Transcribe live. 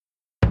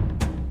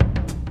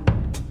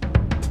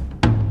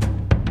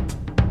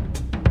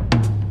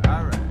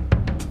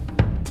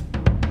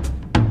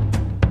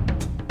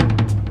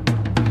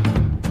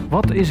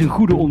Wat is een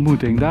goede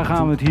ontmoeting? Daar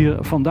gaan we het hier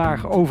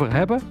vandaag over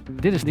hebben.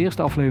 Dit is de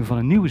eerste aflevering van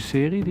een nieuwe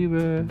serie die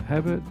we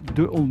hebben,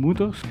 De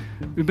Ontmoeters.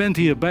 U bent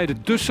hier bij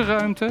de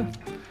Tussenruimte.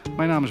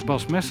 Mijn naam is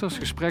Bas Mesters,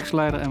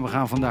 gespreksleider. En we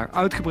gaan vandaag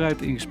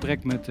uitgebreid in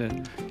gesprek met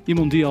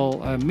iemand die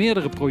al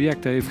meerdere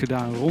projecten heeft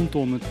gedaan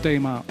rondom het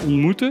thema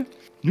ontmoeten.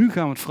 Nu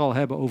gaan we het vooral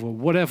hebben over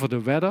Whatever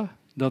the Weather.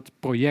 Dat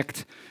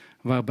project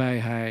waarbij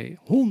hij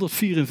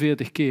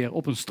 144 keer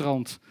op een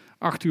strand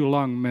 8 uur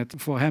lang met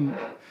voor hem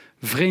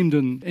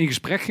vreemden in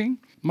gesprek ging.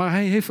 Maar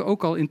hij heeft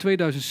ook al in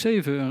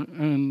 2007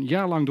 een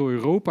jaar lang door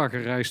Europa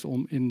gereisd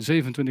om in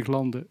 27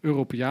 landen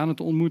Europeanen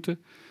te ontmoeten.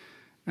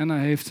 En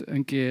hij heeft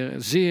een keer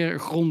zeer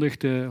grondig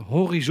de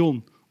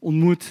horizon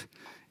ontmoet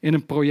in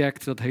een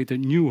project dat heette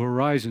New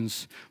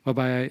Horizons,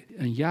 waarbij hij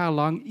een jaar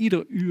lang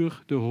ieder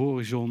uur de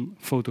horizon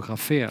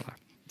fotografeerde.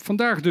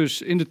 Vandaag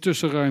dus in de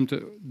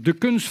Tussenruimte de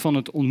kunst van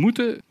het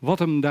ontmoeten, wat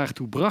hem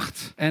daartoe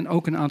bracht. En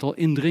ook een aantal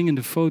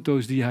indringende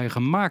foto's die hij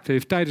gemaakt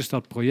heeft tijdens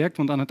dat project.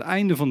 Want aan het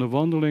einde van de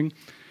wandeling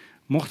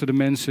mochten de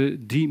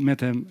mensen die met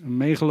hem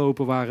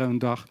meegelopen waren een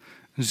dag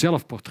een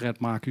zelfportret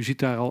maken. U ziet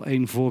daar al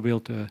één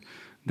voorbeeld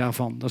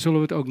daarvan. Daar zullen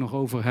we het ook nog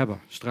over hebben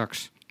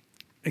straks.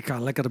 Ik ga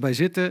lekker erbij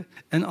zitten.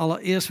 En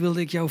allereerst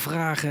wilde ik jou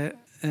vragen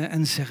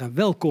en zeggen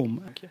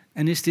welkom.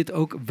 En is dit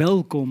ook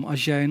welkom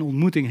als jij een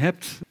ontmoeting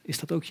hebt? Is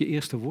dat ook je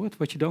eerste woord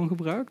wat je dan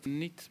gebruikt?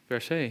 Niet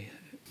per se.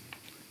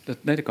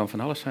 Dat kan van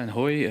alles zijn.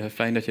 Hoi,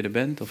 fijn dat je er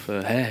bent. Of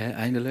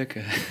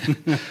eindelijk.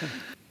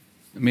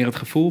 Meer het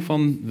gevoel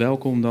van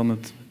welkom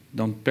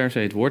dan per se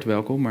het woord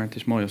welkom. Maar het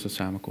is mooi als het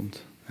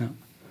samenkomt. Ja.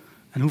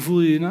 En hoe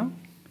voel je je nou?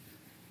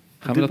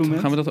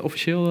 Gaan we dat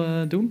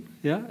officieel doen?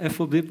 Ja,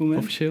 even op dit moment?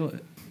 Officieel.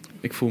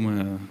 Ik voel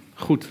me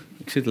goed.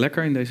 Ik zit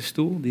lekker in deze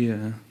stoel. Die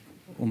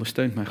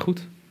ondersteunt mij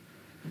goed.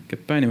 Ik heb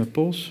pijn in mijn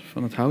pols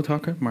van het hout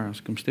hakken. Maar als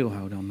ik hem stil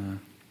hou, dan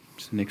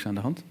is er niks aan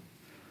de hand.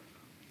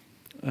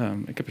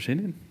 Ik heb er zin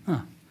in.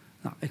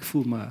 Nou, ik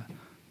voel me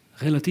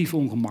relatief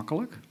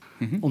ongemakkelijk.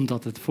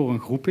 Omdat het voor een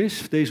groep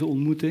is, deze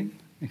ontmoeting.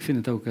 Ik vind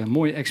het ook een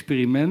mooi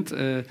experiment.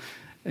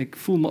 Ik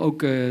voel me ook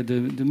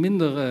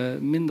de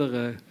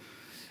minder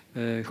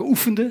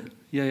geoefende.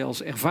 Jij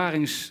als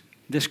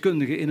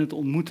ervaringsdeskundige in het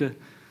ontmoeten.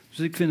 Dus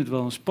ik vind het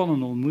wel een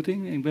spannende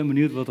ontmoeting. Ik ben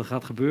benieuwd wat er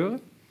gaat gebeuren.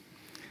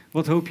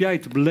 Wat hoop jij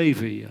te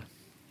beleven hier?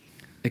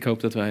 Ik hoop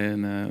dat wij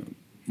een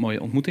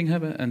mooie ontmoeting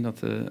hebben. En dat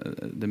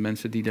de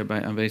mensen die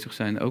daarbij aanwezig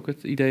zijn ook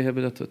het idee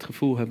hebben, het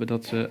gevoel hebben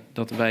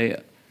dat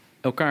wij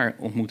elkaar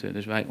ontmoeten.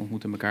 Dus wij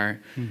ontmoeten elkaar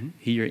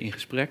hier in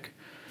gesprek.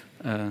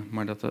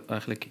 Maar dat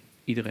eigenlijk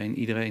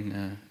iedereen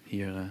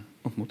hier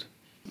ontmoet.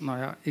 Nou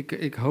ja,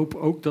 ik hoop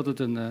ook dat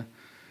het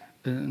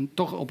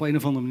toch op een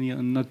of andere manier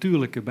een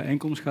natuurlijke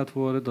bijeenkomst gaat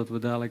worden. Dat we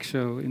dadelijk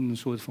zo in een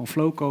soort van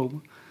flow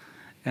komen.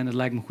 En het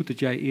lijkt me goed dat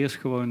jij eerst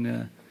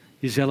gewoon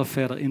jezelf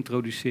verder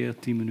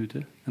introduceert, 10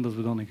 minuten. En dat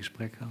we dan in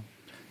gesprek gaan.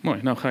 Mooi,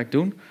 nou ga ik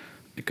doen.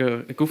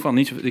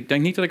 Ik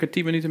denk niet dat ik er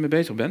 10 minuten mee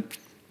bezig ben.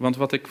 Want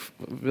wat ik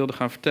wilde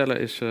gaan vertellen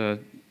is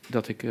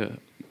dat ik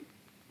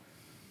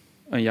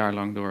een jaar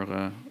lang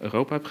door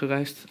Europa heb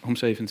gereisd om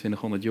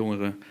 2700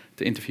 jongeren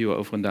te interviewen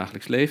over hun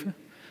dagelijks leven.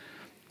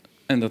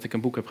 En dat ik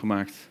een boek heb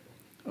gemaakt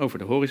over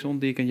de horizon,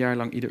 die ik een jaar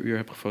lang ieder uur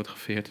heb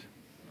gefotografeerd.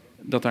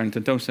 Dat daar een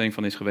tentoonstelling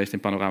van is geweest in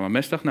Panorama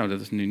Mesdag. Nou,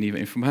 dat is nu nieuwe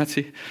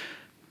informatie.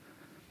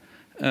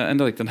 En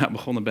dat ik daarna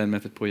begonnen ben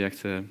met het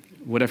project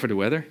Whatever the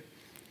Weather.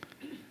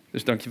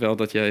 Dus dankjewel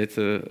dat jij het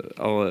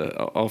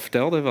al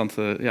vertelde, want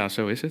ja,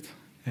 zo is het.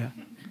 Ja.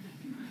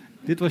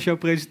 Dit was jouw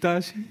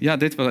presentatie? Ja,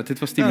 dit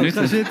was 10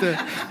 minuten. Ga zitten.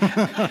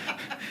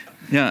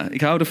 Ja,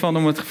 ik hou ervan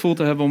om het gevoel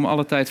te hebben om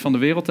alle tijd van de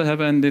wereld te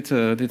hebben. En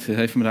dit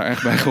heeft me daar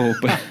erg bij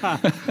geholpen.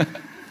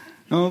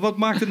 Nou, wat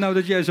maakt het nou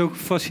dat jij zo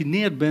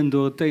gefascineerd bent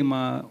door het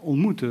thema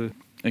ontmoeten?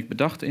 Ik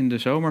bedacht in de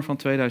zomer van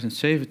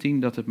 2017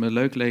 dat het me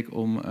leuk leek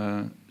om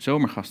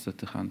zomergasten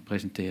te gaan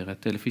presenteren,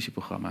 het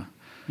televisieprogramma.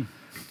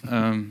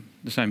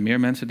 Er zijn meer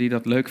mensen die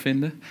dat leuk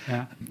vinden.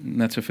 Ja.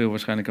 Net zoveel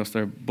waarschijnlijk als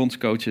er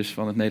bondscoaches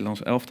van het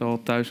Nederlands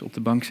elftal thuis op de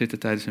bank zitten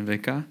tijdens een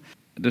WK.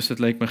 Dus het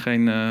leek me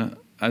geen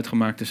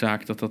uitgemaakte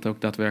zaak dat dat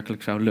ook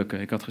daadwerkelijk zou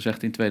lukken. Ik had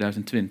gezegd in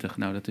 2020.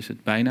 Nou, dat is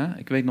het bijna.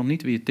 Ik weet nog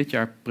niet wie het dit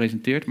jaar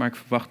presenteert, maar ik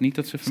verwacht niet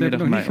dat ze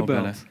vanmiddag mij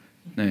opbellen.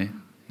 Nee.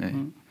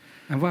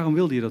 En waarom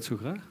wilde je dat zo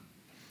graag?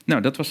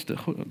 Nou,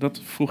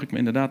 dat vroeg ik me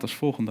inderdaad als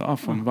volgende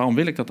af. Van, waarom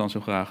wil ik dat dan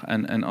zo graag?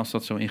 En als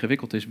dat zo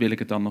ingewikkeld is, wil ik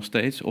het dan nog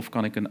steeds? Of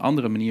kan ik een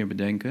andere manier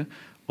bedenken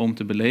om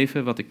te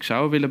beleven wat ik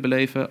zou willen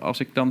beleven als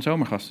ik dan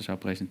zomergasten zou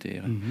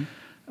presenteren?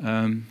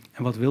 En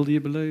wat wilde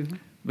je beleven?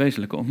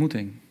 Wezenlijke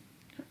ontmoeting.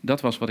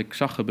 Dat was wat ik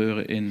zag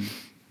gebeuren in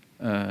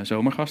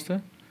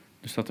zomergasten.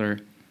 Dus dat er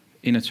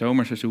in het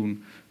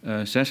zomerseizoen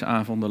 6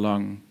 avonden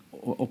lang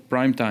op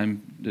primetime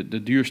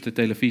de duurste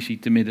televisie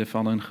te midden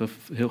van een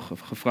heel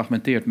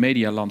gefragmenteerd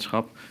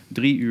medialandschap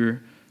 3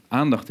 uur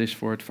aandacht is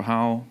voor het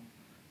verhaal,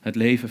 het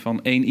leven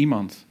van 1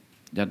 iemand.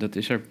 Ja, dat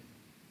is er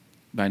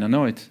bijna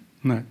nooit.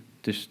 Nee.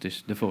 Het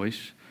is The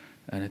Voice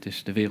en het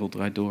is De Wereld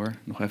Draait Door,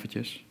 nog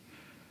eventjes.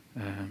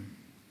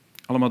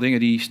 Allemaal dingen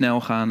die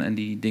snel gaan en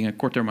die dingen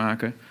korter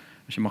maken.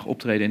 Als je mag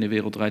optreden in De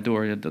Wereld Draait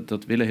Door,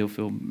 dat willen heel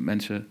veel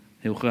mensen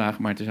heel graag,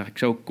 maar het is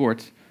eigenlijk zo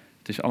kort.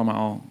 Het is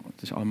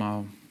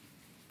allemaal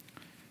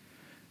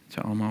Het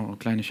zijn allemaal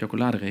kleine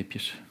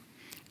chocoladereepjes.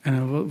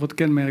 En wat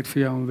kenmerkt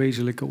voor jou een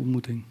wezenlijke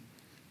ontmoeting?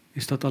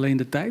 Is dat alleen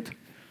de tijd?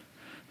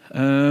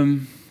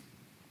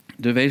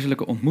 De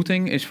wezenlijke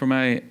ontmoeting is voor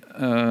mij...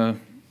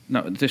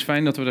 het is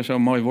fijn dat we er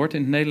zo'n mooi woord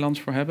in het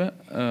Nederlands voor hebben.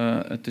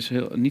 Het is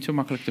niet zo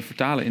makkelijk te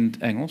vertalen in het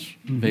Engels,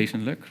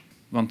 wezenlijk.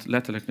 Want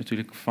letterlijk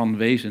natuurlijk van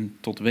wezen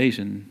tot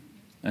wezen.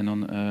 En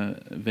dan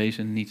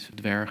wezen, niet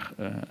dwerg.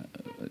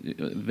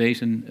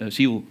 Wezen,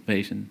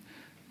 zielwezen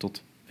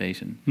tot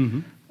wezen.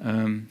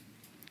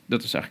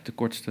 Dat is eigenlijk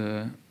de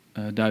kortste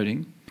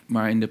duiding.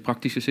 Maar in de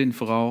praktische zin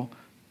vooral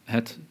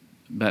het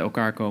bij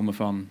elkaar komen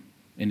van,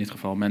 in dit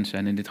geval mensen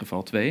en in dit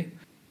geval twee,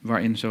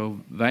 waarin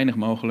zo weinig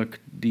mogelijk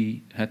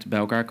het bij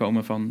elkaar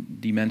komen van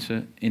die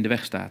mensen in de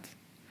weg staat.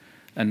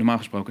 En normaal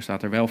gesproken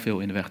staat er wel veel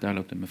in de weg. Daar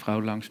loopt een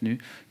mevrouw langs nu.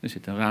 Er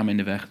zit een raam in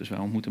de weg, dus wij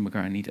ontmoeten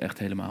elkaar niet echt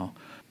helemaal.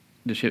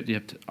 Dus je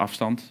hebt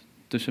afstand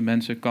tussen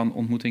mensen, kan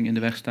ontmoeting in de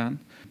weg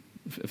staan.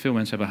 Veel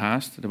mensen hebben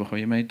haast, daar begon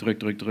je mee.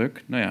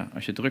 Druk. Nou ja,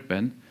 als je druk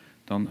bent,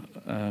 dan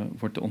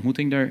wordt de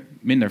ontmoeting er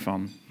minder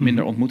van.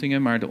 Minder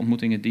ontmoetingen, maar de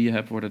ontmoetingen die je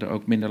hebt worden er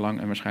ook minder lang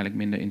en waarschijnlijk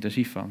minder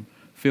intensief van.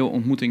 Veel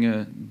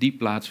ontmoetingen die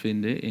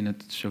plaatsvinden in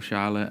het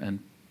sociale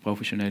en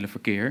professionele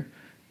verkeer,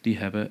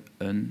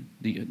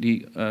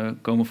 die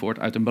komen voort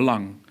uit een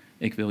belang.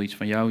 Ik wil iets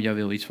van jou, jij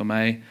wil iets van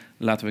mij.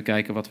 Laten we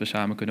kijken wat we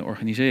samen kunnen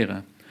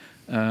organiseren.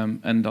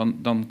 En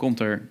dan komt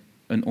er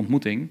een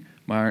ontmoeting,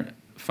 maar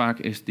vaak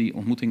is die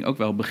ontmoeting ook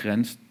wel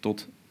begrensd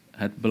tot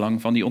het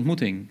belang van die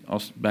ontmoeting.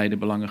 Als beide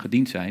belangen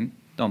gediend zijn,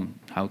 dan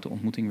houdt de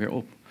ontmoeting weer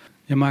op.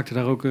 Je maakte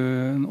daar ook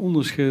een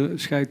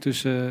onderscheid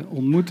tussen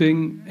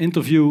ontmoeting,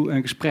 interview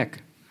en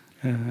gesprek.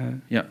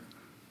 Ja.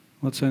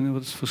 Wat is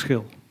het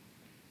verschil?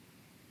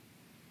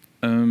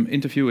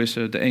 Interview is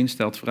de een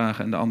stelt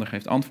vragen en de ander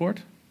geeft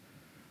antwoord.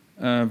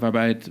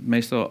 Waarbij het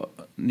meestal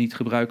niet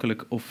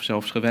gebruikelijk of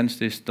zelfs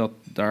gewenst is dat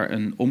daar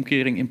een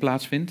omkering in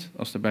plaatsvindt.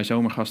 Als er bij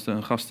zomergasten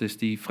een gast is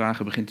die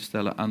vragen begint te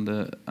stellen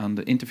aan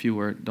de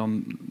interviewer,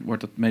 dan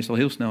wordt het meestal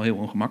heel snel heel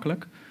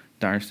ongemakkelijk.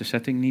 Daar is de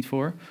setting niet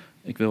voor.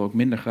 Ik wil ook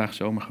minder graag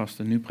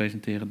zomergasten nu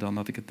presenteren dan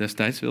dat ik het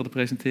destijds wilde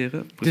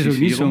presenteren. Het is ook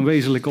niet zo'n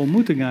wezenlijke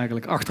ontmoeting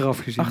eigenlijk, achteraf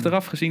gezien.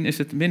 Achteraf gezien is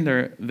het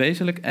minder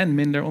wezenlijk en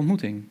minder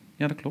ontmoeting.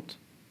 Ja, dat klopt.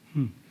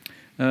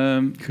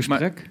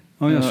 Gesprek?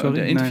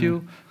 De interview,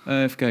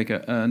 even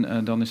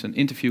kijken. Dan is een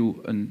interview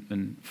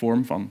een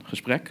vorm van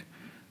gesprek.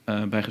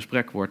 Bij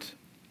gesprek wordt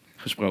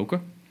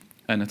gesproken.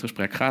 En het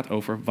gesprek gaat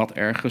over wat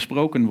er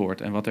gesproken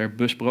wordt en wat er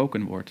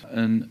besproken wordt.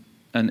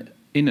 En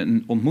in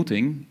een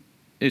ontmoeting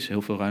is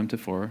heel veel ruimte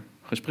voor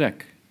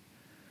gesprek.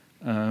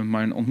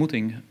 Maar een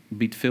ontmoeting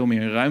biedt veel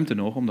meer ruimte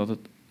nog, omdat het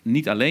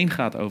niet alleen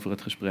gaat over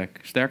het gesprek.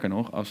 Sterker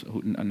nog,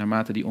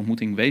 naarmate die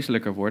ontmoeting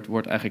wezenlijker wordt,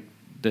 wordt eigenlijk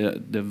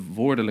de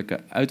woordelijke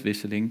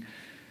uitwisseling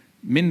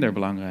minder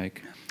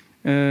belangrijk.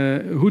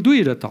 Hoe doe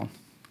je dat dan?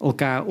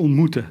 Elkaar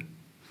ontmoeten?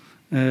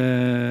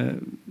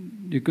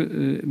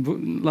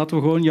 Laten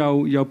we gewoon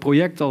jouw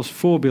project als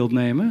voorbeeld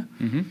nemen.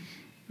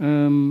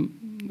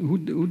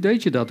 Hoe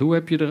deed je dat? Hoe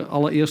heb je er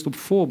allereerst op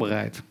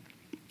voorbereid?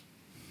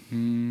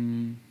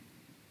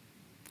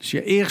 Dus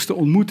je eerste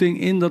ontmoeting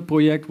in dat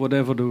project,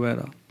 whatever the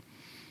weather.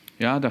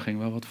 Ja, daar ging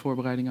wel wat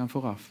voorbereiding aan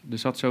vooraf. Er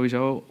zat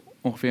sowieso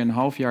ongeveer een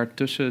half jaar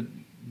tussen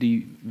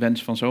die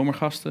wens van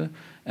zomergasten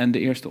en de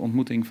eerste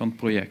ontmoeting van het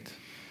project.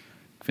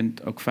 Ik vind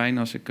het ook fijn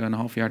als ik een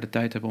half jaar de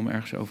tijd heb om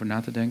ergens over na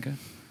te denken.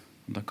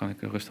 Want dan kan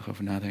ik er rustig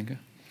over nadenken.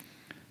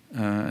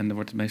 En daar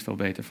wordt het meestal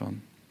beter van.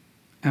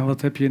 En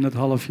wat heb je in dat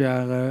half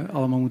jaar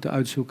allemaal moeten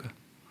uitzoeken?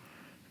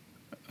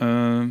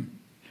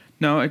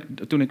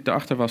 Toen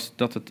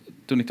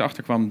ik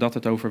erachter kwam dat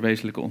het over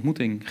wezenlijke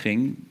ontmoeting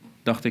ging,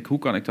 dacht ik, hoe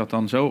kan ik dat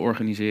dan zo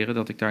organiseren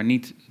dat ik daar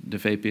niet de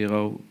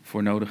VPRO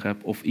voor nodig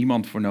heb of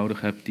iemand voor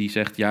nodig heb die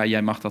zegt, ja,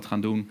 jij mag dat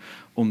gaan doen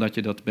omdat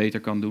je dat beter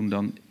kan doen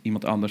dan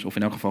iemand anders of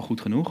in elk geval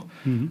goed genoeg.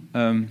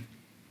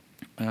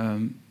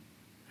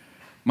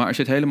 Maar als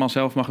je het helemaal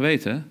zelf mag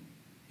weten,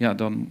 ja,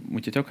 dan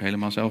moet je het ook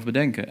helemaal zelf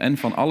bedenken. En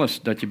van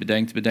alles dat je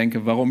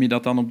bedenken waarom je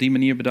dat dan op die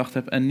manier bedacht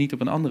hebt en niet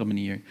op een andere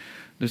manier.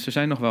 Dus er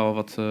zijn nog wel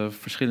wat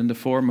verschillende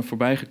vormen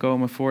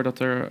voorbijgekomen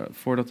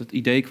voordat het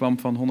idee kwam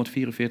van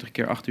 144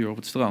 keer 8 uur op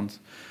het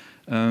strand.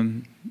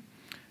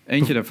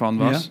 Eentje daarvan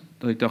was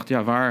dat ik dacht,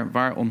 ja,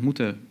 waar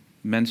ontmoeten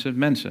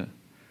mensen?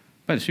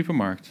 Bij de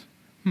supermarkt.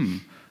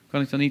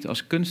 Kan ik dan niet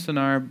als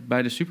kunstenaar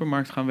bij de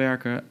supermarkt gaan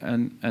werken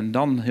en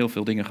dan heel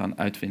veel dingen gaan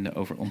uitvinden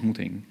over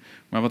ontmoeting?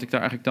 Maar wat ik daar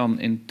eigenlijk dan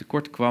in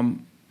tekort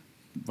kwam,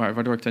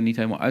 waardoor ik daar niet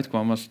helemaal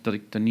uitkwam, was dat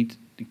ik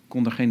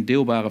kon er geen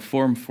deelbare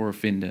vorm voor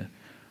vinden.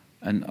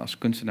 En als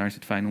kunstenaar is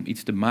het fijn om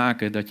iets te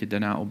maken dat je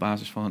daarna op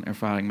basis van een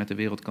ervaring met de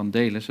wereld kan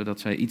delen, zodat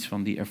zij iets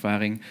van die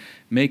ervaring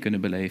mee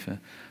kunnen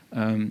beleven.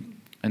 En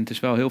het is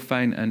wel heel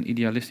fijn en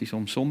idealistisch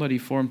om zonder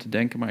die vorm te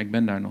denken, maar ik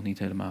ben daar nog niet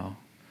helemaal.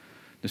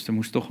 Dus er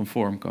moest toch een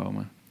vorm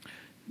komen.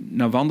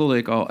 Nou wandelde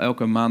ik al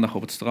elke maandag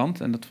op het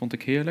strand en dat vond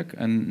ik heerlijk.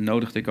 En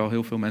nodigde ik al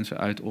heel veel mensen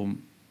uit om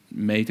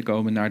mee te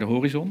komen naar de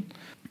horizon,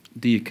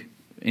 die ik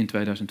in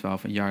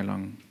 2012 een jaar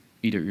lang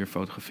ieder uur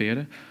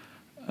fotografeerde.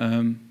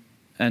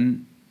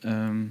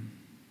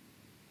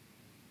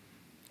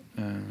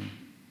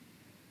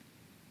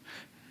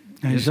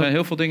 Er zijn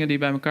heel veel dingen die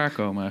bij elkaar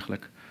komen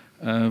eigenlijk.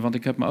 Want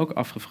ik heb me ook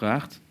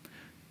afgevraagd...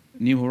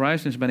 New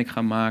Horizons ben ik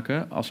gaan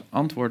maken als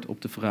antwoord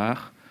op de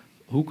vraag...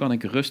 hoe kan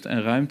ik rust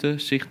en ruimte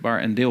zichtbaar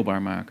en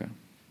deelbaar maken?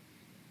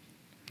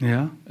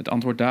 Ja. Het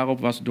antwoord daarop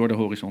was door de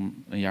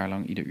horizon een jaar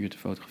lang ieder uur te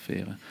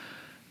fotograferen.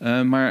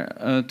 Maar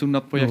toen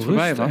dat project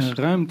voorbij was... Rust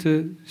en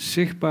ruimte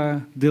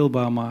zichtbaar,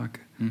 deelbaar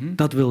maken. Mm-hmm.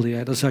 Dat wilde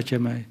jij, daar zat jij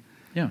mee.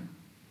 Ja.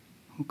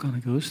 Hoe kan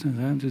ik rust en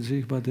ruimte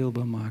zichtbaar,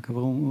 deelbaar maken?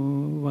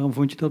 Waarom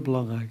vond je dat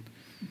belangrijk?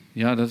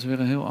 Ja, dat is weer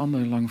een heel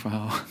ander lang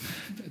verhaal.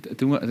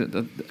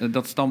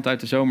 Dat stamt uit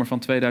de zomer van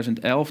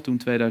 2011, toen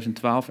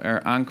 2012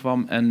 er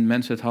aankwam... en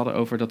mensen het hadden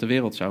over dat de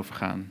wereld zou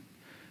vergaan.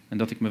 En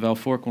dat ik me wel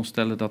voor kon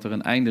stellen dat er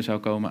een einde zou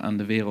komen aan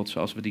de wereld...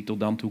 zoals we die tot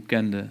dan toe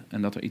kenden.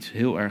 En dat er iets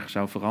heel erg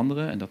zou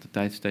veranderen... en dat de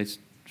tijd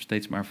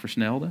steeds maar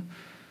versnelde.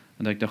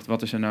 En dat ik dacht,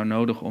 wat is er nou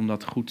nodig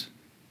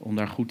om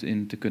daar goed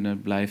in te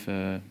kunnen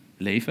blijven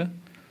leven?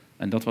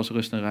 En dat was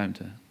rust en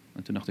ruimte.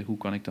 En toen dacht ik, hoe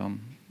kan ik dan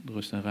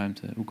rust en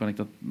ruimte... hoe kan ik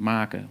dat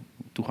maken,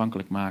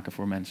 toegankelijk maken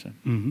voor mensen?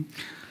 Mm-hmm.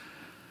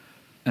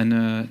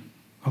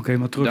 Oké,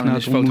 maar terug naar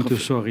het ontmoeten,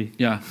 sorry.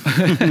 Ja,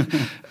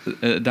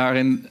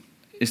 daarin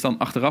is dan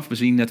achteraf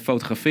bezien het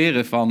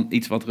fotograferen van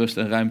iets wat rust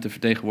en ruimte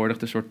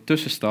vertegenwoordigt... een soort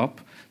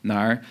tussenstap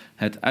naar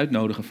het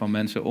uitnodigen van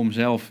mensen... om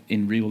zelf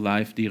in real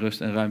life die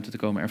rust en ruimte te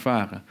komen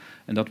ervaren.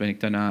 En dat ben ik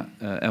daarna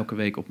elke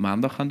week op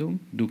maandag gaan doen.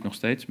 Dat doe ik nog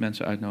steeds.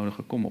 Mensen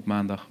uitnodigen, kom op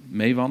maandag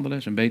meewandelen. Dat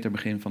is een beter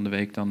begin van de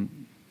week dan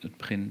het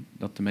begin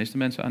dat de meeste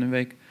mensen aan hun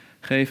week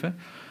geven.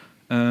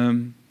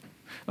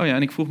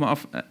 En ik vroeg me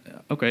af,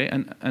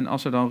 en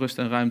als er dan rust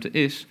en ruimte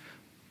is...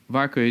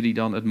 waar kun je die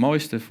dan het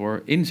mooiste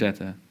voor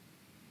inzetten?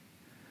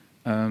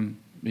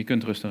 Je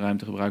kunt rust en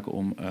ruimte gebruiken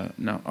om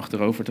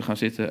achterover te gaan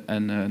zitten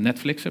en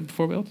Netflixen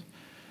bijvoorbeeld.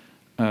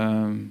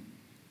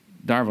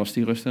 Daar was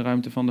die rust en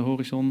ruimte van de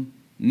horizon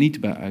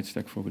niet bij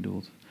uitstek voor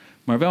bedoeld.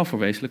 Maar wel voor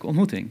wezenlijke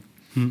ontmoeting,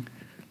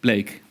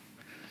 bleek.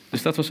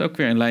 Dus dat was ook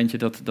weer een lijntje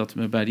dat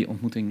me bij die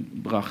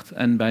ontmoeting bracht.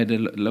 En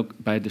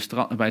bij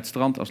het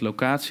strand als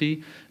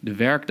locatie, de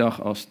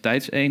werkdag als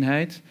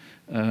tijdseenheid.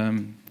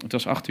 Het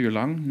was 8 uur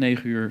lang,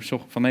 9 uur,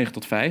 van 9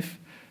 tot 5.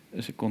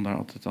 Dus ik kon daar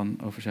altijd dan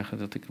over zeggen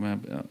dat ik me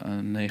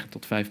 9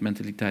 tot 5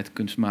 mentaliteit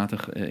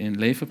kunstmatig in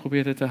leven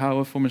probeerde te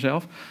houden voor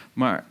mezelf.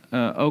 Maar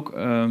ook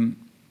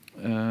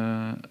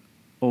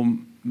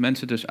om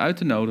mensen dus uit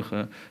te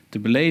nodigen, te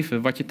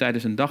beleven wat je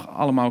tijdens een dag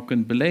allemaal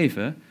kunt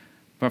beleven.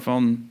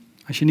 Waarvan...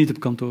 Als je niet op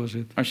kantoor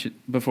zit. Als je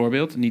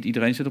bijvoorbeeld, niet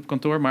iedereen zit op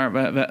kantoor,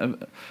 maar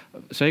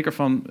zeker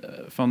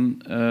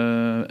van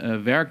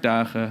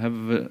werkdagen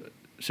hebben we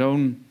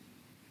zo'n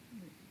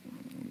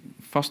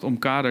vast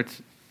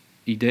omkaderd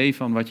idee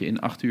van wat je in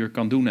 8 uur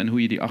kan doen en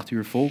hoe je die 8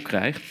 uur vol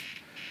krijgt,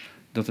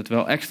 dat het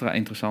wel extra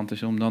interessant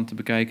is om dan te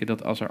bekijken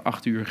dat als er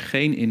 8 uur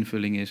geen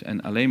invulling is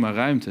en alleen maar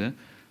ruimte,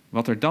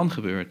 wat er dan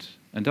gebeurt.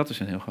 En dat is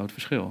een heel groot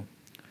verschil.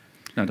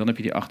 Nou, dan heb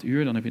je die 8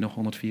 uur, dan heb je nog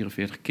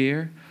 144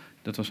 keer.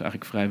 Dat was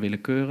eigenlijk vrij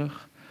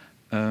willekeurig.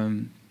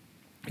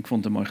 Ik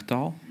vond het een mooi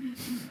getal.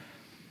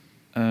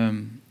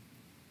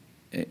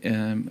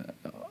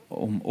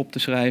 Om op te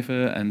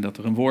schrijven en dat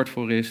er een woord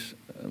voor is,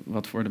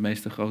 wat voor de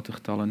meeste grote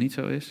getallen niet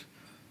zo is.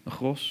 Een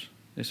gros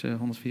is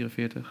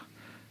 144.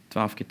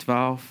 12 keer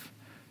 12.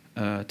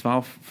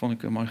 12 vond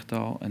ik een mooi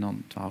getal. En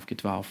dan 12 keer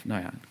 12.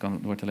 Nou ja,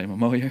 het wordt alleen maar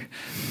mooier.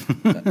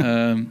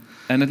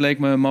 En het leek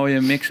me een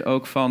mooie mix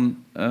ook van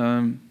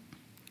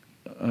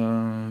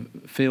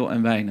veel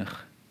en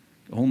weinig.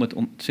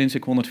 Sinds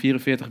ik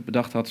 144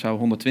 bedacht had, zou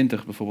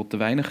 120 bijvoorbeeld te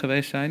weinig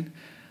geweest zijn.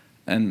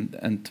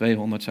 En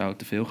 200 zou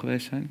te veel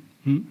geweest zijn.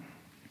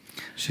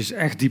 Dus er is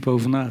echt diep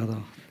over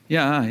nagedacht.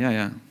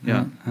 Ja.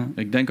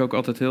 Ik denk ook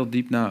altijd heel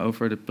diep na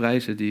over de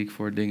prijzen die ik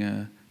voor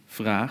dingen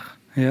vraag.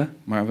 Ja?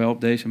 Maar wel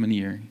op deze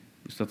manier.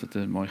 Dus dat het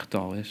een mooi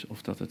getal is.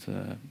 Of dat het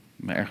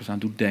me ergens aan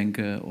doet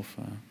denken.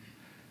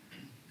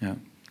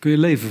 Kun je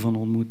leven van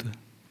ontmoeten?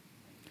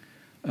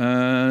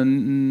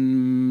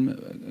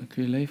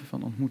 Kun je leven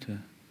van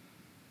ontmoeten?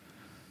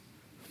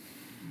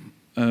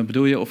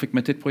 Bedoel je of ik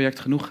met dit project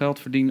genoeg geld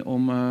verdien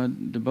om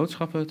de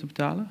boodschappen te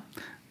betalen?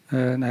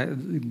 Nee,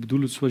 ik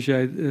bedoel het zoals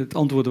jij het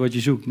antwoord wat je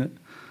zoekt. Nee?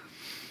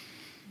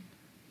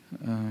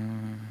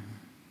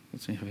 Dat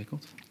is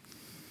ingewikkeld.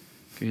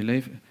 Kun je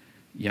leven?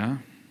 Ja.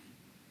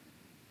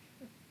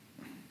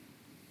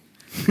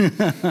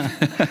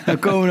 Daar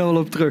komen we er wel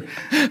op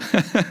terug.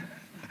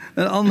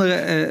 Een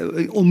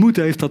andere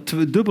ontmoeten heeft dat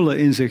dubbele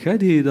in zich,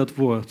 hè, dat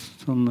woord.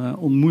 Van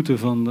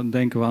ontmoeten, dan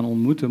denken we aan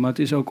ontmoeten, maar het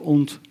is ook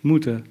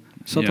ontmoeten.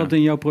 Zat dat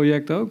in jouw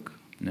project ook?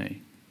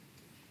 Nee.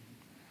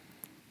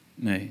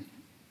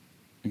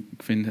 Ik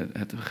vind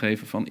het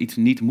gegeven van iets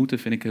niet moeten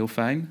vind ik heel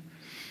fijn.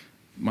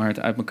 Maar het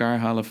uit elkaar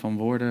halen van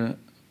woorden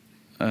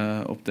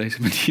op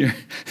deze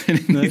manier vind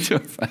ik niet zo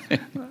fijn.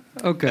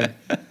 Oké.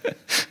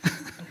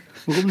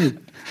 Waarom niet?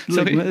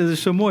 Sorry? Het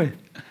is zo mooi.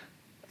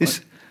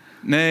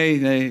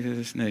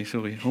 Nee,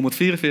 sorry.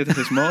 144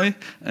 is mooi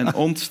en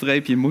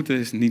ontstreepje moeten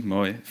is niet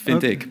mooi,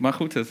 vind ik. Maar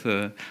goed,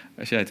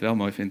 als jij het wel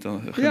mooi vindt,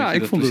 dan gun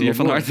ik vond plezier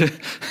van harte.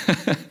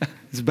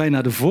 Het is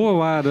bijna de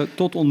voorwaarde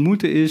tot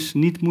ontmoeten is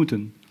niet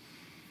moeten.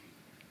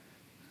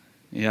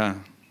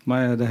 Ja,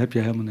 Maar ja, daar heb je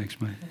helemaal niks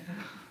mee.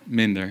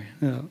 Minder.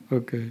 Ja,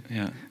 oké.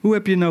 Ja. Hoe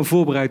heb je nou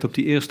voorbereid op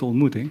die eerste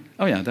ontmoeting?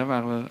 Oh ja, daar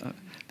waren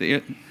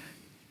we.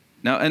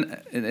 Nou,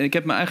 en ik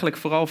heb me eigenlijk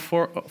vooral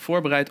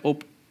voorbereid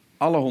op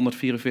alle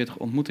 144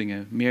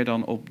 ontmoetingen. Meer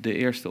dan op de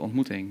eerste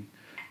ontmoeting.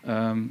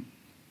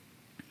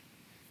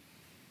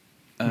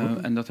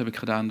 En dat heb ik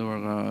gedaan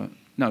door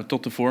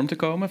tot de vorm te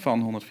komen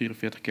van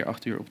 144 keer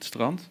 8 uur op het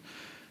strand.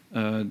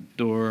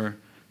 Door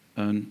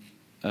een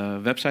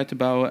website te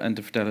bouwen en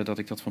te vertellen dat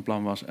ik dat van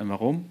plan was en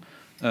waarom.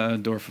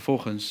 Door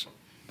vervolgens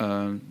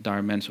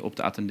daar mensen op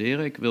te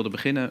attenderen. Ik wilde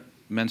beginnen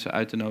mensen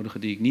uit te nodigen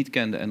die ik niet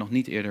kende en nog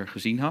niet eerder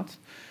gezien had.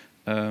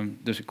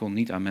 Dus ik kon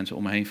niet aan mensen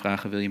om me heen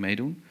vragen, wil je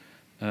meedoen?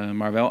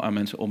 Maar wel aan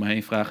mensen om me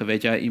heen vragen,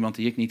 weet jij iemand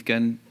die ik niet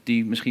ken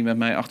die misschien met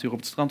mij 8 uur op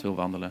het strand wil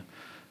wandelen?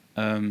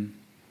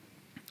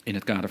 In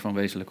het kader van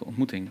wezenlijke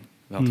ontmoeting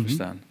wel te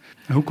verstaan.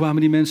 En hoe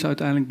kwamen die mensen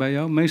uiteindelijk bij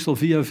jou? Meestal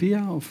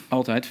via? Of?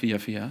 Altijd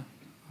via.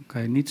 Oké,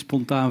 niet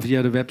spontaan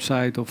via de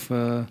website of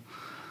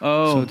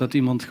zodat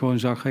iemand gewoon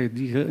zag, hey,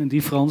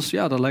 die Frans,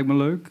 ja, dat lijkt me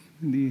leuk.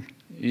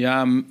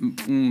 Ja,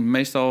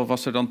 meestal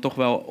was er dan toch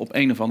wel op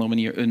een of andere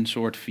manier een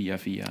soort via.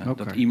 Okay.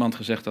 Dat iemand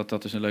gezegd had,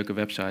 dat is een leuke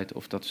website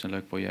of dat is een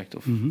leuk project.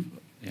 Of,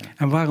 ja.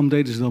 En waarom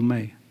deden ze dan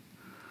mee?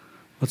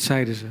 Wat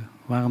zeiden ze?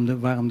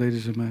 Waarom deden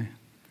ze mee?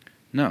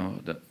 Nou,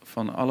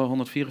 van alle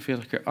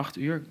 144 keer 8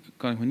 uur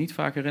kan ik me niet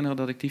vaak herinneren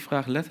dat ik die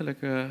vraag letterlijk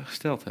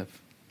gesteld heb.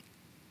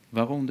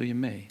 Waarom doe je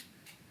mee?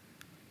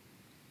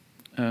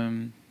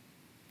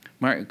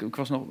 Maar ik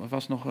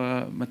was nog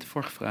met de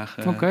vorige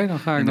vraag. Oké, dan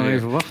ga ik nog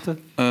even wachten.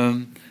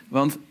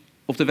 Want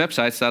op de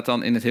website staat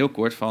dan in het heel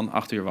kort van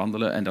 8 uur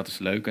wandelen. En dat is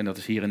leuk en dat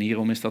is hier en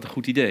hierom is dat een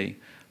goed idee.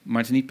 Maar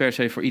het is niet per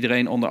se voor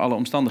iedereen onder alle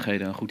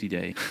omstandigheden een goed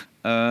idee.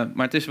 Maar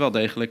het is wel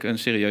degelijk een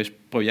serieus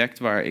project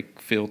waar ik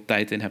veel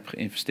tijd in heb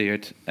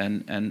geïnvesteerd.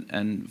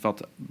 En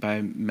wat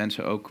bij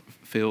mensen ook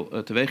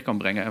veel teweeg kan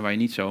brengen. En waar je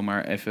niet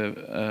zomaar even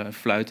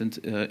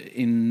fluitend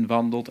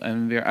inwandelt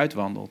en weer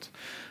uitwandelt.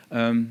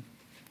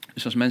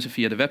 Dus als mensen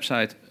via de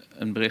website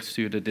een bericht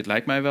stuurden, dit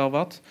lijkt mij wel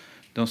wat.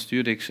 Dan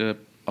stuurde ik ze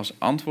als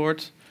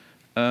antwoord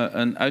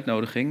een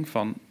uitnodiging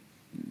van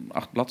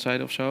 8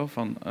 bladzijden of zo.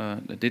 Van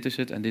dit is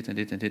het en dit en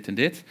dit en dit en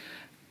dit.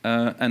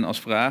 En als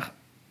vraag,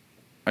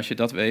 als je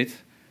dat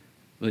weet,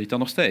 wil je het dan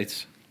nog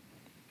steeds?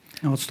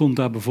 En wat stond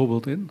daar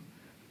bijvoorbeeld in?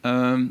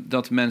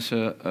 Dat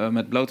mensen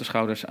met blote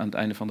schouders aan het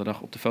einde van de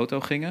dag op de foto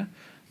gingen.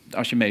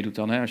 Als je meedoet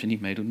dan, hè? Als je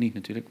niet meedoet, niet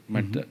natuurlijk.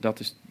 Maar dat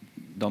is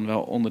dan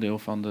wel onderdeel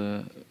van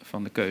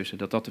de keuze.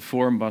 Dat de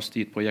vorm was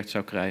die het project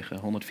zou krijgen.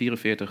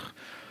 144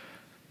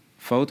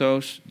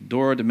 foto's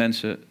door de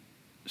mensen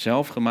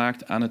zelf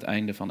gemaakt aan het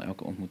einde van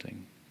elke ontmoeting.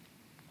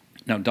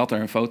 Nou, dat er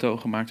een foto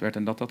gemaakt werd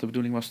en dat de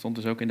bedoeling was, stond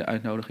dus ook in de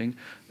uitnodiging.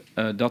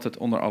 Dat het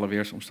onder alle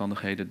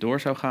weersomstandigheden door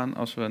zou gaan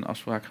als we een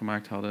afspraak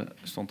gemaakt hadden,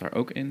 stond daar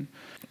ook in.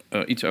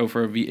 Iets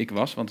over wie ik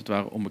was, want het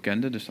waren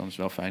onbekenden, dus dan is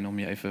het wel fijn om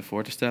je even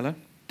voor te stellen.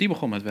 Die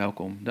begon met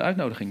welkom. De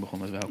uitnodiging begon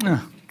met welkom.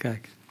 Ja,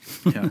 kijk.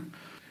 Ja.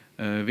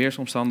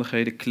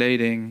 Weersomstandigheden,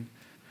 kleding,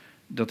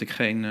 dat ik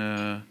geen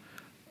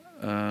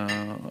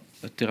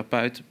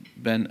therapeut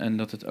ben en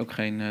dat het ook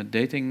geen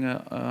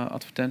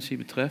datingadvertentie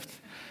betreft.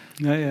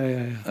 Ja.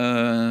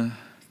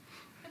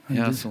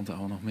 Het stond er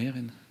allemaal nog meer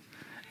in.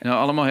 Nou,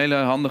 allemaal hele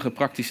handige,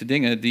 praktische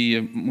dingen die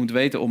je moet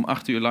weten om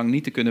 8 uur lang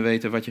niet te kunnen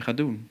weten wat je gaat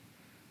doen.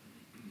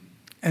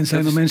 En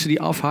zijn er mensen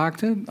die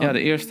afhaakten? Ja,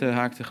 de eerste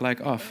haakte gelijk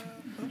af.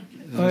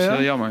 Dat is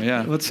heel jammer,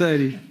 ja. Wat zei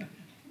die?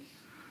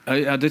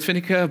 Dit vind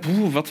ik...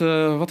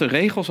 wat de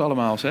regels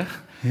allemaal,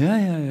 zeg.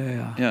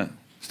 Ja.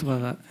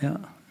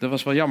 Dat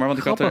was wel jammer, want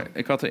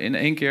ik had er in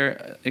één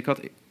keer... Ik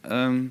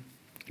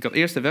had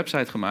eerst de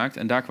website gemaakt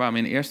en daar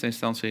kwamen in eerste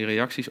instantie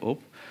reacties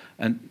op.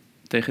 En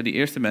tegen die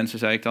eerste mensen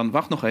zei ik dan,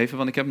 wacht nog even,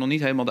 want ik heb nog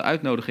niet helemaal de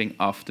uitnodiging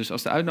af. Dus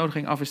als de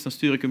uitnodiging af is, dan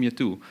stuur ik hem je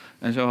toe.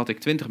 En zo had ik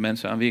 20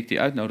 mensen aan wie ik die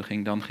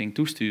uitnodiging dan ging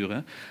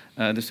toesturen.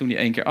 Dus toen die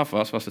 1 keer af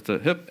was, was het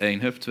hup 1,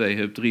 hup 2,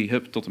 hup 3,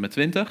 hup tot en met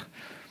 20.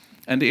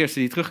 En de eerste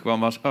die terugkwam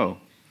was, oh,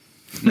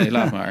 nee,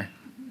 laat maar.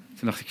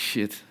 Toen dacht ik,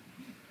 shit.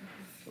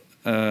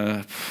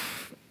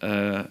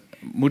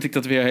 Moet ik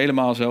dat weer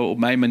helemaal zo op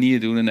mijn manier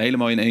doen en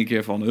helemaal in 1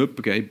 keer van,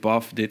 huppakee,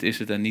 baf, dit is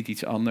het en niet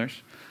iets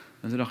anders.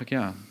 En toen dacht ik,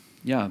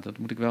 ja, dat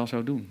moet ik wel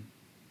zo doen.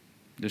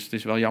 Dus het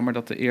is wel jammer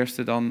dat de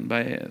eerste dan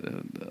bij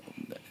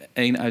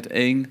 1 uit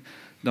 1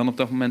 dan op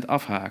dat moment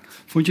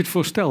afhaakt. Vond je het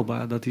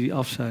voorstelbaar dat hij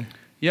af zei?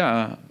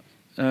 Ja,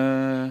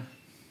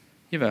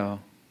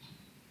 jawel.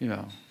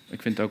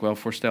 Ik vind het ook wel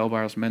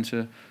voorstelbaar als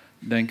mensen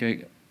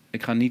denken,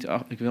 ik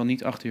wil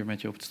niet 8 uur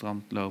met je op het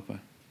strand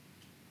lopen.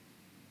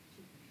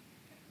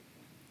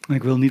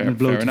 Ik wil niet met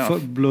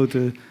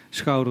blote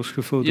schouders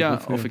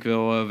gefotografeerd. Ja, of ik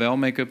wil wel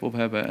make-up op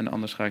hebben en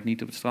anders ga ik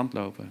niet op het strand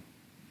lopen.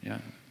 Ja,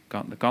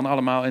 dat kan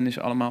allemaal en is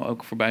allemaal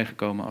ook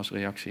voorbijgekomen als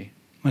reactie.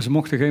 Maar ze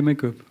mochten geen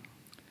make-up?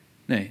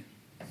 Nee.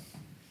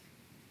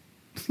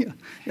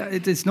 Ja,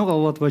 het is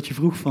nogal wat je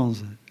vroeg van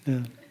ze.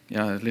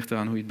 Ja, het ligt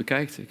eraan hoe je het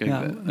bekijkt.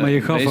 Kijk, maar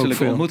je gaf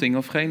wezenlijke ook ontmoeting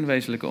of geen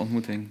wezenlijke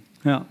ontmoeting.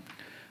 Ja.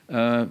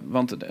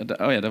 Want,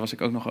 daar was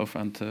ik ook nog over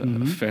aan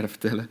het verder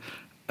vertellen.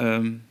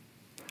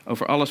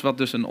 Over alles wat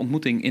dus een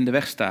ontmoeting in de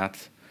weg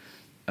staat.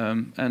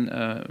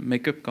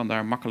 Make-up kan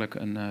daar makkelijk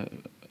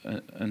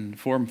een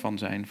vorm van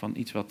zijn, van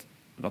iets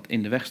wat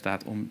in de weg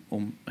staat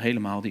om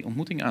helemaal die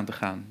ontmoeting aan te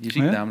gaan. Je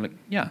ziet namelijk,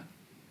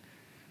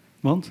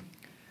 Want?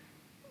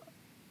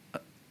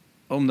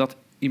 Omdat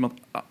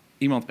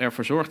iemand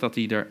ervoor zorgt dat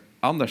hij er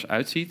anders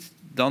uitziet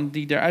dan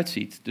die eruit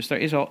ziet. Dus er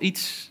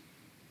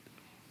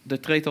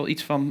treedt al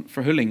iets van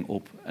verhulling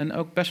op. En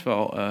ook best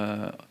wel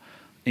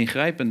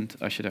ingrijpend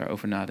als je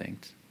daarover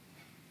nadenkt.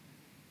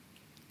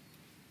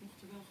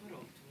 Mocht er wel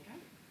gerookt worden?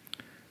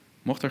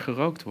 Mocht er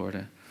gerookt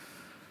worden?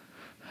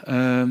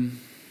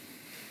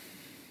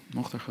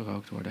 Mocht er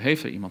gerookt worden?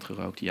 Heeft er iemand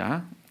gerookt?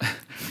 Ja.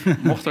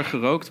 Mocht er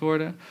gerookt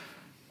worden?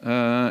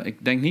 Ik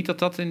denk niet dat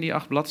dat in die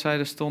 8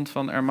 bladzijden stond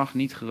van er mag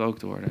niet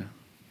gerookt worden.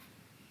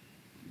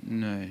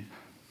 Nee.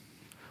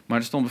 Maar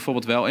er stond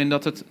bijvoorbeeld wel in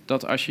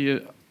dat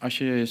als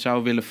je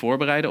zou willen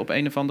voorbereiden op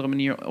een of andere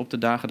manier op de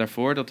dagen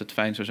daarvoor, dat het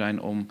fijn zou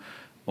zijn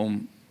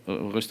om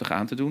rustig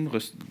aan te doen,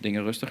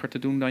 dingen rustiger te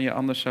doen dan je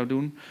anders zou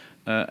doen.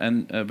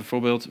 En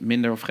bijvoorbeeld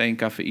minder of geen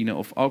cafeïne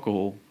of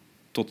alcohol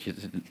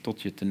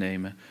tot je te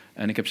nemen.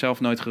 En ik heb zelf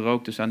nooit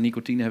gerookt, dus aan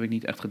nicotine heb ik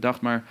niet echt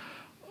gedacht, maar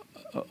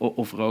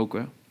of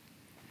roken.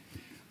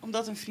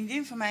 Omdat een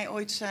vriendin van mij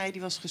ooit zei,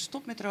 die was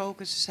gestopt met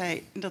roken. Ze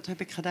zei, dat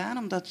heb ik gedaan,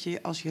 omdat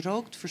als je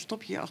rookt,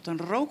 verstop je je achter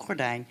een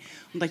rookgordijn.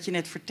 Omdat je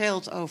net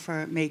vertelt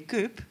over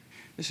make-up.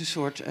 Dus een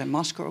soort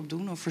masker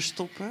opdoen of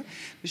verstoppen.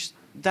 Dus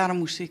daarom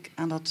moest ik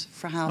aan dat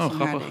verhaal van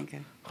grappig. haar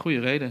denken. Goeie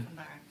reden.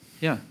 Vandaar.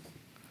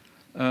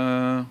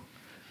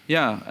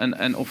 Ja.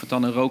 En of het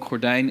dan een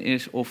rookgordijn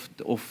is of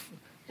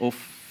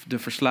de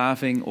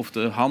verslaving of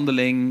de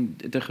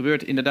handeling. Er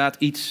gebeurt inderdaad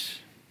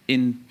iets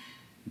in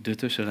de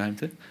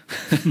tussenruimte.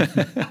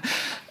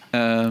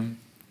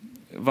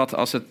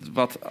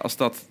 Als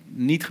dat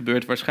niet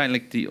gebeurt,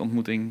 waarschijnlijk die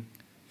ontmoeting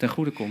ten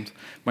goede komt.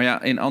 Maar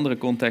ja, in andere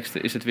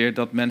contexten is het weer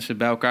dat mensen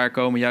bij elkaar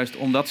komen juist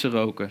omdat ze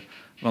roken.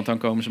 Want dan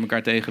komen ze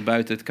elkaar tegen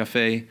buiten het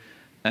café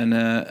en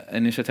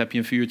heb je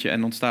een vuurtje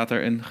en ontstaat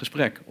er een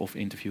gesprek of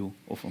interview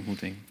of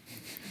ontmoeting.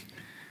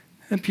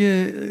 Heb je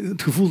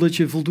het gevoel dat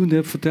je voldoende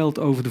hebt verteld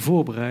over de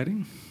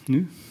voorbereiding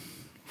nu?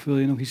 Of wil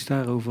je nog iets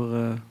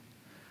daarover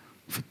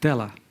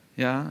vertellen?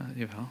 Ja,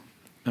 jawel.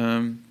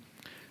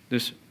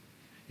 Dus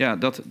ja,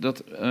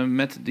 dat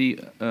met die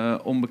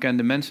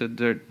onbekende mensen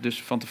er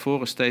dus van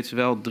tevoren steeds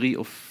wel 3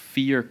 of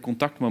 4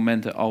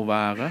 contactmomenten al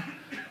waren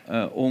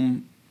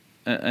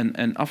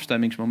en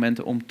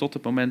afstemmingsmomenten om tot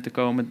het moment te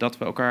komen dat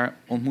we elkaar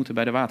ontmoeten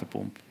bij de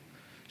waterpomp.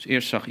 Dus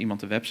eerst zag iemand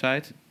de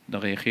website,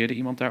 dan reageerde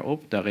iemand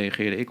daarop. Daar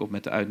reageerde ik op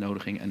met de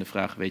uitnodiging en de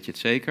vraag, weet je het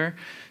zeker?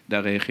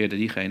 Daar reageerde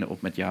diegene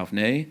op met ja of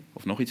nee,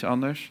 of nog iets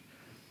anders.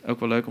 Ook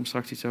wel leuk om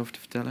straks iets over te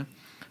vertellen.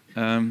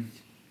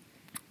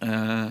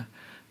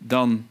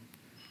 Dan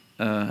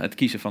het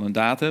kiezen van een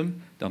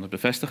datum, dan het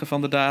bevestigen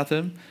van de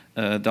datum,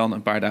 dan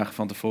een paar dagen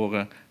van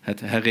tevoren het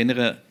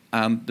herinneren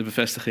aan de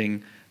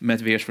bevestiging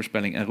met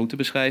weersvoorspelling en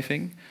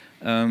routebeschrijving.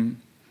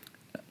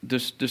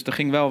 Dus er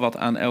ging wel wat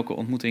aan elke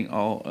ontmoeting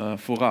al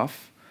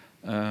vooraf.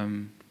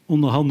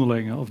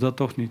 Onderhandelingen, of dat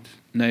toch niet?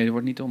 Nee, er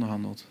wordt niet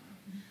onderhandeld.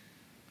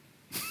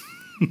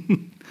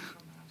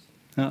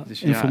 Ja,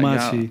 Dus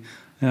informatie.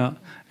 Ja.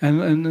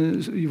 En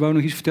je wou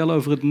nog iets vertellen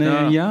over het nee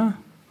en ja?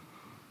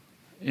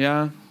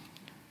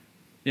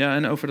 Ja,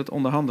 en over dat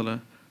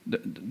onderhandelen.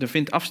 Er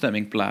vindt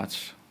afstemming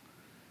plaats.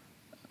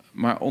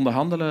 Maar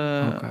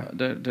onderhandelen,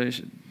 er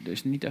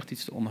is niet echt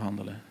iets te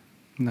onderhandelen.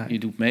 Nee. Je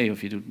doet mee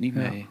of je doet niet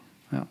mee.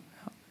 Ja.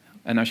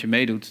 En als je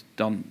meedoet,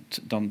 dan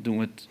doen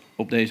we het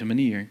op deze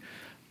manier.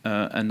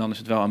 En dan is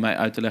het wel aan mij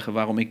uit te leggen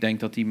waarom ik denk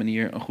dat die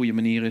manier een goede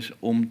manier is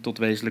om tot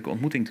wezenlijke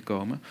ontmoeting te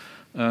komen.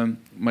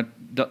 Maar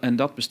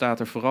dat bestaat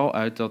er vooral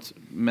uit dat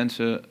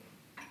mensen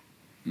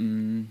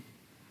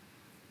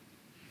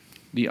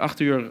die 8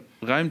 uur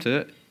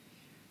ruimte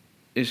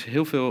is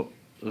heel veel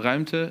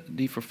ruimte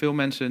die voor veel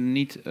mensen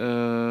niet.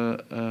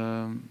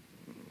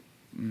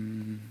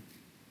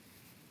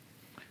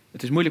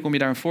 Het is moeilijk om je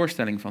daar een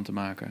voorstelling van te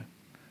maken.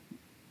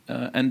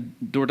 En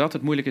doordat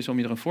het moeilijk is om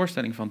je er een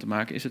voorstelling van te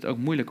maken, is het ook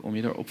moeilijk om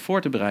je erop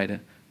voor te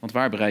bereiden. Want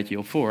waar bereid je je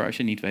op voor als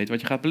je niet weet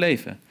wat je gaat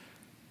beleven?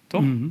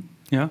 Toch? Mm-hmm.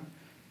 Ja.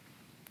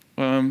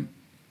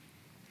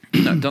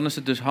 Dan is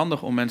het dus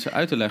handig om mensen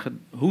uit te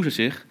leggen hoe ze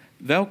zich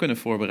wel kunnen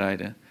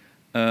voorbereiden.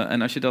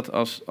 En als je dat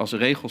als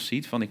regels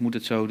ziet, van ik moet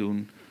het zo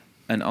doen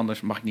en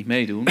anders mag ik niet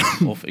meedoen,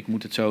 of ik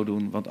moet het zo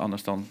doen, want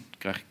anders dan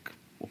krijg ik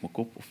op mijn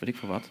kop of weet ik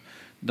veel wat,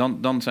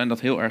 dan zijn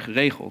dat heel erg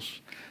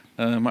regels.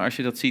 Maar als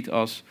je dat ziet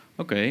als,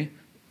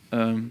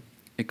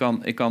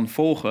 ik kan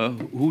volgen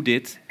hoe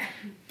dit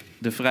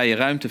de vrije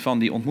ruimte van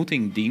die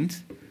ontmoeting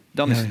dient,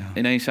 dan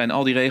ineens zijn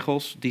al die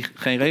regels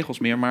geen regels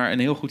meer, maar een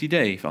heel goed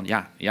idee. Van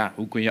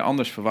hoe kun je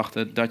anders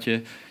verwachten dat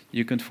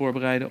je kunt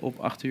voorbereiden op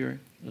 8 uur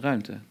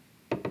ruimte?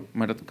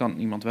 Maar dat kan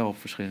iemand wel op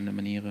verschillende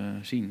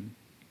manieren zien.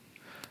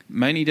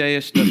 Mijn idee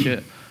is dat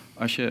je,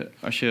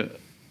 als je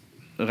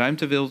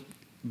ruimte wilt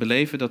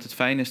beleven, dat het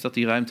fijn is dat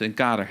die ruimte een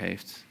kader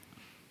heeft.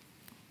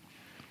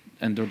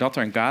 En doordat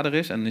er een kader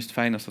is, en is het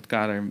fijn als dat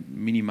kader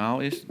minimaal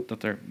is,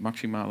 dat er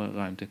maximale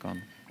ruimte kan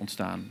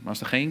ontstaan. Maar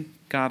als er geen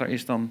kader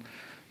is, dan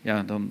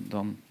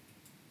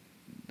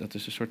Dat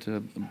is een soort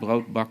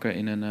brood bakken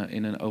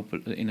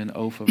in een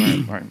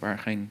oven waar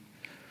geen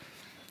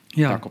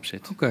dak op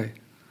zit. Oké.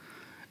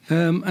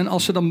 En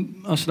als ze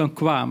dan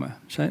kwamen,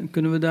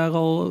 kunnen we daar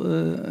al...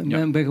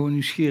 ben gewoon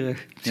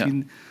nieuwsgierig. Ja.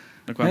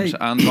 Dan kwamen ze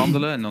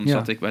aanwandelen en dan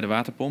zat ik bij de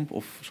waterpomp.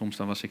 Of soms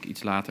dan was ik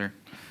iets later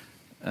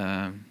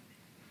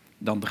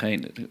dan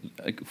degene...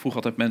 Ik vroeg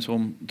altijd mensen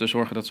om te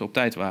zorgen dat ze op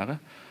tijd waren.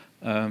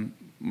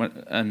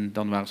 En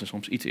dan waren ze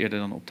soms iets eerder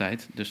dan op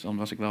tijd. Dus dan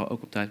was ik wel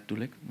ook op tijd,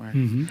 bedoel ik. Maar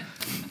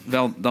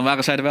dan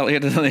waren zij er wel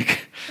eerder dan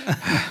ik.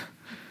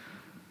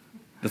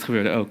 Dat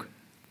gebeurde ook.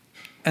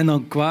 En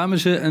dan kwamen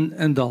ze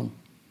en dan?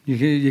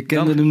 Je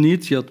kende hem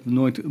niet, je had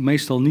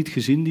meestal niet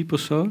gezien, die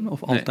persoon?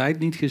 Of altijd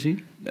niet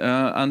gezien?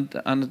 Aan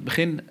het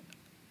begin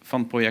van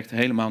het project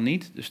helemaal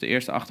niet. Dus de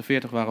eerste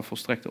 48 waren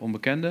volstrekte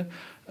onbekenden.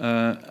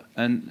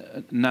 En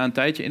na een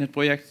tijdje in het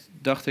project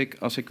dacht ik...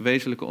 als ik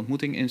wezenlijke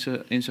ontmoeting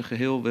in zijn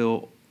geheel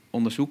wil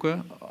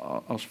onderzoeken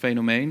als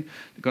fenomeen...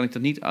 dan kan ik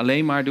dat niet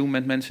alleen maar doen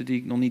met mensen die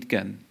ik nog niet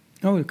ken.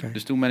 Oh, okay.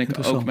 Dus toen ben ik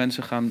ook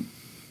mensen gaan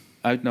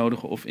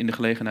uitnodigen of in de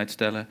gelegenheid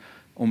stellen...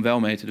 om wel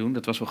mee te doen.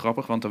 Dat was wel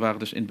grappig, want er waren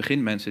dus in het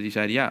begin mensen die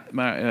zeiden... ja,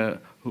 maar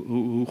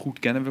hoe goed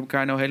kennen we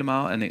elkaar nou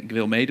helemaal? En ik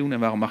wil meedoen en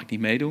waarom mag ik niet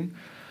meedoen?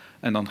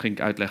 En dan ging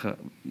ik uitleggen...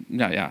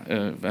 we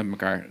hebben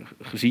elkaar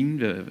gezien,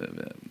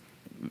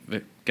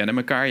 we kennen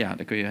elkaar. Ja,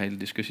 daar kun je hele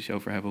discussies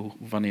over hebben.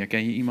 Wanneer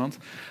ken je iemand?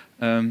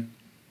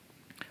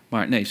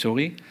 Maar nee,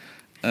 sorry.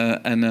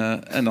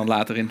 En dan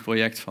later in het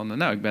project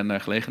van... ik ben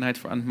daar gelegenheid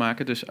voor aan het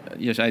maken. Dus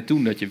je zei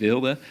toen dat je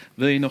wilde.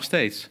 Wil je nog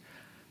steeds?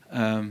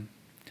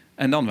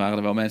 En dan waren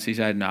er wel mensen die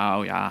zeiden...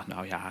 nou ja.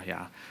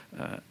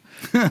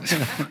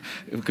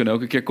 We kunnen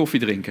ook een keer koffie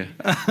drinken.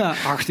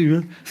 8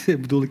 uur?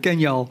 Ik bedoel, ik ken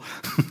je al.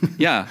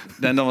 Ja,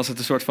 en dan was het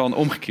een soort van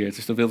omgekeerd.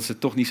 Dus dan wilden ze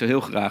het toch niet zo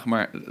heel graag.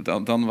 Maar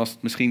dan was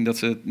het misschien dat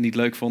ze het niet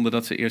leuk vonden...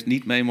 dat ze eerst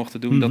niet mee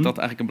mochten doen. Dat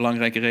eigenlijk een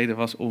belangrijke reden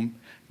was om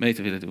mee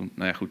te willen doen.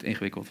 Nou ja, goed,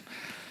 ingewikkeld.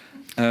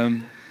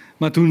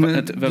 Maar toen,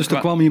 er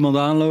kwam iemand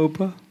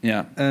aanlopen.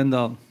 Ja. En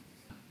dan?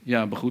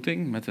 Ja,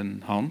 begroeting met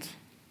een hand...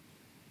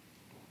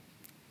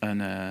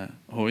 En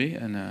hoi,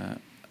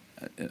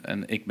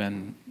 en ik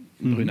ben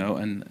Bruno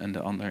en de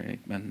ander, ik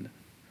ben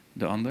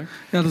de ander.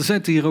 Ja, er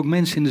zitten hier ook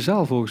mensen in de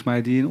zaal volgens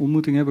mij... die een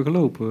ontmoeting hebben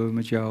gelopen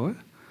met jou, hè?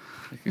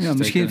 Ja,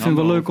 misschien vind ik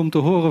het wel leuk om te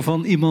horen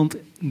van iemand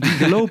die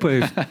gelopen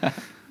heeft.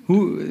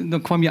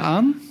 Dan kwam je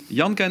aan?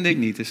 Jan kende ik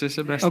niet, dus dat is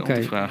het beste om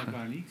te vragen.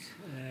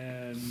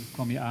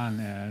 Kwam je aan,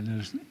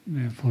 dus,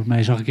 volgens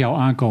mij zag ik jou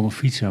aankomen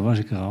fietsen, was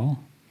ik er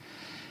al.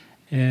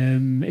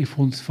 Ik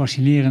vond het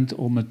fascinerend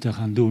om het te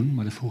gaan doen,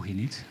 maar dat vroeg je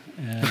niet.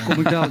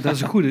 Dat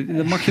is een goede.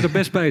 Dat mag je er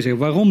best bij zeggen.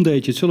 Waarom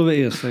deed je het? Zullen we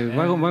eerst even.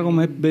 Waarom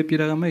heb je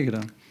daaraan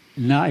meegedaan?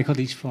 Nou, ik had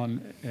iets van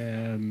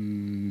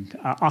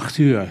 8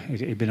 uur.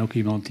 Ik ben ook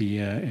iemand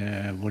die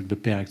wordt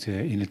beperkt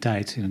in de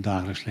tijd, in het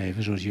dagelijks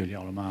leven, zoals jullie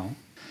allemaal.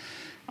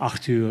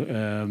 8 uur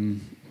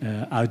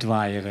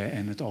uitwaaieren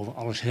en het over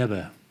alles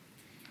hebben.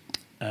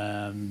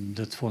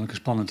 Dat vond ik een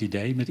spannend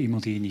idee met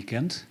iemand die je niet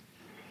kent.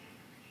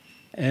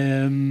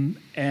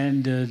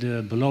 En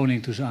de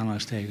beloning tussen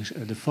aanhalingstekens,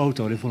 de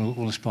foto, dat vond ik ook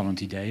wel een spannend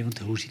idee. Want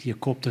hoe ziet je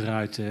kop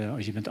eruit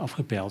als je bent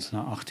afgepeld na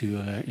 8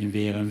 uur in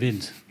weer en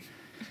wind?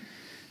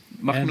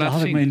 En daar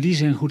had ik me in die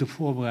zin goed op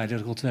voorbereid dat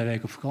ik al 2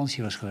 weken op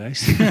vakantie was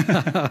geweest.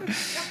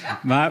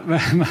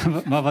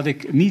 maar wat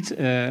ik niet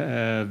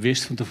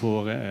wist van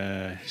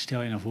tevoren,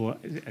 stel je nou voor,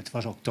 het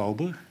was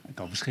oktober, het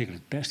kan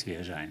verschrikkelijk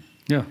pestweer zijn.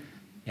 Ja.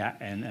 Ja,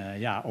 en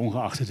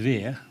ongeacht het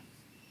weer...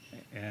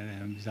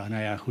 ik dacht,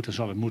 nou ja, goed, dan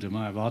zal het moeten.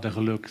 Maar we hadden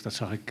geluk, dat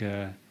zag ik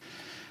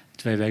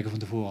 2 weken van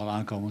tevoren al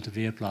aankomen op de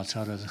weerplaats,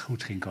 zou dat het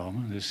goed ging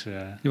komen. Dus,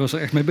 je was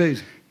er echt mee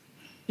bezig?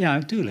 Ja,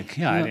 natuurlijk.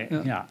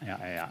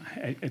 Ja.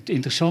 Het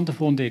interessante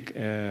vond ik,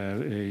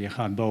 je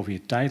gaat boven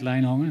je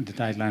tijdlijn hangen, de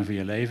tijdlijn van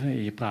je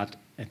leven. Je praat,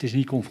 het is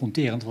niet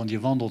confronterend, want je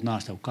wandelt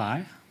naast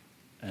elkaar.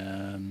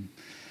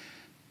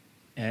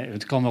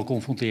 Het kan wel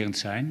confronterend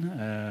zijn,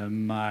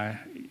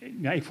 maar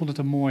ja, ik vond het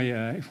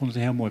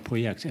een heel mooi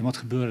project. En wat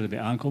gebeurde er bij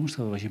aankomst?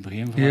 Dat was je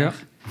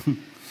beginvraag.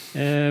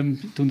 Ja.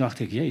 Toen dacht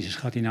ik, jezus,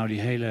 gaat hij nou die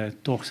hele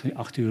tocht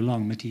 8 uur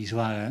lang met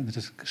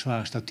het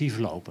zware statief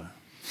lopen?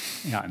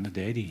 Ja, en dat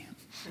deed hij.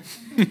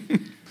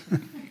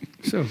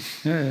 Zo,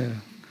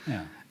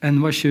 ja. En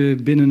was je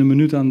binnen een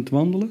minuut aan het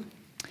wandelen?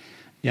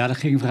 Ja, dat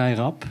ging vrij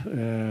rap,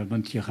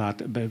 want je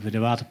gaat bij de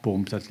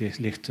waterpomp, dat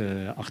ligt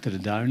achter de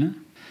duinen.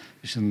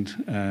 Dus dan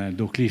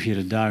doorklief je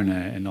de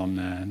duinen en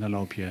dan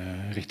loop je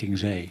richting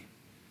zee.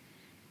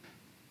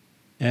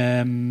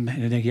 En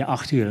dan denk je,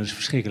 8 uur, dat is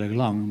verschrikkelijk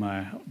lang.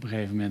 Maar op een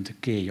gegeven moment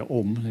keer je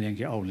om. Dan denk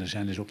je, we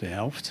zijn dus op de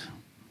helft.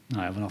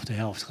 Nou ja, vanaf de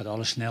helft gaat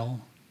alles snel.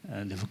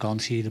 De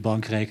vakantie, de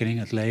bankrekening,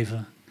 het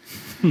leven.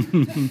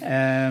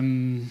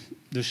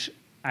 Dus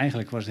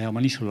eigenlijk was het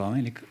helemaal niet zo lang.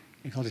 En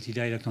ik had het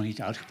idee dat ik nog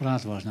niet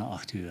uitgepraat was na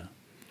 8 uur.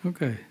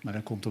 Oké. Maar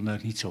dat komt omdat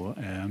ik niet zo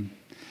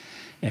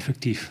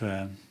effectief...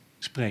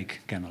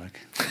 spreek,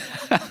 kennelijk.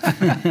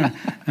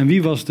 En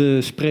wie was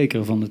de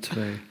spreker van de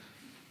 2?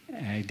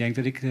 Ik denk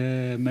dat ik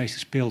de meeste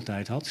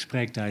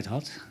spreektijd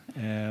had.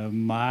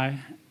 Maar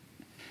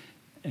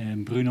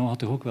Bruno had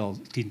toch ook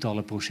wel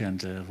tientallen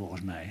procenten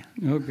volgens mij.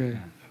 Oké.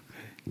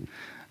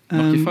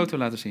 Mag ik je foto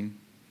laten zien?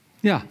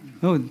 Ja.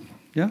 Oh,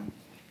 ja?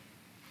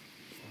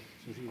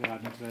 Zo zie je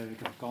eruit met 2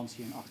 weken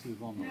vakantie en 8 uur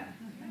wandelen.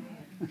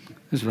 Er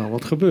is wel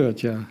wat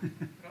gebeurd, ja.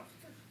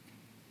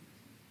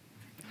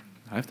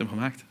 Hij heeft hem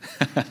gemaakt.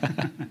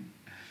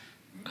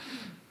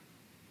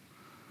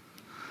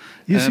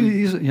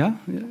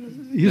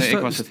 Ik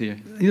was het hier.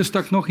 Hier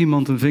stak nog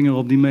iemand een vinger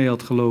op die mee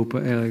had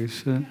gelopen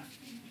ergens.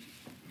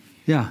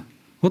 Ja.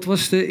 Wat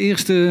was de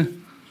eerste...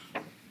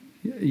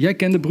 Jij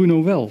kende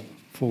Bruno wel,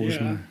 volgens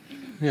mij.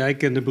 Ja, ik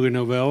kende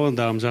Bruno wel en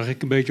daarom zag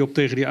ik een beetje op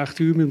tegen die 8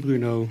 uur met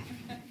Bruno.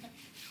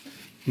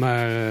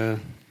 Maar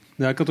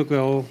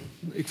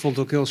ik vond het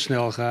ook heel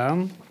snel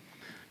gaan.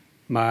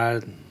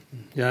 Maar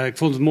ja, ik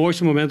vond het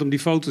mooiste moment om die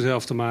foto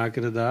zelf te maken,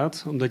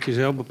 inderdaad. Omdat je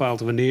zelf bepaalt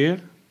wanneer.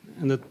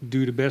 En dat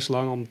duurde best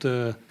lang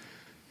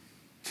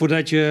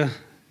voordat je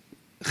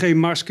geen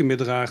masker meer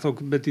draagt.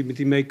 Ook met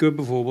die make-up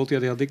bijvoorbeeld. Ja,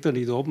 die had ik dan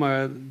niet op.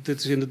 Maar dit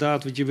is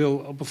inderdaad wat je wil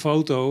op een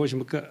foto.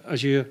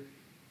 Als je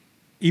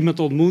iemand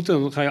ontmoet,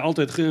 dan ga je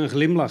altijd een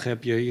glimlach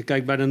heb je. Je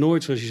kijkt bijna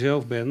nooit zoals je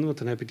zelf bent. Want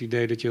dan heb je het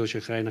idee dat je als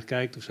je geinig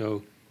kijkt of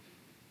zo.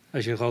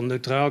 Als je gewoon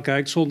neutraal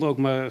kijkt, zonder ook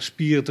maar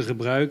spieren te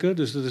gebruiken.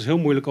 Dus dat is heel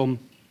moeilijk om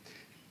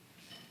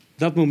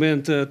dat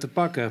moment te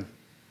pakken.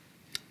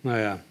 Nou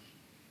ja,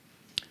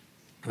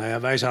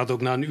 wij zaten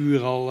ook na een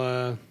uur al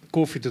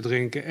koffie te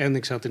drinken. En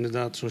ik zat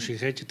inderdaad zo'n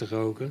sigaretje te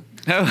roken.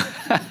 Oh.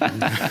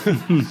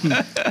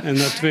 En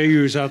na 2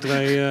 uur zaten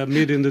wij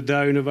midden in de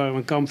duinen, waar we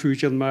een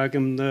kampvuurtje aan het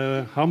maken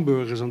en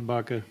hamburgers aan het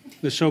bakken.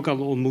 Dus zo kan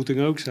de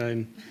ontmoeting ook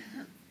zijn.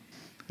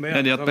 Maar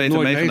Ja, die had dat Peter ik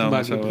nooit meegenomen,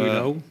 meegemaakt met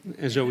zo, Bruno.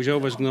 En sowieso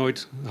was ik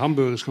nooit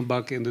hamburgers gaan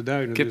bakken in de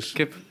duinen. Kipburgers.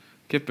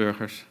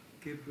 Kipburgers.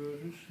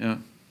 Ja.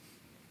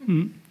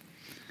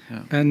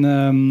 Ja.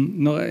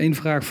 En nog één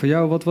vraag voor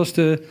jou. Wat was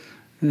de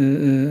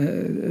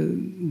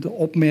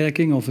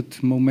opmerking of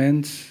het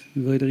moment,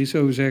 wil je er iets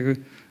over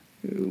zeggen,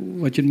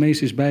 wat je het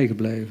meest is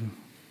bijgebleven?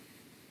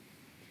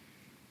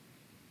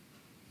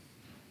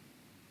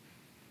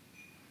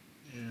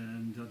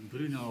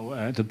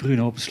 Dat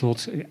Bruno op het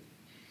slot...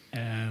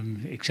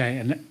 ik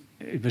zei...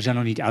 We zijn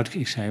nog niet uit.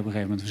 Ik zei op een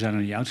gegeven moment, we zijn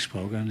nog niet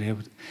uitgesproken. En je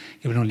hebt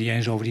het nog niet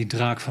eens over die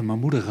draak van mijn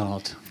moeder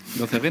gehad.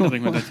 Dat herinner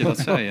ik me dat je dat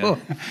zei, ja.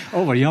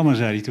 Oh, wat jammer,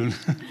 zei hij toen.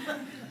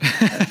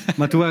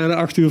 Maar toen waren de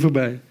 8 uur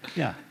voorbij.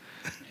 Ja.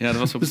 Ja, dat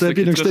was op Dus een daar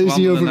heb je stukje nog steeds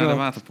niet terugwandelen over naar de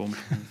gehad. waterpomp.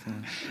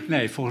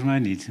 Nee, volgens mij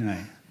niet. Nee.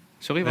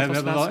 Sorry, We wat was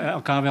hebben het laatste?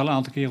 elkaar wel een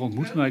aantal keren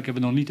ontmoet, maar ik heb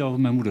het nog niet over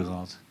mijn moeder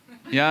gehad.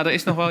 Ja, er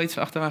is nog wel iets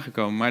achteraan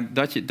gekomen. Maar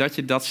dat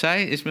je dat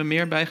zei, is me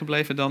meer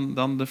bijgebleven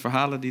dan de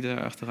verhalen die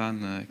er achteraan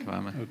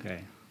kwamen. Oké.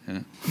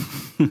 Ja.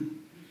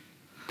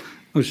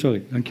 Oh,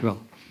 sorry,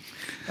 dankjewel.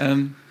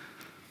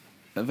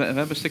 We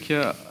hebben een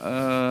stukje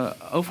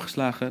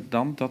overgeslagen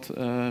dan dat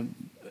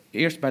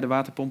eerst bij de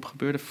waterpomp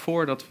gebeurde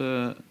voordat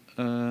we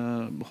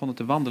begonnen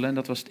te wandelen. En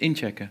dat was het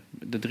inchecken.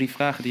 De 3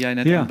 vragen die jij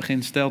net aan het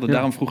begin stelde. Ja.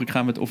 Daarom vroeg ik,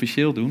 gaan we het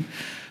officieel doen?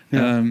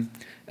 Ja.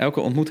 Elke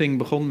ontmoeting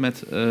begon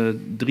met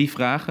 3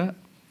 vragen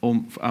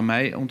aan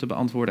mij om te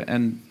beantwoorden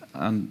en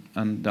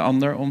aan de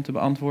ander om te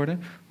beantwoorden.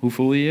 Hoe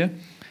voel je je?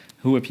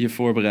 Hoe heb je je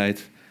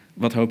voorbereid?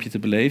 Wat hoop je te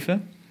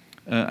beleven?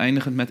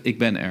 Eindigend met ik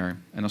ben er.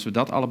 En als we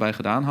dat allebei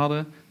gedaan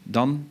hadden,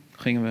 dan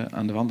gingen we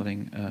aan de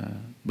wandeling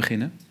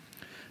beginnen.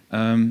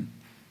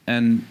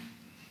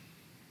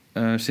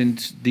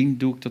 Sindsdien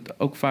doe ik dat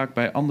ook vaak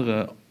bij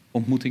andere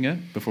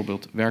ontmoetingen,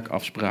 bijvoorbeeld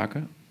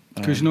werkafspraken.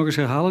 Kun je ze nog eens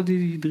herhalen,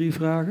 die 3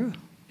 vragen?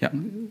 Ja.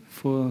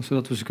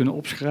 Zodat we ze kunnen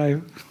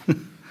opschrijven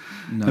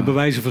Nou, en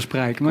bewijzen van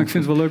spreken. Maar ik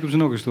vind het wel leuk om ze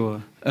nog eens te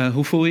horen.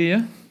 hoe voel je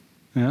je?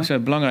 Ja? Dat is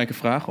een belangrijke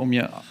vraag om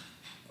je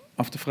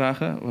af te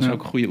vragen. Was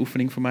ook een goede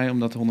oefening voor mij om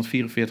dat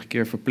 144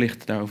 keer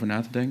verplicht daarover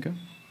na te denken.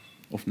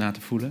 Of na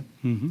te voelen.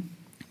 Mm-hmm.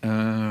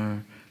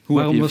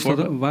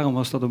 Waarom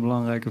was dat een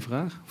belangrijke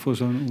vraag voor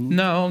zo'n onderzoek?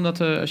 Nou,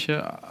 omdat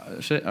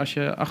als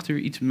je 8 uur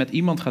iets met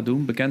iemand gaat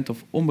doen, bekend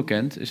of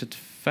onbekend, is het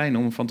fijn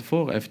om van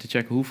tevoren even te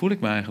checken, hoe voel ik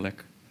me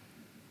eigenlijk?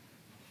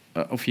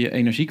 Of je je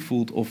energiek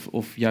voelt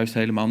of juist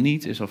helemaal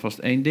niet, is alvast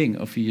 1 ding.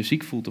 Of je je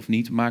ziek voelt of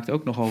niet, maakt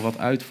ook nogal wat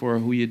uit voor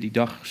hoe je die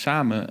dag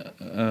samen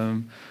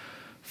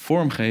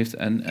vormgeeft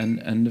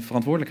en de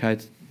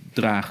verantwoordelijkheid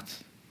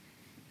draagt.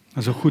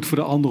 Dat is ook goed voor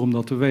de ander om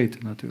dat te weten,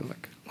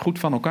 natuurlijk. Goed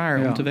van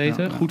elkaar om te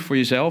weten. Ja. Goed voor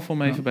jezelf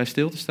om even bij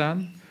stil te staan.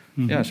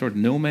 Mm-hmm. Ja, een soort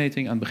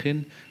nulmeting aan het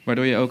begin.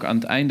 Waardoor je ook aan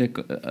het einde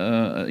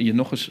je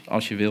nog eens,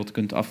 als je wilt,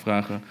 kunt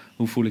afvragen,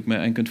 hoe voel ik me?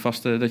 En kunt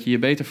vaststellen dat je je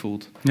beter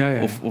voelt.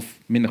 Ja. Of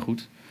minder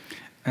goed.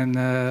 En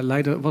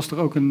Leider, was er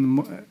ook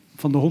een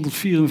van de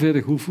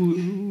 144, hoe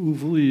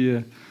voel je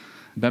je?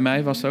 Bij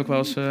mij was het ook wel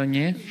eens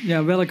nee.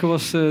 Ja, welke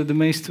was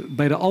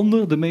bij de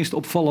ander de meest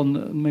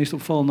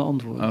opvallende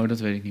antwoord? Oh, dat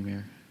weet ik niet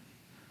meer.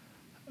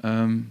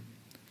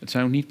 Het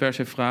zijn ook niet per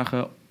se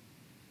vragen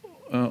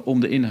om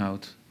de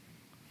inhoud.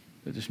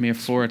 Het is meer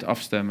voor het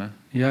afstemmen.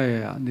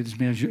 Ja. Dit is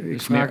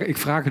meer, ik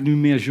vraag het nu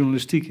meer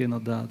journalistiek,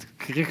 inderdaad.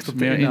 Gericht op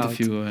de meer inhoud.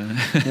 Interview.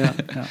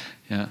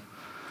 Ja.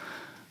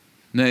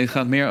 Nee, het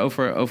gaat meer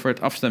over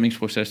het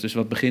afstemmingsproces. Dus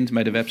wat begint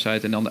bij de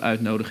website en dan de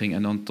uitnodiging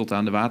en dan tot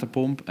aan de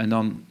waterpomp. En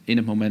dan in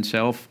het moment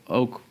zelf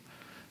ook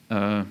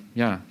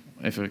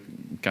even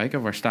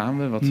kijken, waar staan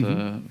we?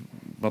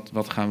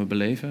 Wat gaan we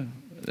beleven?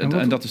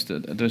 En dat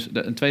is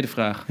een tweede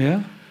vraag.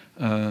 Ja?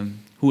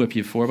 Hoe heb je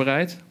je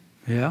voorbereid?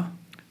 Ja.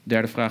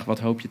 Derde vraag, wat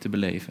hoop je te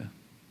beleven?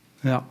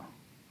 Ja.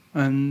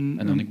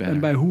 En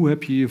bij hoe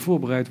heb je je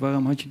voorbereid?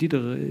 Waarom had je die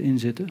erin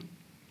zitten?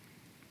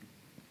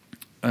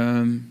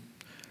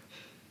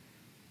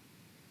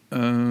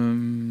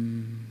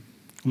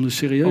 Om er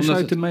serieus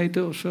uit te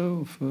meten of zo?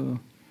 Of,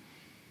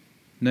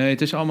 Nee,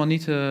 het is allemaal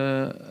niet...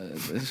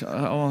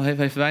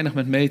 heeft weinig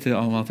met meten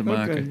allemaal te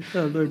maken. Oké,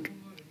 ja, leuk.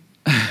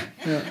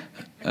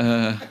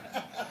 Ja.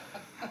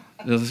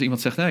 Dat als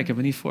iemand zegt, nee, ik heb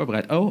me niet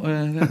voorbereid.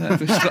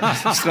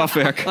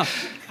 Strafwerk.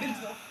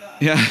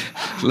 Ja,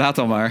 laat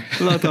dan maar.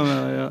 Laat dan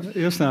maar, ja.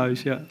 Eerst naar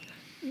huis, ja.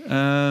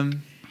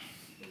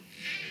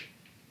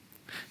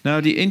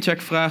 Nou, die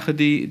incheckvragen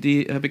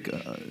die heb ik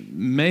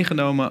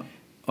meegenomen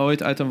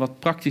ooit uit een wat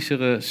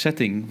praktischere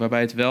setting,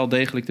 waarbij het wel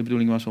degelijk de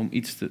bedoeling was om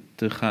iets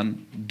te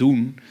gaan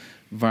doen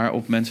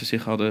waarop mensen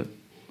zich hadden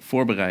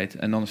voorbereid.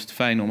 En dan is het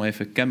fijn om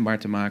even kenbaar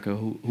te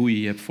maken hoe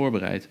je je hebt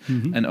voorbereid.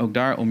 Mm-hmm. En ook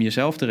daar om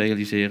jezelf te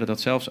realiseren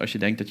dat zelfs als je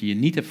denkt dat je je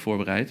niet hebt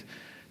voorbereid,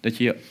 dat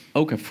je je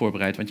ook hebt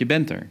voorbereid, want je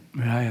bent er.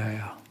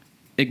 Ja.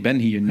 Ik ben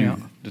hier nu. Ja.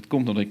 Dat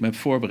komt omdat ik me heb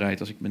voorbereid.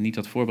 Als ik me niet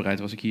had voorbereid,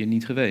 was ik hier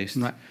niet geweest.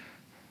 Nee.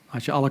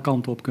 Had je alle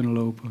kanten op kunnen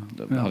lopen.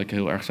 Dan had ik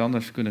heel erg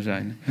anders kunnen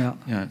zijn.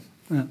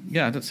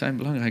 Ja, dat zijn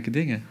belangrijke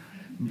dingen.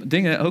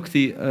 Dingen ook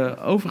die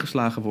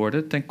overgeslagen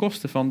worden ten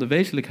koste van de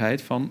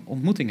wezenlijkheid van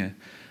ontmoetingen.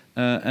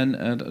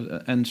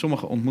 En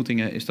sommige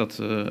ontmoetingen is dat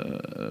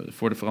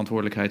voor de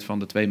verantwoordelijkheid van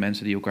de twee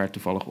mensen die elkaar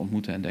toevallig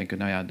ontmoeten en denken,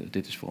 nou ja,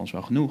 dit is voor ons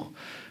wel genoeg.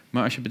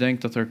 Maar als je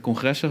bedenkt dat er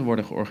congressen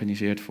worden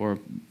georganiseerd voor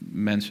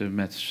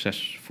mensen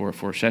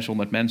voor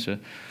 600 mensen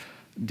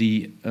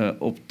die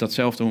op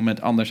datzelfde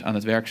moment anders aan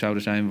het werk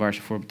zouden zijn, waar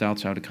ze voor betaald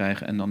zouden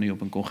krijgen en dan nu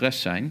op een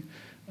congres zijn.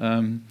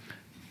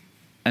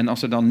 En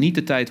als er dan niet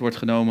de tijd wordt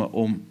genomen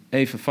om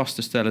even vast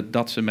te stellen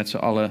dat ze met z'n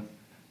allen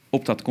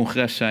op dat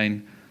congres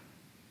zijn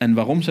en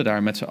waarom ze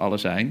daar met z'n allen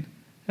zijn,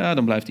 ja,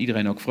 dan blijft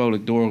iedereen ook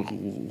vrolijk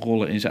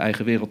doorrollen in zijn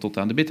eigen wereld tot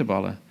aan de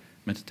bitterballen.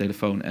 Met de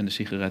telefoon en de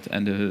sigaret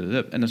en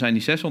en dan zijn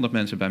die 600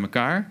 mensen bij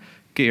elkaar,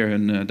 keer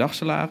hun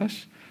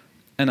dagsalaris.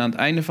 En aan het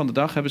einde van de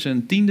dag hebben ze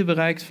een tiende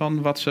bereikt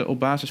van wat ze op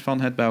basis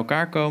van het bij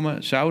elkaar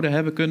komen zouden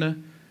hebben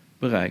kunnen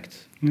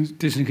bereikt.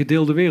 Het is een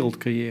gedeelde wereld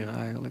creëren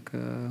eigenlijk.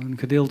 Een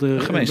gedeelde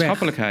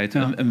gemeenschappelijkheid.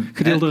 Ja. Een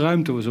gedeelde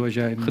ruimte, zoals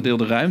jij noemt.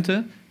 Gedeelde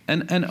ruimte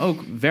en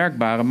ook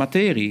werkbare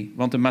materie.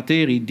 Want de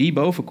materie die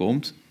boven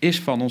komt, is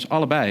van ons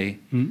allebei.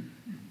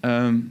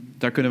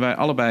 Daar kunnen wij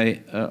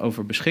allebei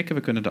over beschikken.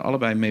 We kunnen er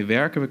allebei mee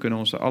werken. We kunnen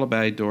ons er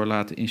allebei door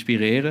laten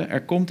inspireren.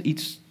 Er komt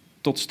iets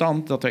tot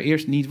stand dat er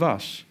eerst niet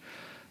was.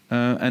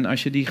 En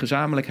als je die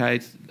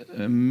gezamenlijkheid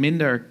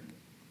minder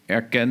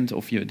erkent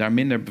of je daar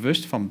minder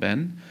bewust van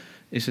bent,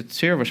 is het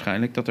zeer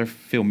waarschijnlijk dat er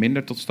veel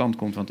minder tot stand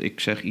komt. Want ik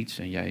zeg iets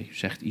en jij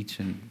zegt iets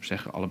en we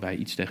zeggen allebei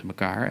iets tegen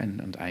elkaar en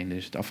aan het einde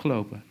is het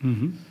afgelopen.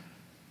 Mm-hmm.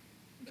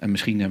 En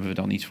misschien hebben we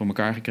dan iets voor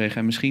elkaar gekregen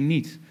en misschien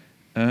niet.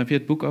 Heb je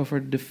het boek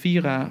over de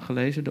Vira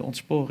gelezen, De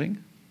Ontsporing?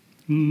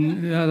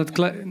 Ja,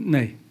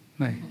 nee,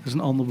 dat is een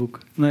ander boek.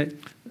 Nee.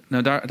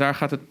 Nou, daar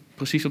gaat het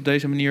precies op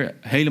deze manier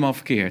helemaal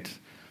verkeerd.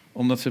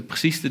 Omdat ze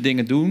precies de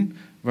dingen doen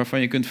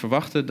waarvan je kunt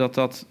verwachten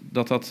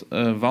dat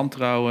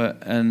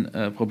wantrouwen en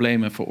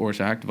problemen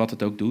veroorzaakt, wat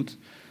het ook doet.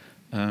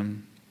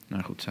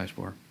 Nou goed,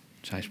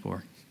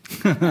 zijspoor.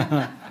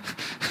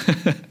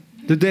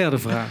 De derde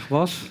vraag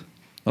was?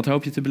 Wat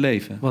hoop je te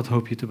beleven? Wat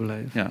hoop je te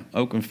beleven? Ja,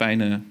 ook een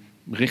fijne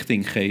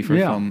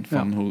richtinggever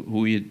van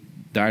hoe je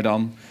daar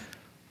dan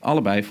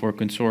allebei voor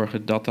kunt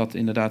zorgen dat dat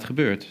inderdaad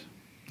gebeurt.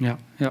 Ja.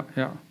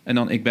 En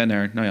dan, ik ben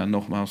er, nou ja,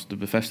 nogmaals de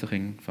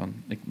bevestiging van,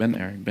 ik ben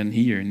er, ik ben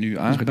hier, nu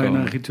aangekomen. Dat is bijna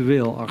een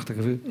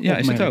ritueelachtige ja,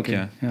 is het ook,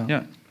 ja.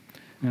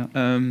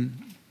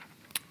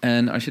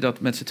 En als je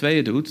dat met z'n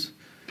tweeën doet,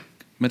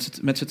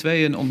 met z'n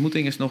tweeën een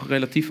ontmoeting is nog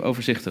relatief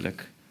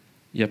overzichtelijk.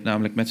 Je hebt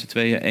namelijk met z'n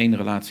tweeën 1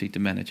 relatie te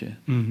managen.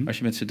 Mm-hmm. Als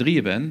je met z'n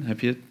drieën bent, heb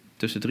je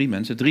tussen 3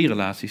 mensen 3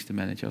 relaties te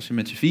managen. Als je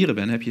met z'n vieren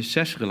bent, heb je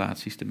 6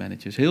 relaties te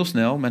managen. Dus heel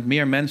snel, met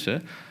meer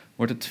mensen,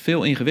 wordt het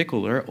veel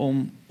ingewikkelder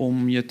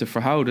om je te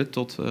verhouden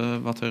tot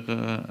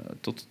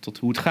tot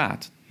hoe het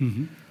gaat.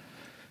 Mm-hmm.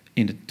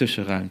 In de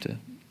tussenruimte.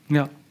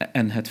 Ja.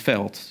 En het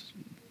veld,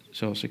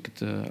 zoals ik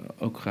het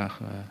ook graag...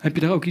 Heb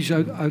je daar ook iets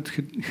uit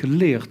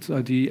geleerd,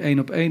 uit die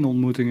 1-op-1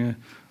 ontmoetingen,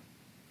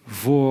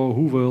 voor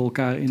hoe we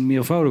elkaar in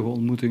meervoudige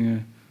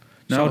ontmoetingen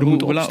zouden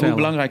moeten opstellen? Hoe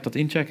belangrijk dat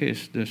inchecken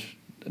is. Dus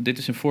dit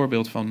is een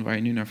voorbeeld van waar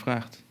je nu naar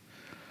vraagt.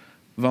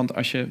 Want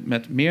als je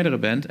met meerdere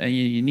bent en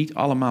je je niet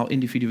allemaal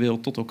individueel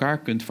tot elkaar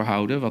kunt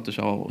verhouden, wat dus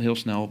al heel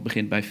snel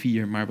begint bij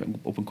 4, maar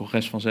op een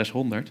congres van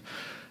 600...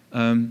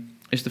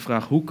 is de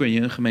vraag, hoe kun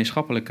je een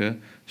gemeenschappelijke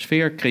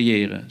sfeer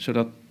creëren,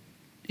 zodat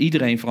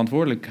iedereen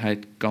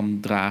verantwoordelijkheid kan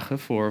dragen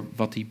voor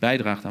wat hij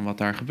bijdraagt aan wat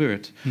daar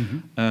gebeurt.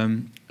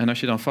 Mm-hmm. En als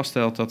je dan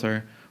vaststelt dat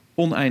er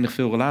oneindig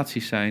veel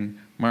relaties zijn,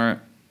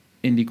 maar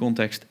in die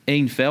context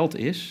 1 veld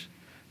is,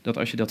 dat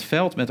als je dat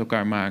veld met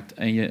elkaar maakt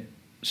en je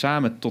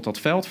samen tot dat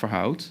veld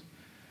verhoudt,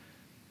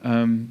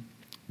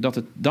 dat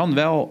het dan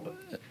wel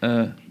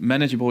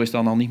manageable is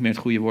dan al niet meer het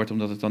goede woord,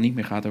 omdat het dan niet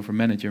meer gaat over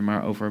manager,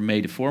 maar over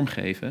mede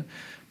vormgeven.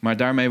 Maar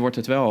daarmee wordt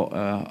het wel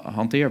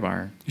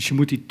hanteerbaar. Dus je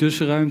moet die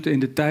tussenruimte in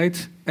de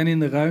tijd en in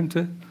de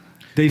ruimte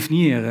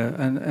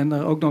definiëren. En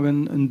daar ook nog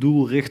een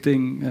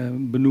doelrichting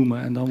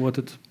benoemen. En dan wordt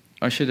het...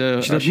 Als je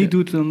dat niet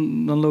doet,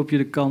 dan loop je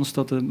de kans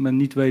dat men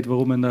niet weet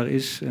waarom men daar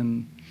is.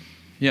 En...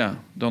 Ja,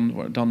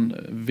 dan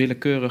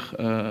willekeurig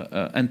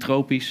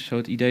entropisch. Zo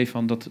het idee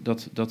van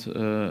dat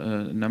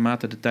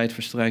naarmate de tijd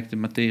verstrijkt de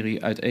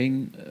materie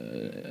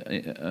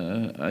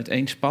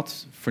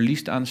uiteenspat,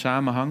 verliest aan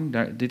samenhang.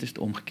 Dit is het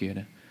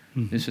omgekeerde.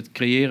 Dus het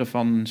creëren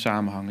van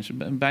samenhang is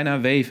bijna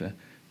weven.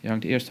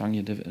 Eerst hang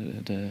je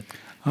de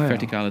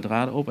verticale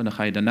draden op en dan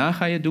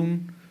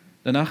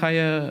daarna ga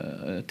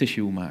je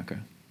tissue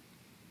maken.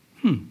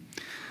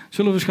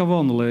 Zullen we eens gaan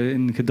wandelen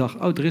in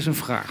gedachten? Oh, er is een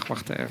vraag.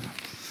 Wacht even.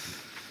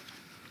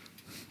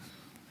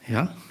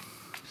 Ja?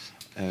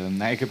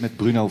 Ik heb met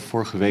Bruno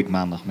vorige week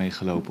maandag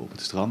meegelopen op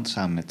het strand,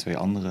 samen met 2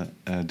 andere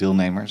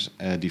deelnemers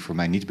die voor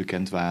mij niet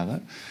bekend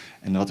waren.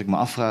 En wat ik me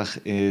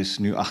afvraag is,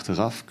 nu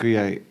achteraf,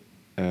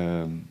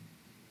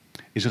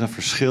 is er een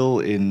verschil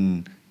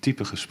in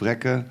type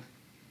gesprekken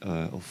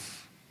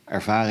of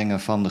ervaringen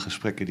van de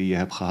gesprekken die je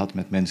hebt gehad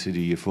met mensen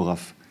die je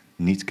vooraf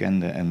niet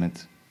kende en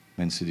met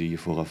mensen die je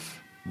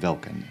vooraf wel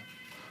kende?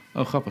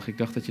 Oh, grappig. Ik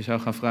dacht dat je zou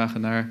gaan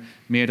vragen naar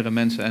meerdere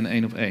mensen en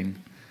 1 op 1.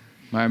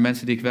 Maar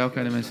mensen die ik wel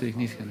ken en mensen die ik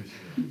niet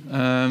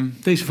ken.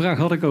 Deze vraag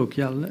had ik ook.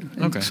 Ja,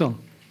 interessant.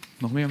 Okay.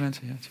 Nog meer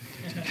mensen? Ja,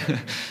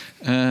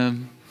 check.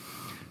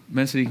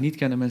 Mensen die ik niet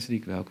ken en mensen die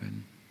ik wel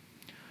ken.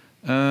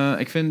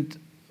 Ik vind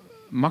het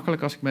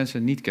makkelijk als ik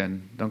mensen niet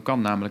ken. Dan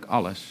kan namelijk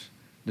alles.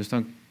 Dus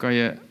dan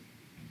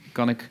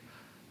kan ik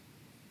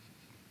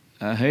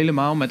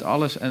helemaal met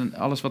alles en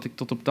alles wat ik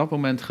tot op dat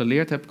moment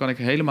geleerd heb, kan ik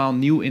helemaal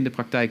nieuw in de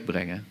praktijk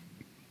brengen.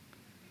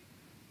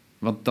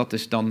 Want dat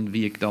is dan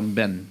wie ik dan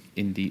ben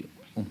in die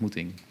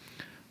ontmoeting.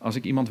 Als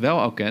ik iemand wel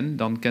al ken,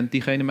 dan kent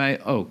diegene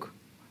mij ook.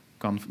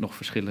 Kan nog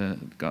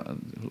verschillen,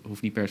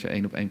 hoeft niet per se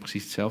 1 op 1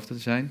 precies hetzelfde te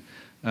zijn.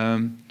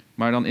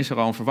 Maar dan is er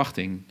al een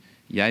verwachting.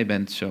 Jij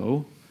bent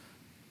zo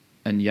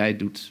en jij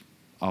doet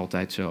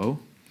altijd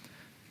zo.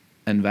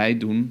 En wij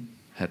doen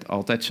het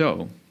altijd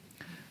zo.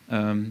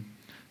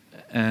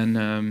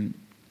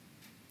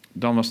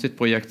 Dan was dit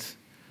project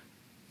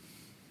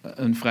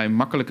een vrij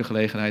makkelijke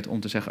gelegenheid om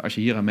te zeggen, als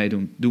je hier aan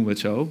meedoet, doen we het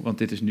zo. Want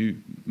dit is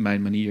nu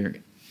mijn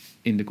manier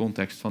in de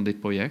context van dit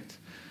project.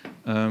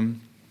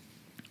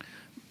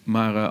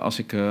 Maar als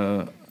ik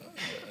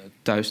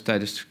thuis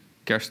tijdens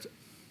kerst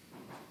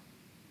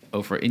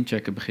over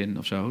inchecken begin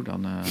of zo,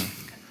 dan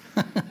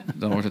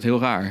wordt het heel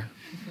raar.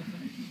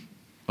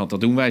 Want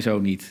dat doen wij zo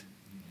niet.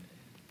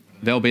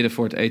 Wel bidden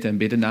voor het eten en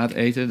bidden na het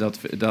eten.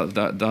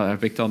 Daar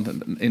heb ik dan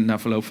na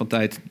verloop van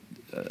tijd...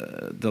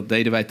 dat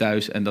deden wij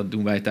thuis en dat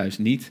doen wij thuis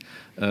niet.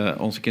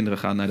 Onze kinderen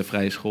gaan naar de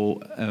vrije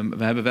school.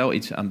 We hebben wel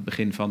iets aan het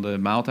begin van de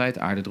maaltijd.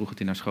 Aarde droeg het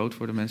in haar schoot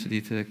voor de mensen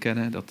die het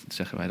kennen. Dat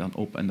zeggen wij dan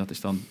op. En dat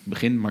is dan het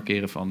begin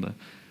markeren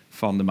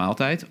van de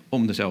maaltijd.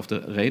 Om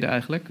dezelfde reden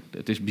eigenlijk.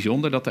 Het is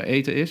bijzonder dat er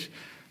eten is.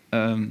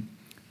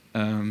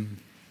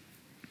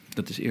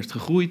 Dat is eerst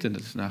gegroeid en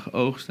dat is daarna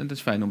geoogst. En het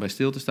is fijn om bij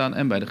stil te staan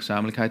en bij de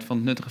gezamenlijkheid van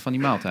het nuttigen van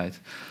die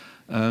maaltijd.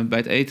 Bij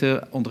het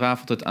eten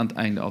ontrafelt het aan het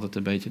einde altijd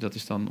een beetje. Dat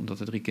is dan omdat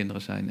er 3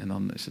 kinderen zijn en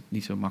dan is het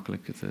niet zo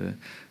makkelijk het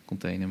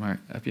containen. Maar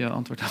heb je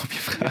antwoord op je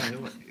vraag?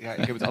 Ja,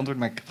 ik heb het antwoord,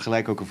 maar ik heb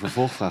gelijk ook een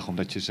vervolgvraag.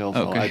 Omdat je zelf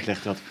al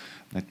uitlegt dat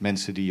met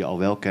mensen die je al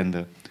wel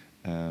kende...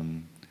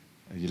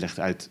 je legt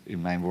uit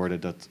in mijn woorden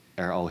dat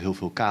er al heel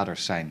veel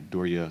kaders zijn...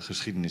 door je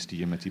geschiedenis die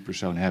je met die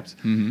persoon hebt...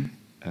 Mm-hmm.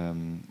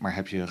 Maar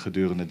heb je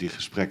gedurende die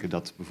gesprekken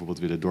dat bijvoorbeeld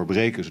willen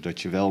doorbreken...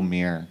 zodat je wel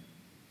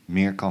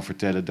meer kan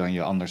vertellen dan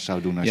je anders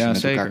zou doen als je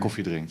met elkaar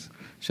koffie drinkt?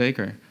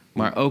 Zeker,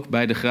 maar ook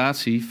bij de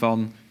gratie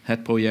van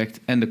het project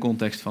en de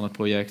context van het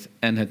project...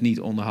 en het niet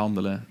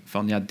onderhandelen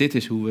van dit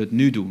is hoe we het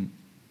nu doen.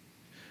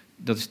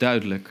 Dat is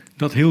duidelijk.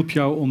 Dat hielp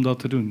jou om dat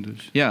te doen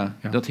dus? Ja,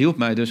 dat hielp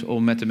mij dus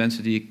om met de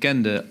mensen die ik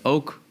kende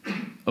ook...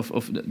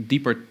 of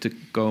dieper te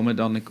komen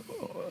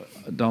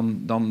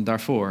dan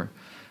daarvoor...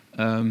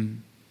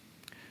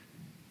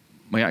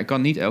 Maar ja, ik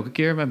kan niet elke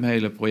keer met mijn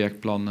hele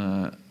projectplan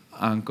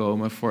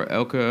aankomen... voor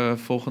elke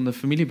volgende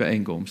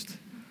familiebijeenkomst.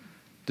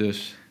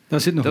 Dus daar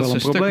zit nog dat wel is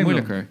een stuk probleem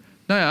moeilijker. Dan.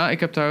 Nou ja, ik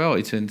heb daar wel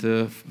iets in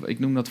ik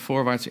noem dat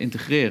voorwaarts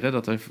integreren.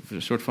 Dat er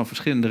een soort van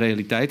verschillende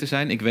realiteiten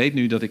zijn. Ik weet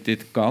nu dat ik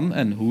dit kan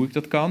en hoe ik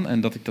dat kan.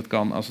 En dat ik dat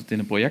kan als het in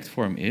een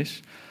projectvorm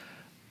is.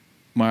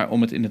 Maar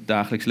om het in het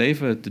dagelijks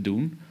leven te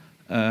doen...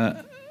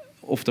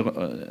 of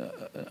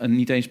er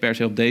niet eens per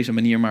se op deze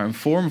manier... maar een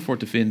vorm voor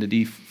te vinden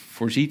die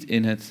voorziet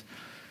in het...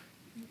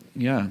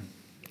 Ja,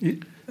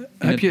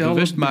 heb je het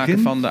bewust maken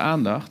van de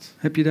aandacht.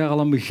 Heb je daar al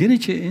een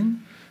beginnetje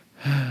in?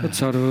 Dat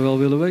zouden we wel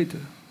willen weten.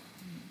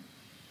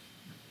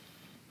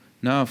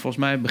 Nou,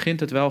 volgens mij begint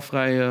het wel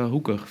vrij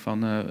hoekig.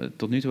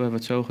 Tot nu toe hebben we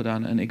het zo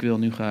gedaan en ik wil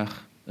nu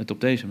graag het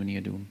op deze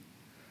manier doen.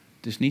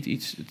 Het is niet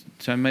iets... Het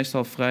zijn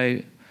meestal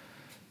vrij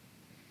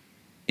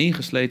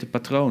ingesleten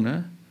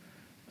patronen.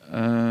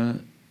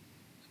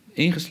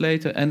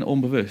 Ingesleten en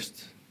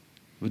onbewust.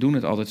 We doen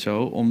het altijd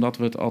zo, omdat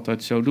we het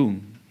altijd zo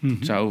doen.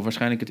 Zou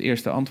waarschijnlijk het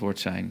eerste antwoord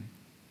zijn.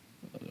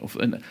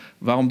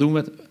 Waarom doen we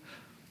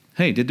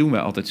het? Dit doen we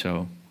altijd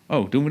zo.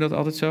 Oh, doen we dat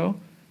altijd zo?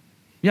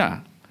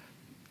 Ja.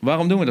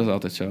 Waarom doen we dat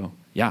altijd zo?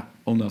 Ja,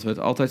 omdat we het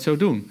altijd zo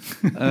doen.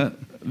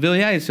 Wil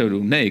jij het zo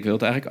doen? Nee, ik wil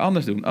het eigenlijk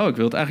anders doen. Oh, ik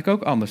wil het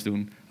eigenlijk ook anders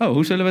doen. Oh,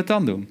 hoe zullen we het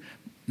dan doen?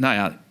 Nou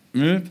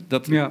ja,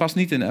 dat past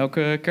niet in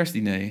elke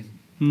kerstdiner.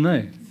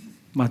 Nee.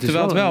 Maar het is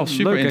terwijl het wel een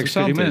super leuk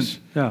interessant experiment. is.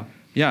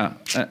 Ja,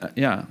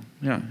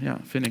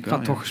 vind ik wel. Ik ga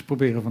het toch eens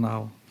proberen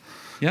vanavond.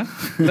 Ja?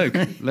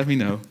 Leuk. Let me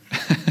know.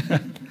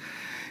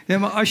 Ja,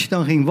 maar als je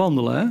dan ging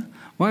wandelen, hè,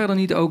 waren er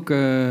niet ook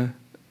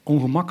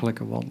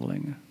ongemakkelijke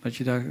wandelingen?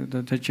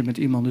 Dat je met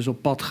iemand dus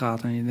op pad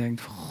gaat en je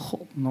denkt,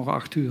 god, nog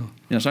 8 uur.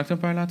 Ja, zal ik er een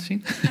paar laten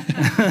zien?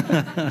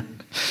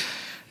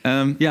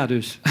 Ja,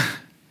 dus.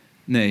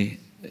 Nee.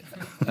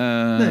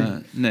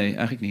 Nee,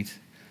 eigenlijk niet.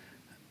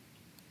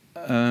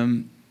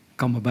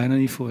 Ik kan me bijna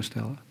niet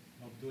voorstellen.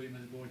 Wat bedoel je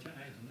met het woordje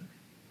eigenlijk?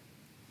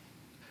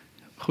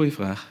 Goeie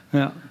vraag.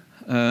 Ja.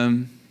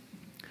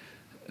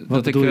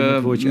 Dat ik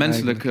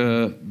menselijk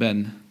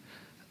ben.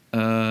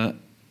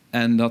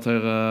 En dat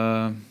er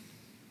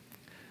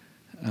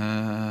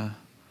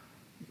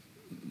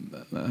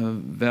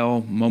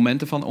wel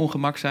momenten van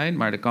ongemak zijn.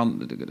 Maar er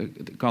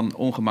kan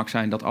ongemak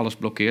zijn dat alles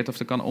blokkeert. Of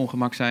er kan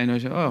ongemak zijn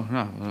dat je dat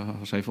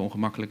was even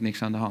ongemakkelijk,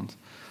 niks aan de hand.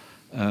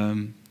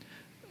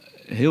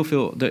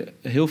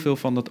 Heel veel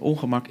van dat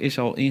ongemak is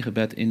al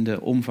ingebed in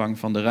de omvang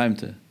van de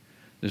ruimte.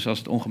 Dus als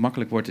het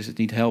ongemakkelijk wordt, is het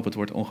niet helpen, het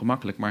wordt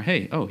ongemakkelijk. Maar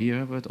hier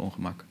hebben we het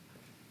ongemak.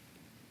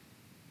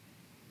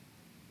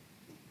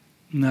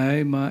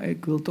 Nee, maar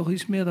ik wil toch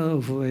iets meer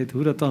daarover weten,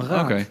 hoe dat dan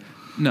gaat. Oké.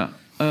 Nou,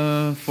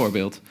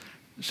 voorbeeld.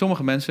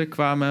 Sommige mensen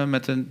kwamen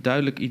met een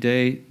duidelijk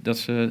idee dat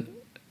ze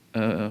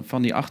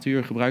van die 8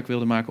 uur gebruik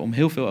wilden maken om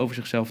heel veel over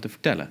zichzelf te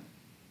vertellen.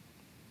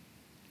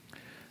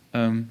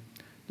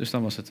 Dus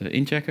dan was het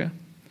inchecken,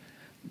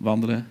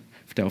 wandelen,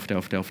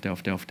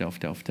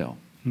 vertel.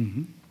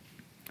 Mm-hmm.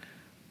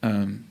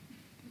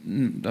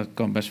 Dat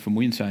kan best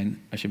vermoeiend zijn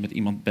als je met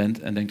iemand bent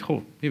en denkt,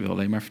 goh, je wil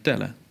alleen maar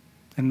vertellen.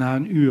 En na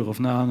 1 uur of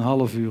na een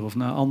half uur of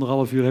na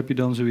 1,5 uur heb je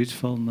dan zoiets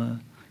van...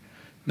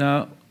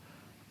 Nou,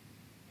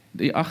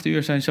 die 8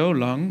 uur zijn zo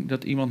lang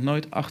dat iemand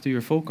nooit 8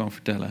 uur vol kan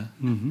vertellen.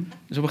 Mm-hmm.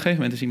 Dus op een gegeven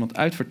moment is iemand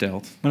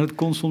uitverteld. Maar dat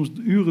kon soms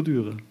uren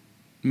duren.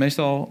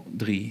 Meestal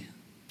 3.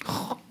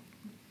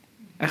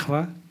 Echt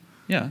waar?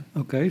 Ja.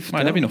 Oké, maar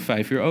dan heb je nog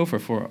 5 uur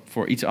over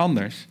voor iets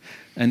anders.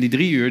 En die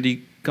 3 uur,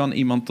 die kan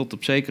iemand tot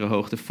op zekere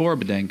hoogte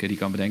voorbedenken. Die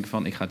kan bedenken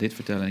van, ik ga dit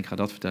vertellen, ik ga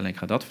dat vertellen, ik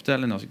ga dat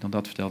vertellen. En als ik dan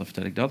dat vertel, dan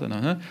vertel ik dat. En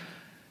dan,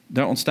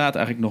 daar ontstaat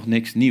eigenlijk nog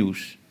niks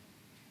nieuws.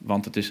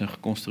 Want het is een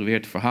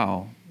geconstrueerd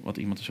verhaal, wat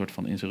iemand een soort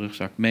van in zijn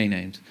rugzak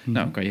meeneemt. Hmm.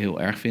 Nou, kan je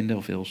heel erg vinden,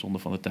 of heel zonde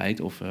van de tijd,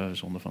 of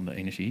zonde van de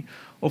energie.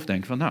 Of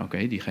denk van, nou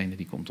oké, diegene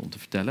die komt om te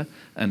vertellen.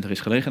 En er is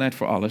gelegenheid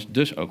voor alles,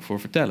 dus ook voor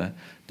vertellen.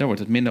 Daar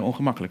wordt het minder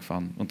ongemakkelijk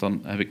van. Want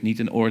dan heb ik niet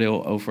een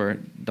oordeel over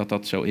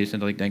dat zo is. En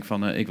dat ik denk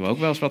van, ik wil ook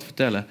wel eens wat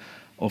vertellen.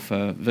 Of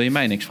wil je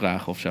mij niks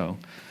vragen of zo.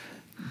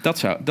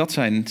 Dat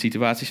zijn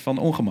situaties van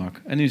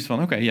ongemak. En nu is het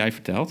van, oké, jij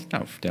vertelt.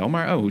 Nou, vertel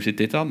maar. Oh, hoe zit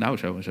dit dan? Nou,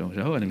 zo en zo en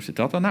zo. En hoe zit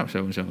dat dan? Nou,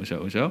 zo en zo en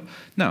zo en zo.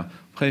 Nou, op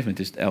een gegeven moment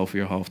is het 11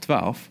 uur, 11:30.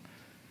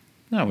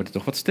 Nou, wordt het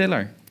toch wat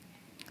stiller.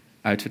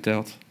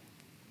 Uitverteld.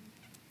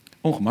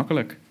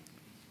 Ongemakkelijk.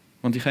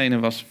 Want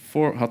diegene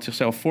had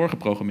zichzelf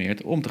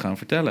voorgeprogrammeerd om te gaan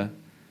vertellen.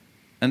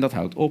 En dat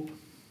houdt op.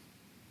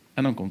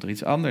 En dan komt er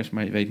iets anders,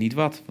 maar je weet niet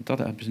wat. Want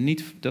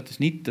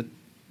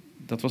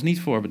dat was niet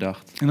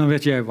voorbedacht. En dan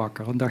werd jij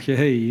wakker en dacht je,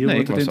 hier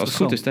wordt het interessant. Nee, ik was als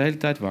het goed is de hele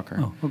tijd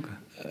wakker. Oh, okay.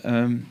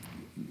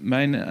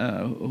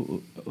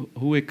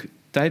 Hoe ik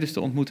tijdens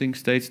de ontmoeting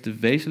steeds de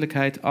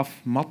wezenlijkheid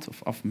afmat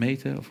of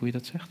afmeten, of hoe je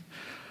dat zegt,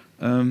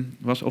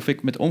 was of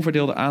ik met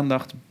onverdeelde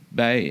aandacht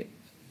bij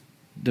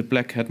de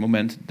plek, het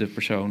moment, de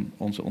persoon,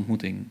 onze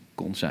ontmoeting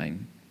kon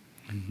zijn.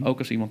 Mm-hmm. Ook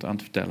als iemand aan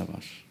het vertellen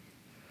was.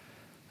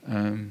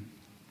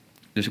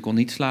 Dus ik kon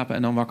niet slapen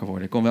en dan wakker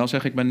worden. Ik kon wel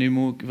zeggen, ik ben nu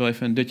moe, ik wil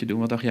even een dutje doen.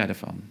 Wat dacht jij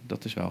daarvan?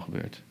 Dat is wel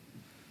gebeurd.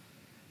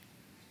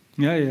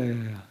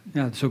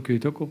 Ja, zo kun je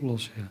het ook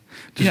oplossen.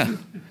 Ja.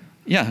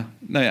 Dus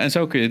Nou ja, en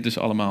zo kun je het dus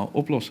allemaal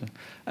oplossen.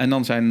 En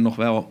dan zijn er nog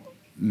wel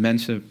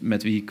mensen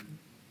met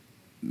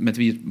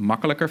wie het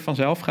makkelijker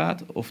vanzelf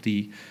gaat. Of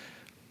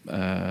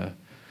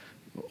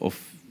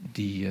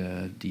die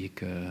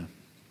ik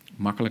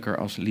makkelijker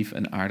als lief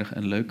en aardig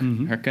en leuk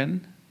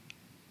herken.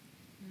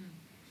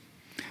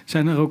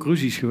 Zijn er ook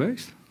ruzies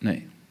geweest?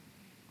 Nee.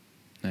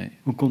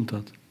 Hoe komt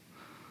dat?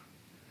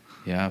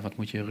 Ja, wat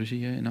moet je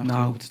ruzie in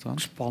Achterhoek op het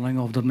strand? Spanning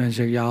of dat mensen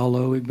zeggen, ja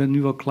hallo, ik ben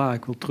nu wel klaar,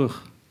 ik wil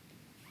terug.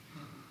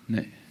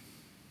 Nee.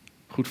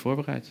 Goed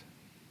voorbereid.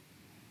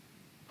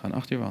 We gaan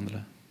 8 uur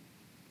wandelen.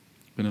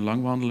 We kunnen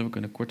lang wandelen, we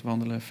kunnen kort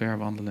wandelen, ver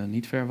wandelen,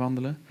 niet ver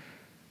wandelen.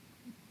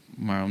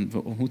 Maar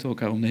we ontmoeten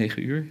elkaar om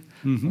 9 uur.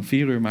 Mm-hmm. Om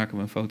 4 uur maken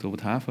we een foto op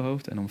het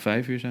havenhoofd en om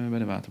 5 uur zijn we bij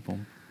de waterpomp.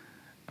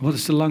 Wat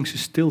is de langste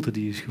stilte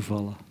die is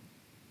gevallen?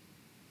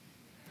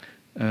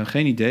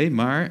 Geen idee,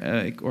 maar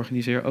ik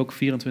organiseer ook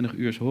 24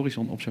 uur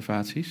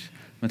horizonobservaties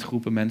met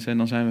groepen mensen. En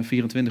dan zijn we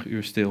 24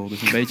 uur stil.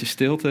 Dus een beetje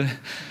stilte.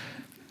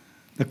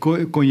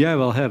 Dat kon jij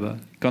wel hebben?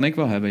 Kan ik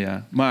wel hebben,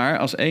 ja. Maar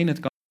als één het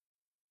kan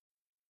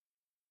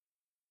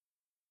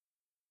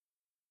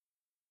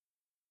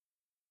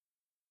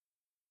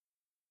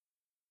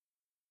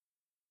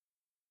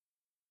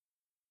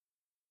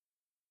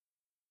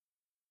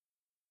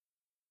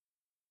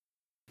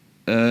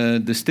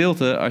de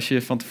stilte, als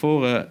je van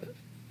tevoren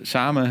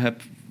samen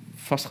hebt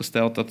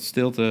vastgesteld dat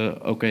stilte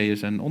oké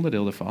is en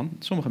onderdeel ervan.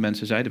 Sommige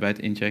mensen zeiden bij het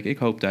inchecken, ik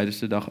hoop tijdens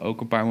de dag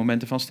ook een paar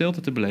momenten van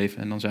stilte te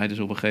beleven. En dan zeiden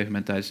ze op een gegeven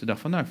moment tijdens de dag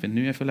van, nou, ik vind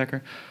het nu even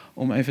lekker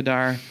om even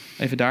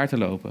daar te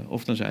lopen.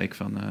 Of dan zei ik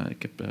van,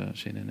 ik heb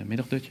zin in een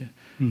middagdutje.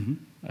 Mhm.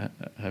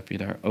 Heb je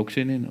daar ook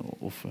zin in?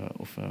 Maakt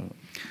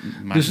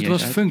Dus niet het was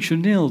eens uit.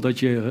 functioneel dat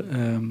je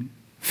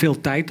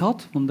veel tijd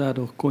had, want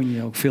daardoor kon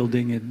je ook veel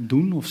dingen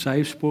doen of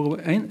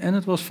zijsporen. En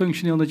het was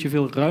functioneel dat je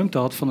veel ruimte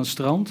had van het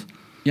strand.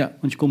 Ja.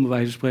 Want je kon bij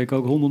wijze van spreken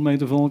ook 100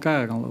 meter van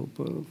elkaar gaan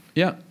lopen.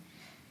 Ja.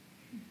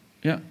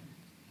 En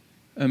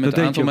Dat met deed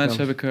een je aantal ook mensen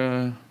wel heb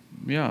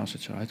ik, als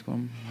het zo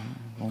uitkwam.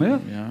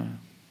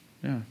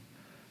 Ja.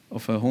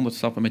 Of 100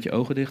 stappen met je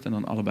ogen dicht en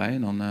dan allebei.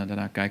 En dan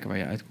daarna kijken waar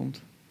je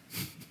uitkomt.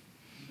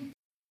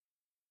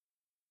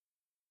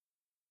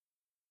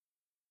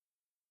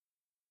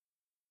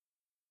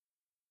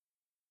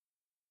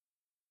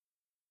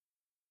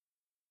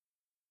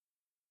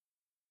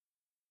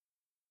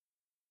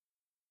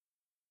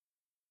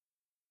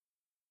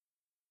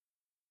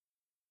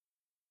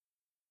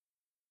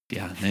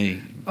 Ja,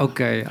 nee.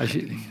 Oké, als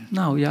je...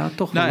 Nou ja,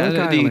 toch wel leuk Die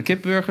eigenlijk.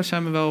 kipburgers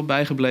zijn me wel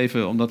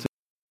bijgebleven, omdat...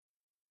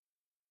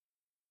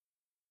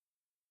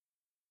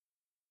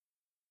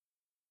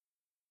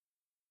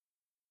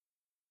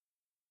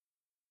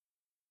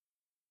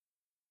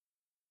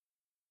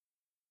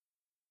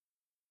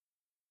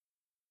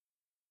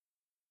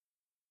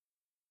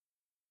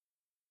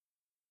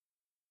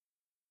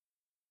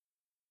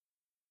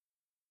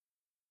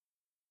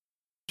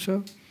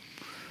 Zo?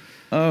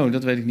 Oh,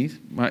 dat weet ik niet.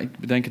 Maar ik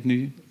bedenk het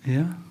nu.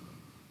 Ja?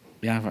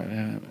 Ja,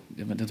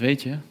 maar dat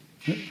weet je.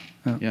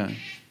 Ja. Ja.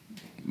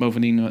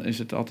 Bovendien is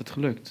het altijd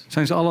gelukt.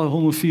 Zijn ze alle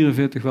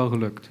 144 wel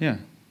gelukt? Ja.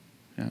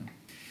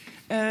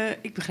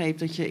 Ik begreep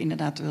dat je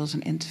inderdaad wel eens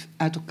een end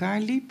uit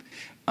elkaar liep.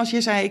 Als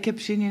jij zei, ik heb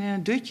zin in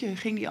een dutje,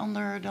 ging die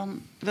ander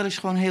dan wel eens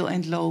gewoon heel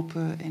eind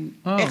lopen? En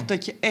echt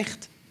dat je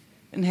echt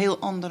een heel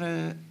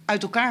andere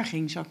uit elkaar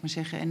ging, zou ik maar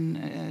zeggen, en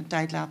een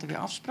tijd later weer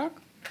afsprak?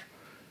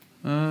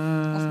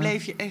 Of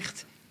bleef je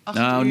echt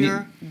 8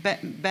 uur bij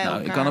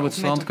elkaar? Ik kan op het of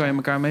strand met kan je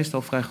elkaar? elkaar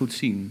meestal vrij goed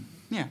zien.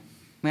 Ja,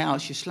 maar ja,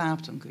 als je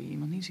slaapt, dan kun je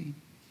iemand niet zien.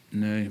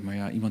 Nee, maar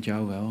ja, iemand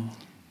jou wel.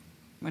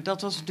 Maar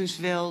dat was dus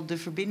wel de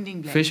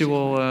verbinding.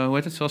 Visual, hoe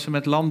heet het? Zoals ze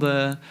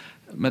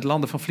met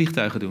landen van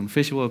vliegtuigen doen.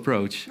 Visual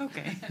approach.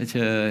 Oké. Dat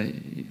je,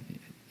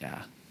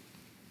 ja.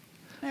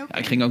 Nee, oké. Ja,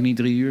 ik ging ook niet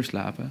 3 uur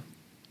slapen.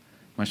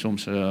 Maar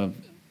soms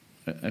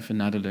even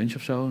na de lunch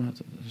of zo,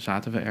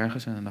 zaten we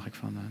ergens en dan dacht ik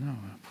van,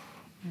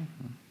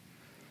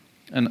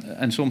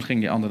 En soms ging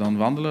die ander dan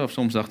wandelen, of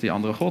soms dacht die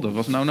andere, god, dat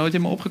was nou nooit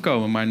in me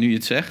opgekomen. Maar nu je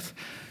het zegt,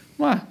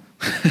 maar...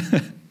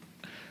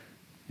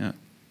 Ja.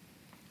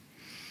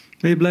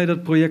 Ben je blij dat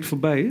het project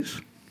voorbij is?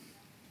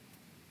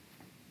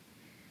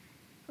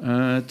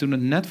 Toen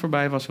het net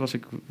voorbij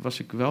was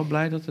ik wel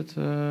blij dat het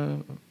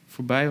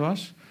voorbij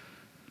was.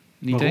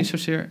 Niet Waarom? eens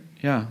zozeer...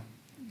 Ja,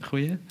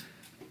 goeie.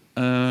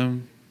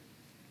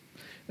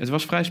 Het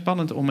was vrij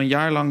spannend om een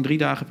jaar lang 3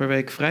 dagen per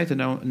week vrij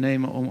te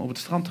nemen om op het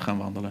strand te gaan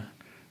wandelen.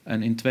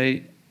 En in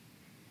 2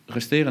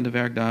 resterende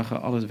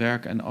werkdagen al het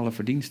werk en alle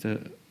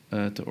verdiensten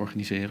te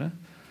organiseren.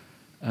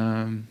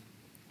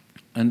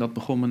 En dat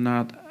begon me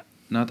naar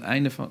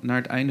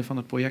het einde van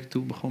het project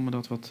toe begon me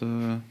dat wat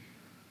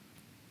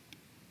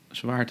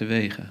zwaar te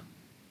wegen.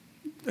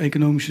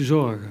 Economische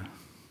zorgen.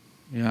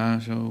 Ja,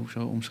 zo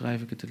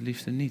omschrijf ik het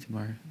liefste niet,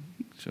 maar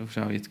zo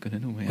zou je het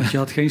kunnen noemen. Ja. Want je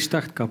had geen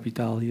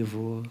startkapitaal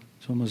hiervoor, zullen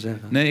we maar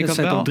zeggen. Nee, ik het had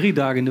zijn wel. toch 3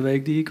 dagen in de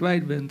week die je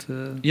kwijt bent.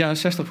 Ja, 60%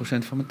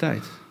 van mijn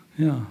tijd.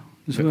 Ja,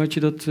 dus hoe had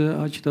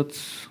je dat...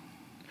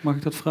 Mag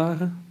ik dat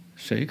vragen?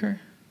 Zeker.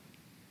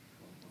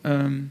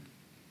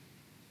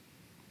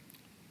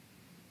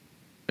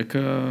 Ik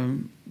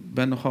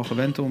ben nogal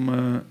gewend om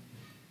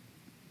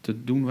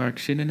te doen waar ik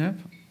zin in heb.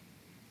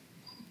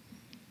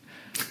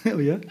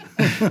 Oh ja?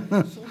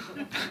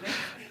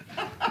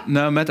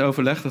 Nou, met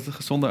overleg,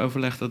 zonder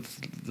overleg, dat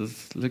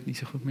lukt niet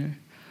zo goed meer.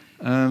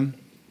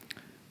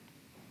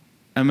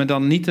 En me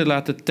dan niet te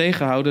laten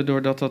tegenhouden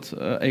doordat dat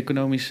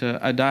economisch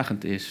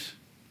uitdagend is.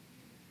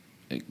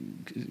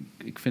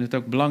 Ik vind het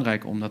ook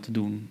belangrijk om dat te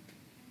doen.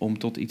 Om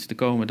tot iets te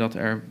komen dat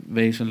er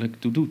wezenlijk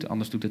toe doet.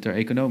 Anders doet het er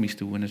economisch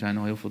toe. En er zijn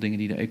al heel veel dingen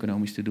die er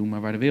economisch toe doen,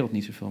 maar waar de wereld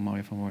niet zoveel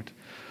mooier van wordt.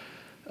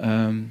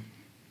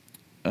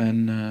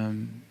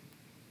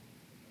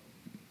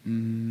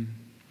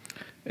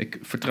 Ik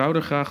vertrouw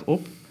er graag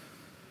op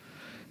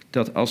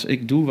dat als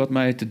ik doe wat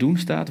mij te doen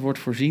staat, wordt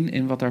voorzien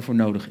in wat daarvoor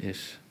nodig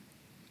is.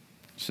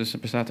 Dus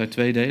het bestaat uit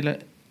 2 delen.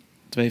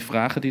 2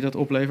 vragen die dat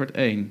oplevert.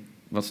 1,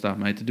 wat staat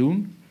mij te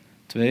doen?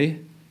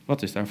 2,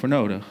 wat is daarvoor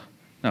nodig?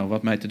 Nou,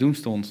 wat mij te doen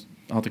stond,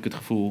 had ik het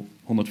gevoel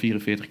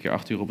 144 keer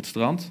 8 uur op het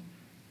strand.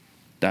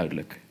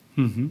 Duidelijk.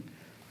 Mm-hmm.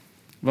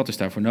 Wat is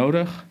daarvoor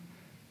nodig?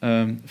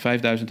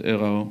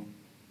 €5.000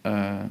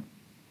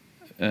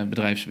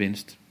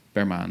 bedrijfswinst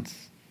per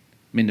maand.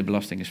 Minder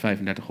belasting is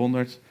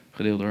 3500,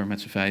 gedeeld door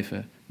met z'n 5.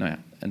 Nou ja,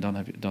 en dan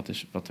heb je, dat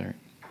is wat er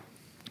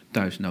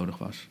thuis nodig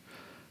was.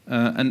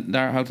 En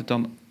daar houdt het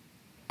dan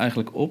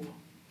eigenlijk op.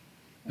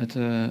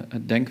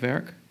 het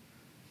denkwerk.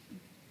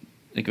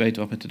 Ik weet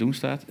wat me te doen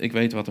staat. Ik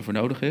weet wat er voor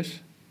nodig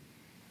is.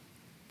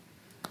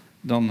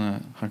 Dan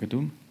ga ik het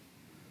doen.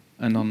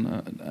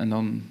 En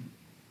dan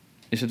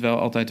is het wel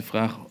altijd de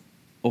vraag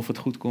of het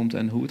goed komt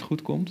en hoe het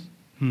goed komt.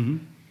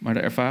 Mm-hmm. Maar de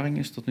ervaring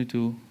is tot nu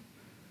toe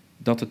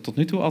dat het tot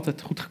nu toe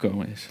altijd goed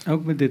gekomen is.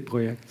 Ook met dit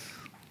project?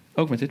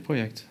 Ook met dit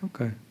project.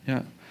 Oké.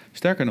 Ja.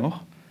 Sterker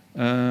nog,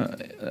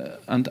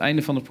 aan het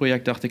einde van het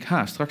project dacht ik...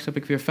 straks heb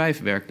ik weer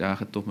 5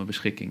 werkdagen tot mijn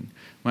beschikking.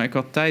 Maar ik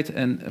had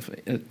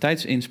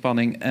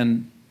tijdsinspanning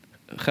en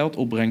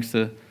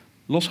geldopbrengsten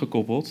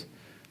losgekoppeld...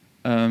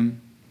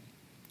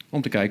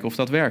 om te kijken of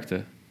dat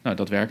werkte. Nou,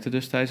 dat werkte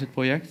dus tijdens het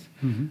project.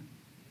 Mm-hmm.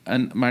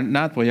 Maar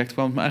na het project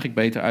kwam het me eigenlijk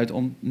beter uit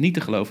om niet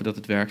te geloven dat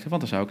het werkte...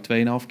 want dan zou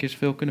ik 2,5 keer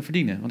zoveel kunnen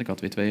verdienen. Want ik had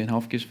weer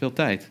 2,5 keer zoveel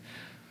tijd.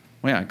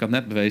 Maar ja, ik had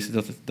net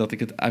bewezen dat ik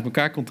het uit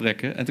elkaar kon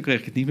trekken... en toen kreeg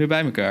ik het niet meer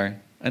bij elkaar.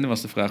 En dan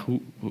was de vraag,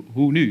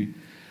 hoe nu?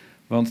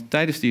 Want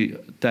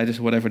tijdens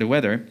Whatever the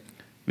Weather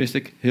wist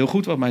ik heel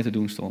goed wat mij te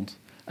doen stond.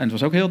 En het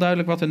was ook heel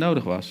duidelijk wat er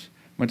nodig was.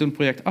 Maar toen het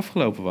project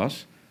afgelopen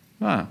was...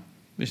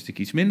 wist ik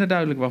iets minder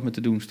duidelijk wat me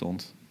te doen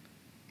stond.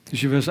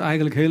 Dus je was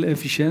eigenlijk heel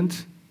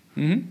efficiënt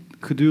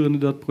gedurende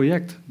dat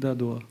project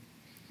daardoor?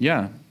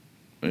 Ja.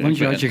 Want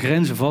je had je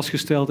grenzen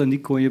vastgesteld en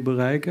die kon je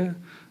bereiken.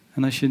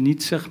 En als je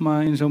niet zeg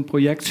maar in zo'n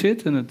project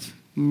zit en het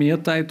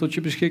meer tijd tot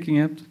je beschikking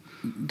hebt...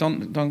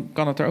 Dan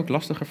kan het er ook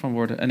lastiger van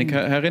worden. En ik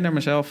herinner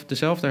mezelf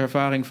dezelfde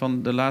ervaring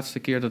van de laatste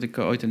keer dat ik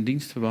ooit in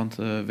dienstverband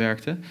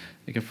werkte.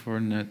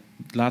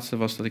 Het laatste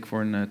was dat ik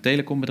voor een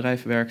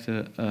telecombedrijf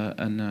werkte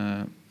en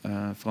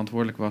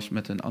verantwoordelijk was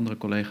met een andere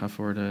collega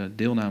voor de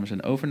deelnames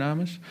en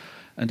overnames.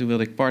 En toen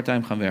wilde ik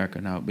parttime gaan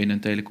werken. Nou, binnen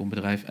een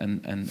telecombedrijf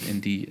en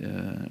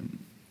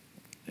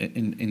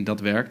in dat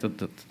werk,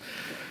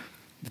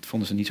 dat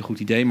vonden ze niet zo'n goed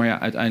idee, maar ja,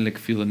 uiteindelijk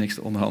viel er niks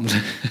te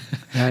onderhandelen.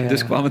 Ja.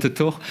 Dus kwam het er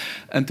toch.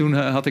 En toen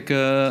had ik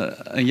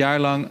een jaar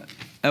lang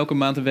elke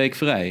maand een week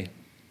vrij.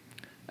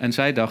 En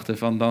zij dachten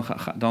van,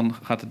 dan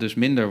gaat het dus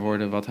minder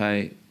worden wat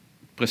hij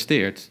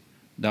presteert.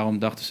 Daarom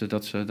dachten ze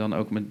dat ze dan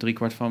ook met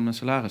 3/4 van mijn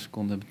salaris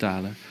konden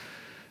betalen.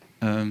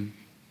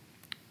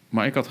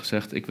 Maar ik had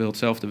gezegd, ik wil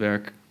hetzelfde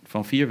werk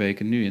van 4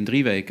 weken nu in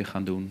 3 weken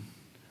gaan doen.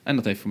 En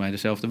dat heeft voor mij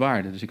dezelfde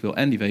waarde. Dus ik wil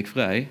en die week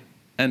vrij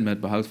en met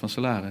behoud van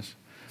salaris.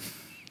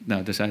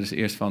 Nou, daar zeiden ze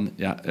eerst van,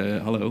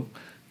 hallo.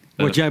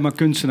 Word jij maar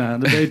kunstenaar,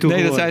 dat weet je toch.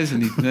 Nee, dat zeiden ze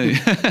niet,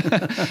 nee.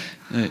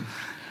 Nee.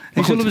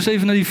 Zullen we eens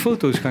even naar die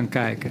foto's gaan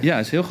kijken? Ja,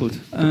 is heel goed.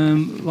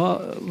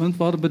 Want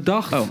we hadden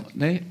bedacht... Oh,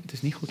 nee, het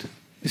is niet goed.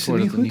 Is het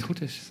niet goed? Het niet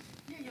goed is.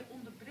 Ja, je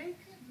onderbreekt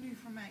nu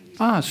voor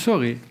mij.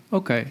 Sorry.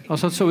 Oké.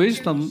 Als dat zo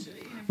is, dan...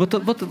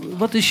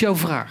 Wat is jouw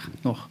vraag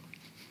nog?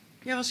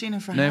 Jij was in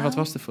een verhaal... Nee,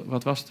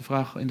 wat was de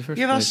vraag in de first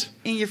Je place? was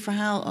in je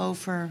verhaal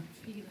over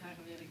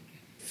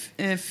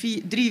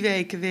 3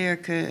 weken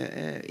werken,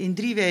 in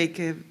 3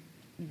 weken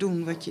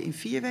doen wat je in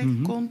 4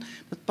 weken kon.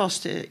 Dat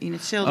paste in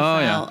hetzelfde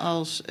verhaal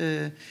als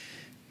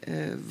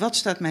wat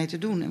staat mij te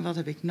doen en wat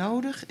heb ik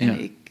nodig.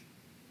 En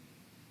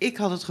ik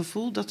had het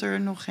gevoel dat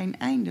er nog geen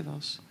einde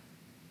was.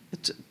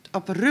 Het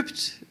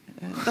abrupt,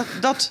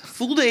 dat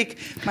voelde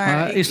ik.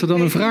 Maar is er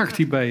dan een vraag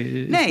die bij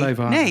is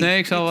blijven hangen? Nee,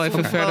 ik zal wel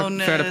even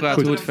verder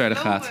praten hoe het verder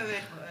gaat.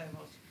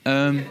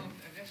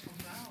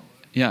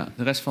 Ja,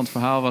 de rest van het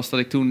verhaal was dat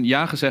ik toen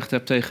ja gezegd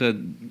heb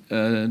tegen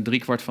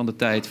 3/4 van de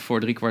tijd voor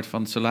 3/4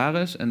 van het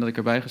salaris. En dat ik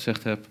erbij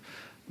gezegd heb,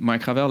 maar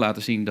ik ga wel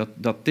laten zien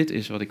dat dit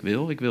is wat ik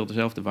wil. Ik wil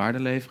dezelfde waarde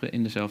leveren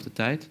in dezelfde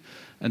tijd.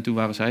 En toen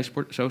waren zij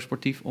zo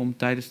sportief om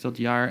tijdens dat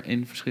jaar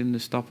in verschillende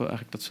stappen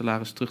eigenlijk dat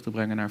salaris terug te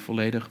brengen naar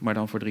volledig, maar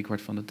dan voor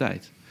 3/4 van de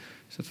tijd.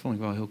 Dus dat vond ik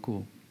wel heel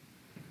cool.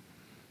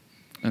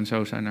 En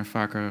zo zijn er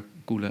vaker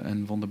coole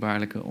en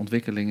wonderbaarlijke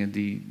ontwikkelingen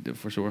die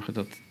ervoor zorgen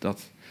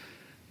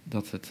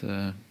dat het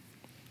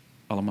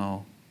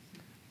allemaal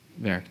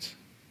werkt.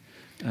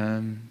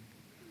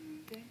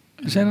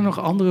 Zijn er nog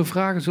andere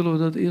vragen? Zullen we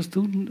dat eerst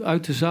doen?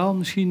 Uit de zaal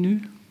misschien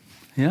nu?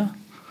 Ja?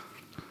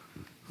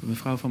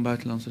 Mevrouw van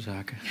Buitenlandse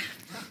Zaken.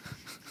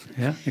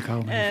 Ja, ik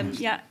hou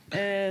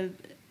me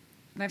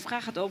mijn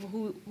vraag gaat over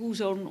hoe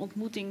zo'n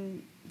ontmoeting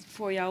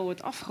voor jou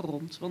wordt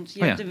afgerond. Want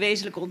je hebt een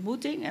wezenlijke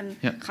ontmoeting en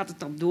gaat het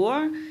dan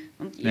door?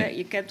 Want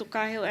je kent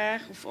elkaar heel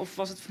erg. Of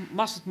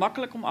was het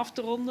makkelijk om af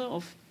te ronden?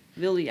 Of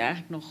wilde je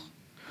eigenlijk nog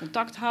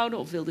contact houden?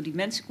 Of wilden die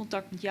mensen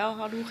contact met jou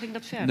houden? Hoe ging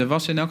dat verder? Er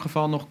was in elk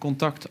geval nog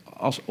contact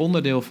als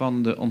onderdeel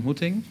van de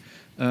ontmoeting.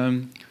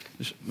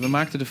 Dus we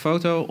maakten de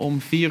foto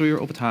om 4 uur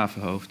op het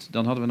havenhoofd.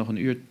 Dan hadden we nog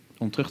een uur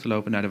om terug te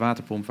lopen naar de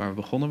waterpomp waar we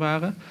begonnen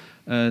waren.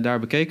 Daar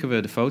bekeken we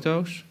de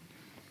foto's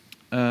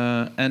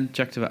en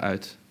checkten we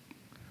uit.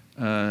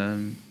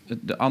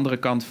 De andere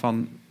kant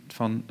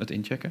van het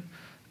inchecken.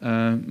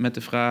 Met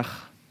de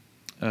vraag,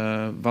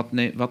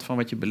 wat van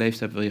wat je beleefd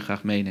hebt wil je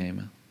graag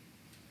meenemen?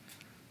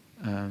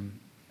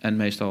 En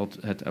meestal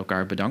het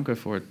elkaar bedanken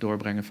voor het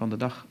doorbrengen van de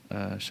dag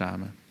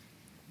samen.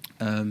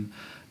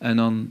 En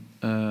dan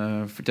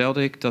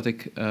vertelde ik dat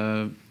ik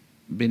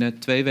binnen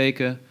 2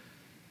 weken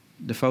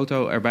de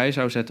foto erbij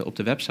zou zetten op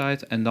de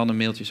website en dan een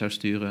mailtje zou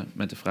sturen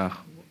met de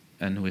vraag,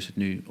 en hoe is het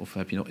nu? Of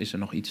is er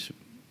nog iets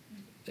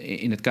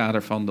in het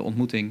kader van de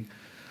ontmoeting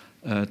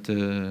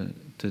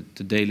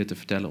te delen, te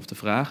vertellen of te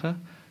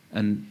vragen.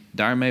 En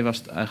daarmee was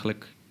het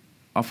eigenlijk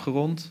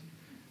afgerond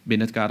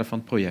binnen het kader van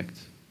het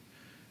project.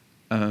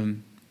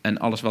 En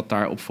alles wat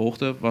daarop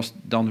volgde was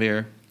dan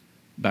weer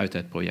buiten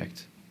het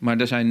project. Maar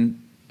er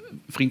zijn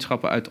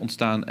vriendschappen uit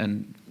ontstaan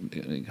en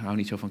ik hou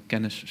niet zo van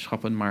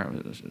kennisschappen, maar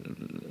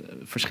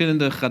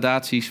verschillende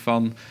gradaties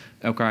van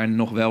elkaar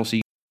nog wel zien.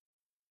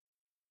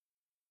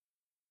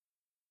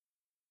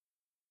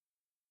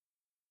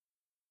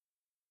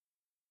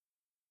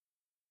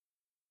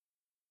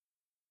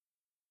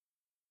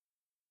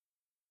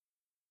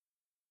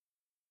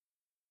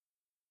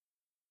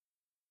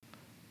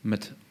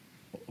 Met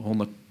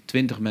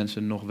 120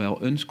 mensen nog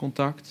wel eens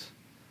contact.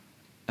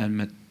 En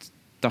met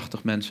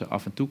 80 mensen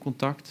af en toe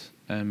contact.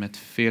 En met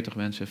 40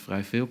 mensen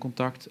vrij veel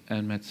contact.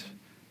 En met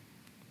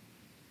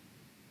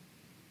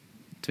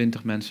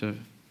 20 mensen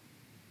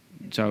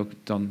zou ik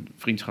dan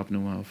vriendschap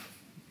noemen. Of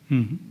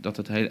dat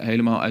het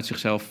helemaal uit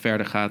zichzelf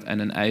verder gaat en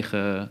een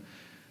eigen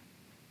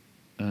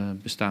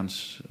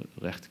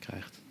bestaansrecht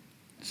krijgt.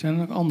 Zijn er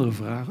nog andere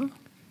vragen?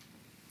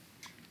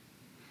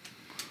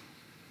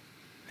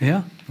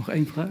 Ja, nog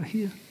één vraag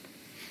hier.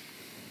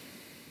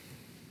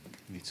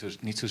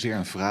 Niet zozeer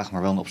een vraag,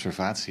 maar wel een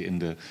observatie in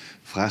de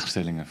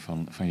vraagstellingen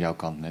van jouw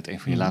kant net. Een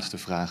van je laatste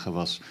vragen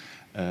was,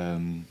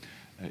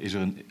 is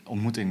er een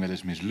ontmoeting wel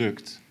eens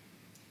mislukt?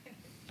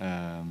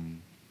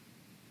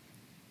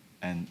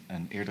 En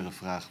een eerdere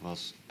vraag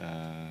was,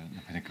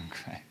 dan ben ik hem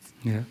kwijt.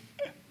 Ja.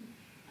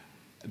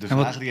 De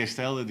vragen die jij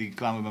stelde, die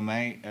kwamen bij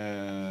mij,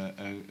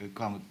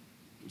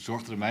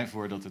 zorgden er mij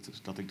voor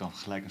dat ik dan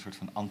gelijk een soort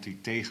van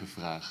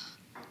anti-tegenvraag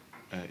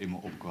in me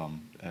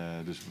opkwam.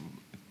 Dus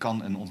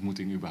kan een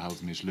ontmoeting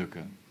überhaupt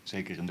mislukken?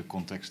 Zeker in de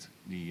context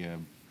die je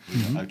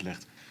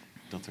uitlegt,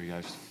 dat er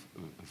juist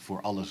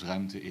voor alles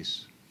ruimte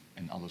is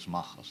en alles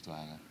mag, als het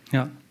ware.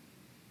 Ja.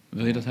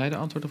 Wil je dat hij de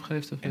antwoord op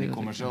geeft? En ik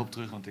kom er zo op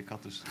terug, want ik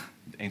had dus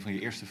een van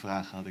je eerste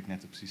vragen had ik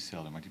net precies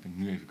hetzelfde, maar die ben ik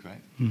nu even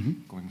kwijt. Daar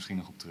kom ik misschien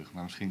nog op terug,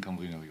 maar misschien kan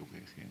Bruno hierop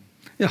reageren.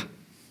 Ja.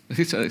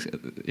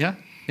 Ja?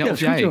 Ja, of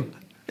jij? Zo.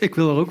 Ik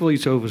wil er ook wel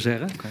iets over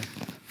zeggen. Okay.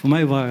 Voor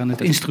mij waren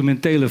het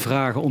instrumentele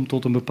vragen om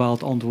tot een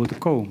bepaald antwoord te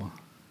komen.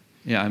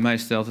 Ja, en mij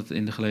stelt het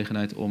in de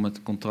gelegenheid om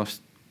het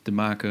contrast te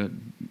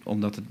maken,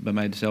 omdat het bij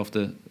mij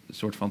dezelfde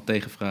soort van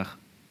tegenvraag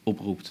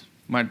oproept.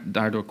 Maar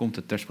daardoor komt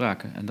het ter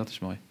sprake en dat is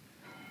mooi.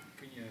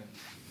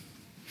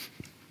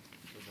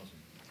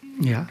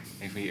 Ja.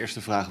 Een van je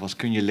eerste vragen was,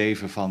 kun je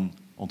leven van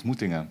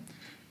ontmoetingen?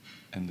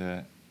 En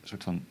de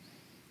soort van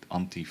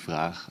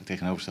anti-vraag, de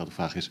tegenovergestelde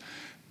vraag is,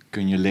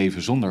 kun je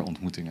leven zonder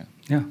ontmoetingen?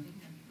 Ja.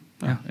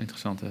 Ja.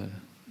 Interessante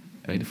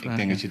tweede vraag. Ik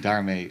denk dat je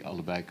daarmee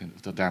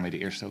daarmee de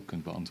eerste ook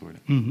kunt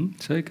beantwoorden.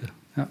 Zeker,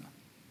 ja.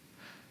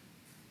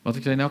 Wat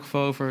ik er in elk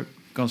geval over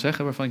kan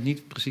zeggen, waarvan ik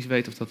niet precies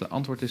weet of dat de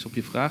antwoord is op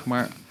je vraag,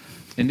 maar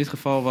in dit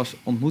geval was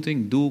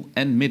ontmoeting doel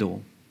en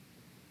middel.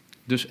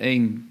 Dus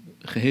één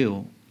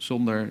geheel,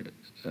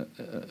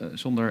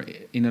 zonder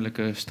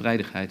innerlijke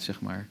strijdigheid,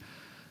 zeg maar.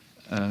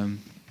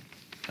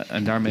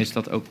 En daarmee is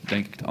dat ook,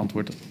 denk ik, het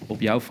antwoord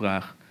op jouw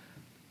vraag.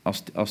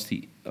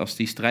 Als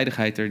die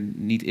strijdigheid er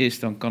niet is,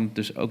 dan kan het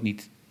dus ook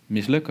niet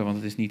mislukken. Want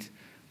het is niet,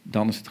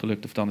 dan is het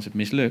gelukt of dan is het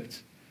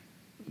mislukt.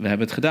 We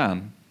hebben het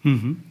gedaan.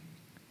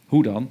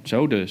 Hoe dan?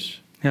 Zo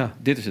dus. Ja.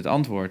 Dit is het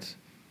antwoord.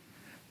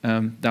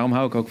 Daarom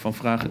hou ik ook van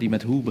vragen die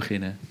met hoe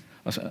beginnen.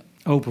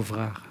 Open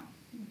vragen.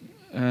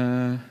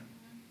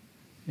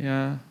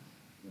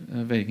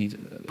 Weet ik niet.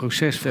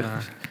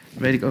 Procesvragen.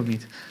 Weet ik ook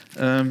niet.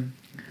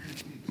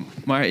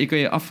 Maar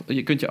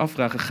je kunt je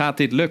afvragen, gaat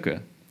dit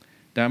lukken?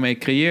 Daarmee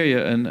creëer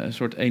je een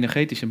soort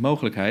energetische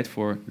mogelijkheid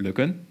voor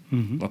lukken,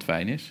 wat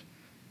fijn is,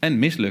 en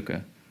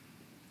mislukken,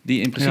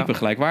 die in principe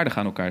gelijkwaardig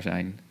aan elkaar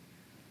zijn.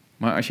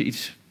 Maar als je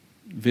iets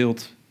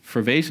wilt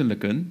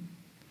verwezenlijken,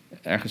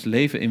 ergens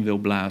leven in wil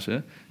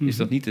blazen, is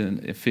dat niet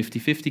een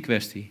 50-50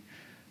 kwestie.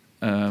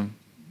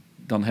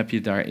 Dan heb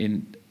je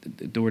daarin,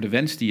 door de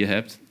wens die je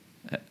hebt,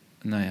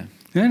 Nee,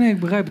 ik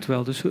begrijp het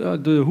wel. Dus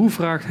de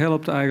hoe-vraag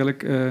helpt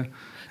eigenlijk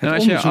het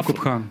onderzoek op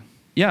gang.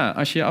 Ja,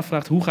 als je je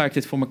afvraagt, hoe ga ik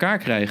dit voor elkaar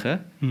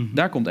krijgen?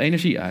 Daar komt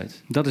energie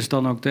uit. Dat is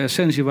dan ook de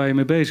essentie waar je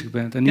mee bezig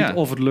bent. En niet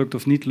of het lukt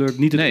of niet lukt,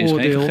 niet het oordeel.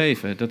 Nee, is geen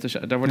gegeven.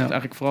 Daar wordt het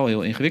eigenlijk vooral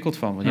heel ingewikkeld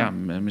van.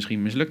 Want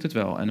misschien mislukt het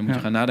wel. En dan moet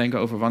je gaan nadenken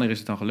over wanneer is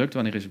het dan gelukt,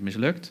 wanneer is het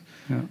mislukt.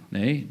 Ja.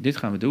 Nee, dit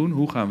gaan we doen.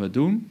 Hoe gaan we het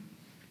doen?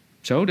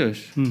 Zo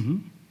dus.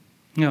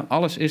 Ja.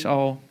 Alles is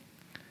al...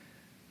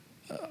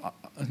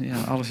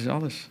 alles is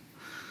alles.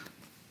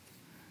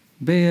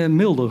 Ben je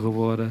milder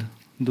geworden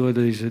door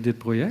dit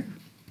project?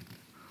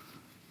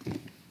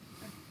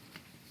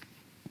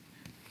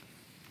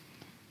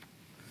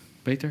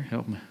 Peter,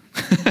 help me.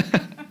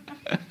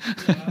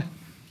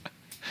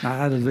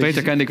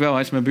 Peter kende ik wel,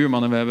 hij is mijn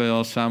buurman en we hebben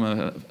al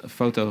samen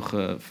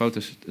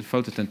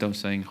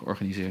fototentoonstelling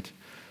georganiseerd.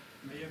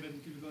 Maar jij bent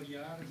natuurlijk al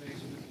jaren bezig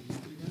met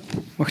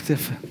ontmoetingen. Wacht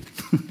even.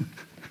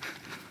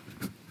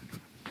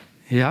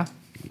 Ja?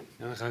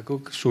 Ja, dan ga ik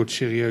ook een soort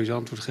serieus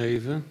antwoord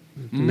geven.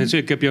 Mensen,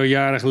 ik heb jou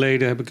jaren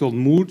geleden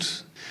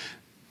ontmoet.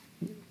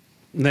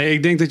 Nee,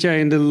 ik denk dat jij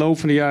in de loop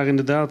van de jaren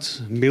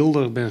inderdaad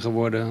milder bent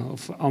geworden.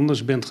 Of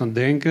anders bent gaan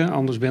denken,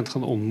 anders bent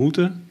gaan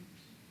ontmoeten.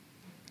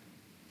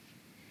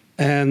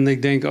 En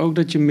ik denk ook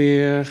dat je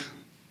meer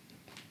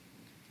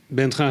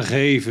bent gaan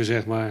geven,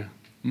 zeg maar.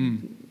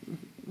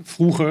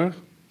 Vroeger,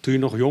 toen je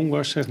nog jong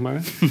was, zeg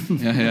maar.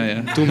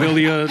 Ja.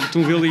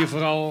 Toen wilde je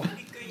vooral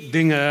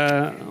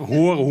dingen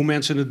horen, hoe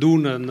mensen het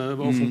doen en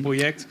over een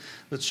project.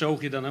 Dat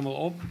zoog je dan helemaal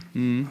op.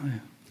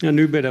 Ja,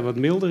 nu ben je daar wat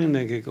milder in,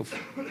 denk ik.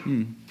 Of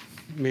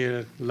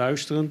meer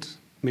luisterend,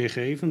 meer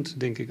gevend,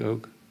 denk ik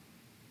ook.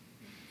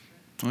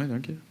 Hoi,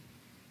 dank je.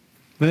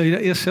 Wil je daar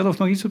eerst zelf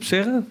nog iets op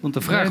zeggen? Want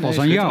de vraag was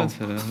aan jou.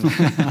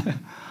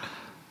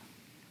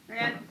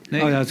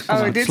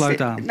 Het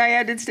sluit aan. Nou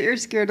ja, dit is de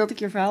eerste keer dat ik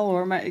je verhaal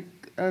hoor, maar ik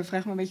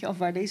vraag me een beetje af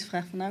waar deze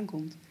vraag vandaan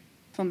komt.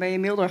 Van ben je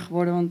milder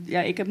geworden? Want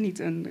ja, ik heb niet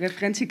een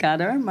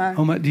referentiekader,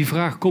 maar... maar die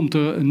vraag komt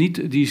er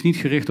niet, die is niet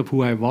gericht op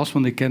hoe hij was,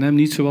 want ik ken hem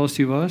niet zoals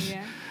hij was. Ja.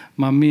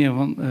 Maar meer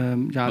van,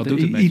 het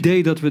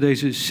idee dat we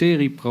deze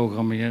serie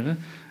programmeren,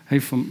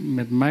 heeft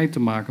met mij te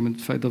maken met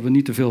het feit dat we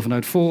niet te veel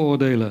vanuit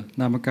vooroordelen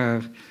naar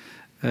elkaar,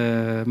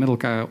 met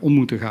elkaar om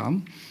moeten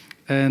gaan.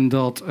 En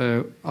dat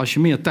als je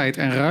meer tijd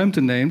en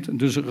ruimte neemt,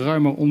 dus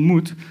ruimer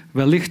ontmoet,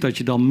 wellicht dat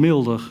je dan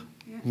milder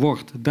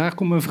wordt. Daar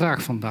komt mijn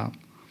vraag vandaan.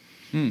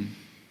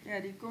 Ja,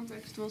 die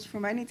context was voor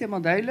mij niet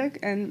helemaal duidelijk.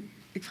 En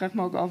ik vraag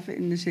me ook af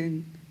in de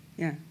zin,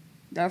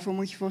 daarvoor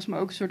moet je volgens mij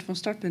ook een soort van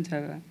startpunt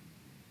hebben.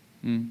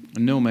 Een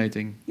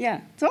nulmeting.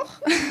 Ja,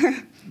 toch?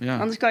 Ja.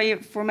 Anders kan je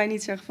voor mij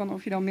niet zeggen van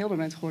of je dan milder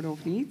bent geworden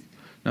of niet.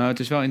 Nou, het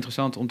is wel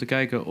interessant om te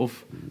kijken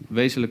of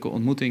wezenlijke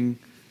ontmoeting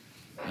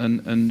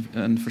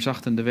een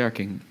verzachtende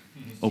werking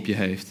op je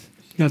heeft.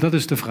 Ja, dat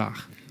is de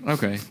vraag.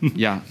 Oké,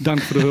 ja.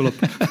 Dank voor de hulp.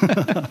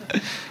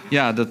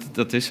 Ja,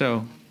 dat is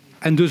zo.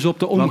 En dus op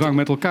de omgang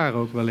met elkaar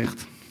ook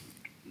wellicht.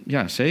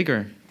 Ja,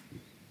 zeker.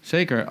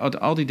 Zeker.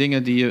 Al die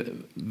dingen die je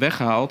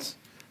weghaalt,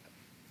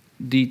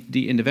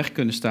 die in de weg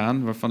kunnen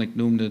staan, waarvan ik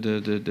noemde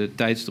de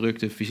tijdsdruk,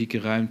 de fysieke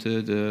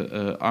ruimte,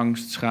 de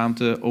angst,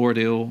 schaamte,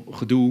 oordeel,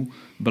 gedoe,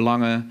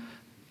 belangen.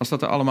 Als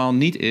dat er allemaal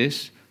niet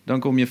is, dan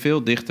kom je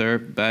veel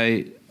dichter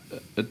bij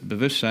het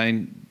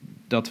bewustzijn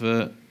dat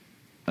we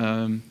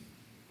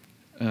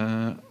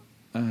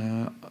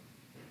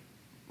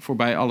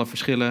voorbij alle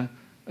verschillen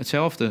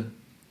hetzelfde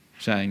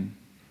zijn.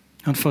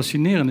 Het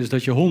fascinerende is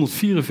dat je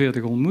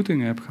 144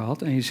 ontmoetingen hebt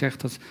gehad en je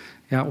zegt dat,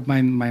 op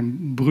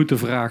mijn brute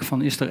vraag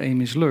van is er één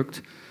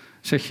mislukt,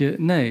 zeg je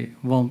nee,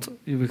 want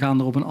we gaan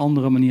er op een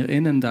andere manier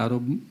in en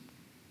daardoor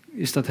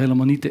is dat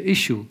helemaal niet de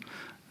issue.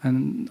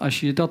 En als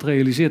je dat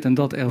realiseert en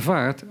dat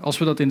ervaart, als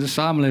we dat in de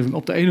samenleving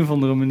op de een of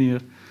andere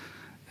manier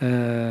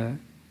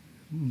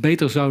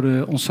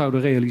beter ons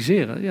zouden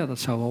realiseren, dat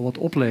zou wel wat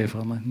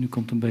opleveren. Maar nu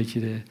komt een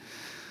beetje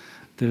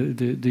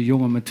de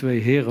jongen met 2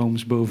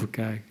 herooms boven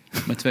kijken.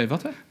 Met 2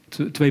 wat, hè?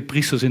 2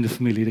 priesters in de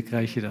familie, dan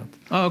krijg je dat.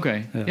 Oh,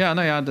 oké.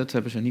 Ja, dat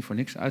hebben ze niet voor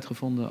niks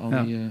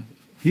uitgevonden.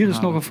 Hier is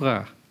nog een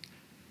vraag.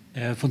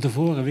 Van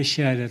tevoren wist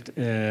jij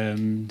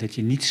dat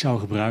je niet zou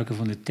gebruiken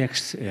van de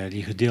tekst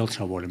die gedeeld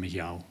zou worden met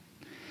jou.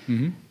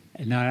 Mm-hmm.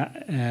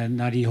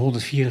 Na die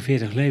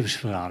 144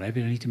 levensverhalen, heb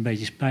je er niet een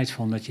beetje spijt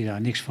van dat je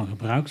daar niks van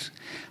gebruikt?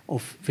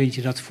 Of vind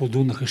je dat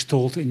voldoende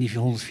gestold in die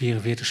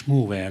 144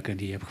 smoelwerken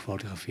die je hebt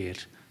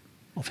gefotografeerd?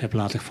 Of heb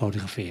laten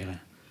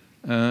fotograferen?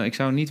 Ik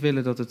zou niet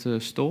willen dat het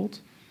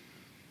stolt.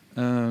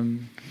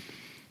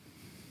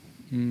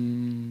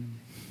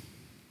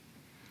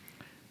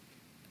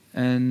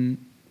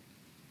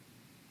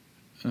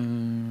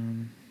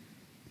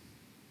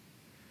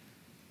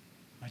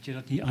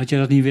 Had je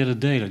dat niet willen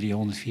delen, die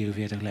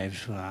 144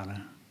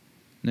 levensverhalen?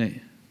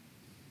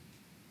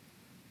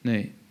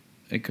 Nee.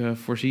 Ik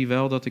voorzie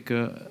wel dat ik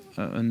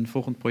een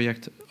volgend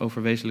project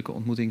over wezenlijke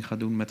ontmoeting ga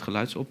doen met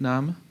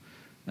geluidsopname.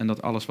 En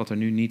dat alles wat er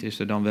nu niet is,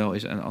 er dan wel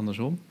is en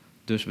andersom.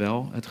 Dus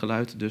wel het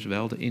geluid, dus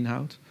wel de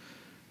inhoud.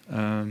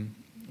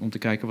 Om te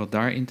kijken wat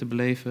daarin te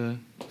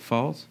beleven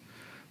valt.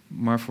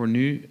 Maar voor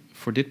nu,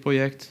 voor dit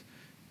project,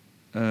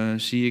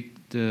 zie ik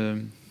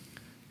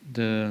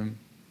de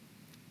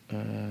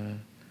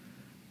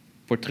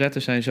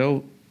portretten zijn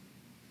zo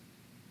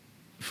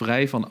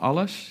vrij van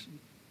alles,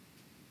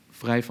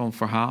 vrij van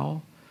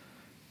verhaal,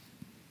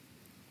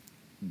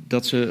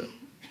 dat ze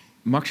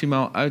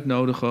maximaal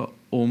uitnodigen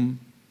om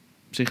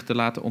zich te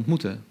laten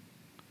ontmoeten.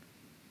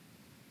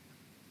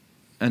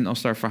 En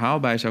als daar verhaal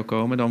bij zou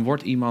komen, dan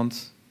wordt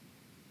iemand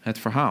het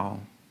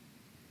verhaal.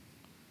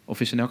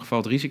 Of is in elk geval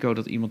het risico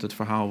dat iemand het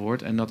verhaal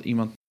wordt en dat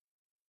iemand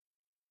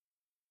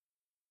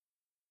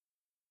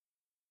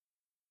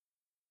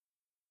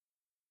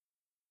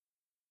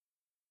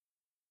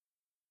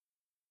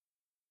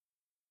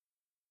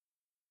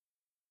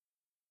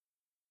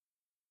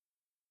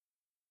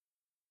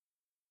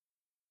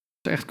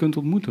echt kunt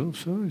ontmoeten of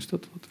zo? Is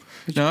dat wat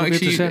je nou,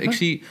 probeert te zeggen? Ik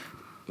zie,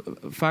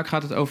 vaak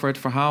gaat het over het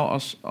verhaal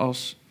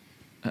als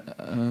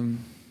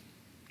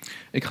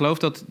ik geloof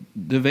dat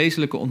de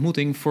wezenlijke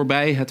ontmoeting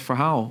voorbij het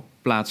verhaal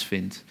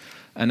plaatsvindt.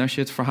 En als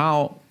je het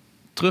verhaal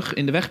terug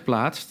in de weg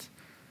plaatst,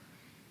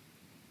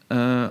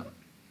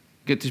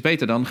 het is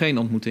beter dan geen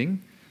ontmoeting,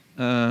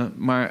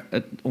 Maar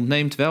het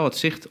ontneemt wel het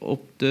zicht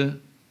op de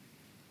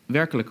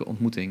werkelijke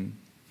ontmoeting.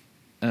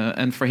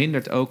 En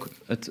verhindert ook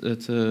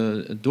het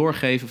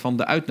doorgeven van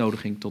de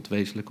uitnodiging tot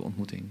wezenlijke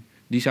ontmoeting.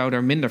 Die zou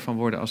er minder van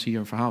worden als hier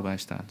een verhaal bij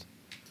staat.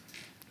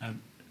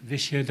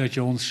 Wist je dat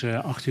je ons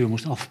 8 uur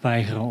moest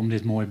afpeigeren om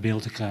dit mooie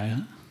beeld te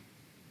krijgen?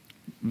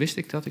 Wist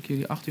ik dat ik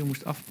jullie 8 uur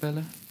moest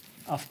afpellen?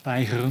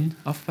 Afpeigeren?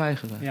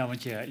 Afpeigeren. Ja,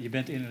 want je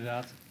bent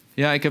inderdaad...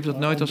 Ja, ik heb dat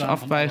nooit als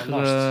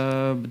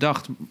afpeigeren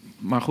bedacht.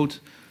 Maar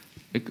goed,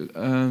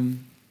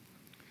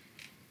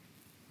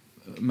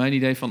 mijn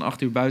idee van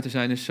 8 uur buiten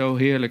zijn is zo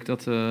heerlijk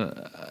dat...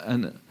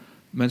 en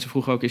mensen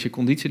vroegen ook, is je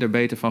conditie er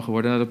beter van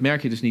geworden? Nou, dat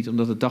merk je dus niet,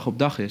 omdat het dag op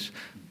dag is.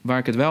 Waar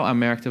ik het wel aan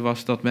merkte,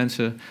 was dat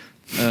mensen...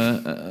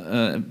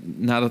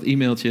 na dat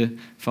e-mailtje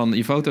van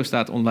je foto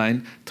staat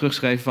online...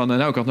 terugschreven van,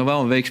 nou, ik had nog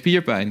wel een week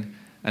spierpijn.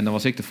 En dan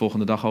was ik de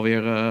volgende dag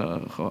alweer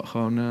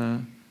gewoon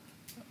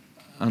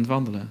aan het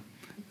wandelen.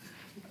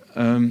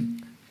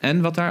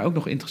 En wat daar ook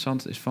nog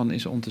interessant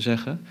is om te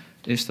zeggen...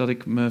 is dat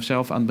ik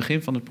mezelf aan het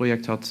begin van het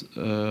project had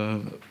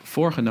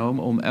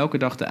voorgenomen... om elke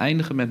dag te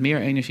eindigen met meer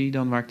energie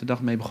dan waar ik de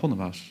dag mee begonnen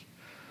was.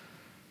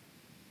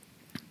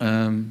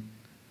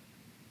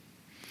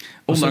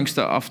 Ondanks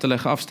de af te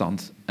leggen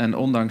afstand. En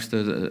ondanks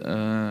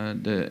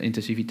de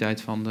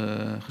intensiviteit van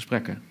de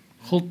gesprekken.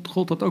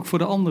 Gold dat ook voor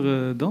de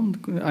anderen dan?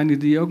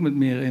 Eindigde die ook met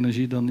meer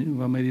energie dan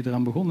waarmee die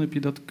eraan begon? Heb je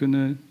dat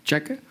kunnen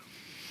checken?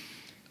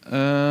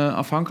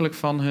 Afhankelijk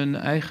van hun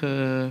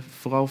eigen,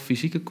 vooral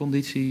fysieke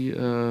conditie,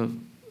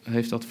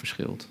 heeft dat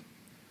verschild.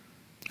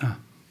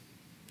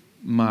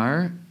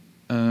 Maar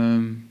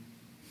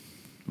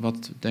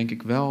wat denk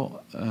ik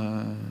wel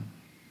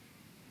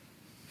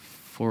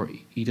voor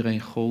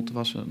iedereen gold,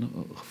 was een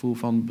gevoel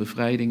van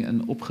bevrijding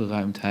en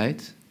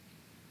opgeruimdheid.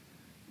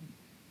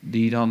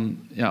 Die dan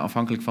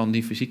afhankelijk van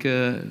die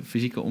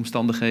fysieke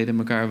omstandigheden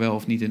elkaar wel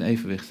of niet in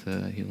evenwicht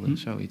hielden.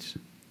 Zoiets.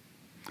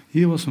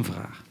 Hier was een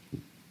vraag.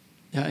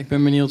 Ja, ik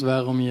ben benieuwd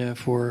waarom je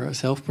voor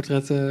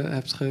zelfportretten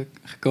hebt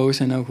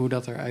gekozen en ook hoe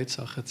dat eruit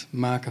zag, het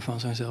maken van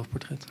zo'n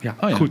zelfportret. Ja,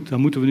 goed, daar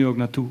moeten we nu ook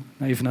naartoe.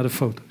 Even naar de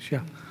foto's,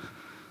 ja.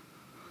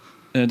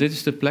 Dit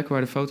is de plek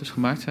waar de foto's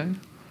gemaakt zijn.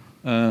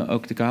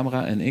 Ook de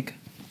camera en ik.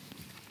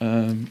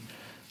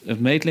 Het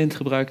meetlint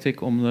gebruikte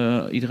ik om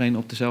iedereen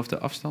op dezelfde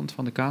afstand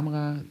van de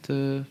camera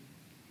te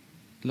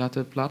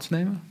laten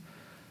plaatsnemen.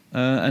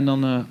 En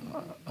dan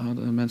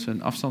hadden mensen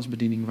een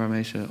afstandsbediening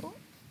waarmee ze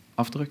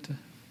afdrukten.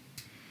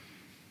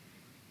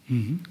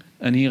 Mm-hmm.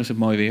 En hier is het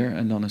mooi weer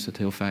en dan is het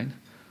heel fijn.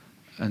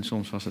 En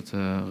soms was het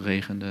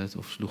regende het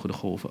of sloegen de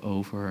golven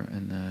over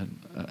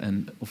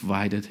of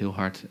waaide het heel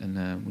hard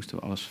en moesten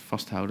we alles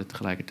vasthouden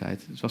tegelijkertijd.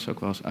 Dus het was ook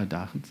wel eens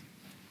uitdagend.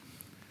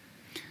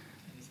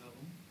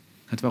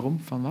 Het waarom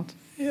van wat?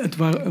 Ja,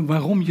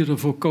 waarom je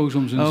ervoor koos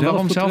om zijn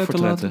zelfportret te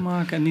laten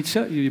maken. En niet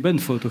je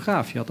bent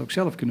fotograaf, je had ook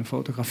zelf kunnen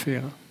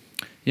fotograferen.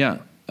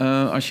 Ja,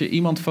 als je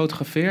iemand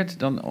fotografeert,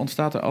 dan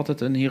ontstaat er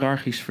altijd een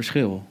hiërarchisch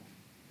verschil.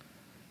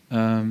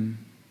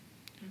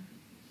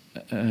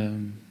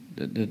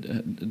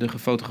 De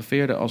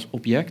gefotografeerde als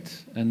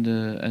object en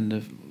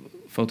de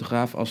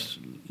fotograaf als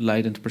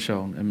leidend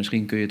persoon. En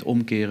misschien kun je het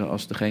omkeren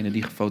als degene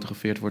die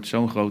gefotografeerd wordt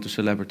zo'n grote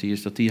celebrity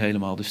is dat die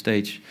helemaal de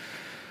stage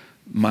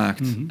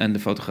maakt en de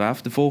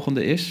fotograaf de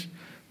volgende is.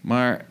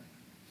 Maar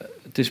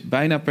het is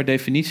bijna per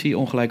definitie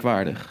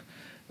ongelijkwaardig.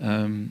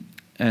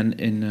 En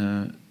in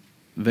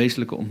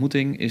wezenlijke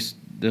ontmoeting is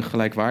de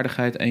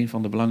gelijkwaardigheid een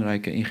van de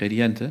belangrijke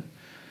ingrediënten.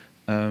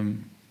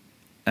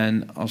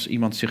 En als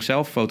iemand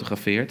zichzelf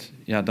fotografeert,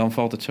 dan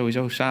valt het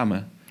sowieso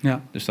samen.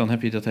 Ja. Dus dan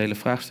heb je dat hele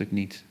vraagstuk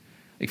niet.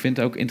 Ik vind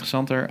het ook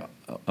interessanter.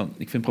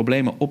 Ik vind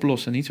problemen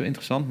oplossen niet zo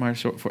interessant,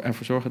 maar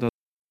ervoor zorgen dat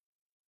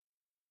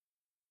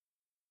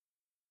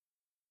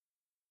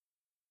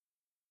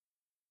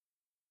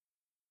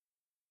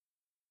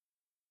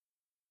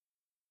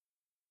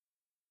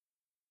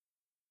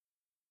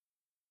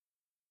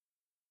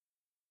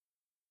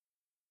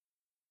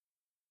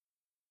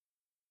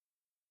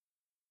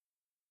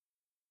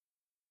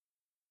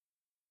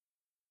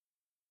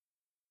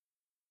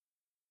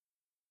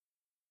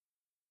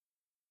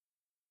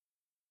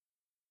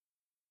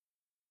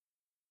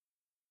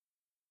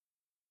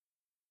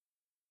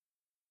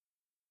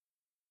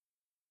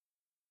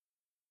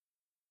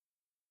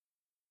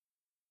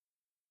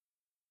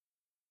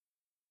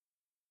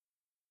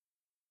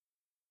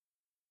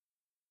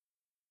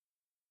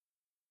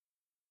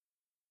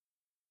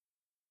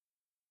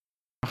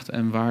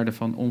en waarde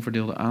van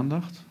onverdeelde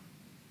aandacht.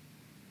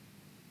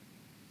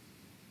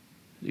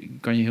 Je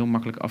kan je heel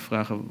makkelijk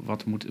afvragen,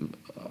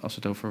 als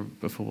het over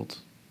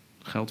bijvoorbeeld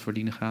geld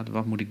verdienen gaat,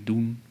 wat moet ik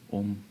doen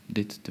om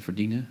dit te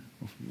verdienen?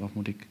 Of wat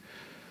moet ik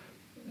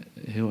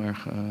heel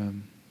erg...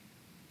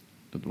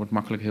 dat wordt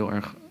makkelijk heel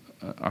erg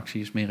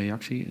actie is meer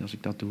reactie. Als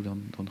ik dat doe,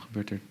 dan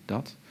gebeurt er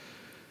dat.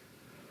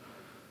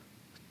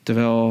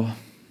 Terwijl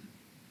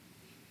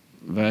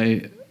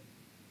wij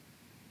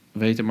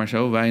weten maar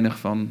zo weinig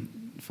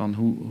van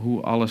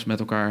hoe alles met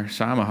elkaar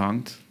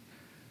samenhangt,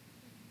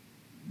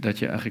 dat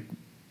je eigenlijk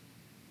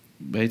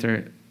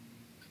beter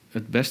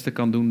het beste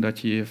kan doen dat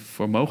je je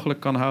voor mogelijk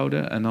kan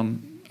houden en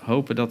dan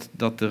hopen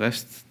dat de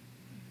rest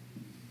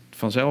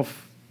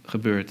vanzelf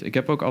gebeurt. Ik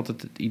heb ook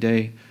altijd het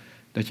idee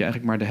dat je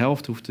eigenlijk maar de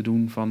helft hoeft te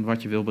doen van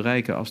wat je wil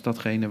bereiken, als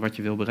datgene wat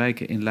je wil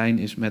bereiken in lijn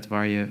is met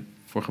waar je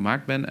voor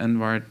gemaakt bent en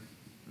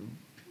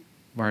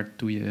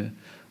waartoe je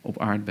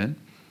op aard bent.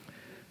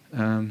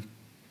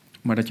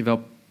 Maar dat je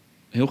wel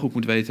heel goed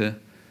moet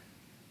weten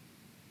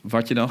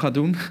wat je dan gaat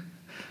doen,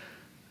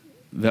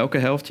 welke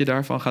helft je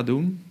daarvan gaat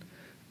doen,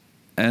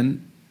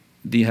 en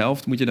die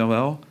helft moet je dan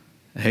wel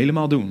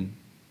helemaal doen.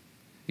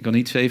 Je kan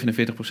niet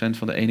 47%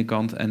 van de ene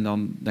kant en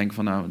dan denken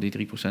van nou,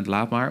 die 3%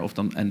 laat maar,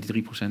 en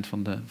die 3%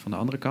 van de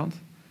andere kant.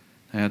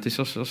 Nou ja, het is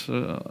als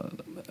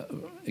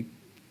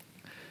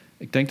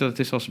ik denk dat het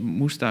is als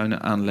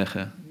moestuinen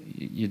aanleggen.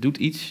 Je doet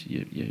iets,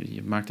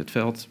 je maakt het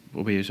veld,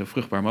 probeer je zo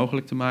vruchtbaar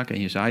mogelijk te maken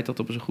en je zaait dat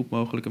op een zo goed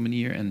mogelijke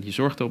manier en je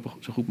zorgt er op een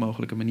zo goed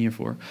mogelijke manier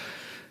voor.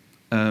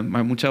 Maar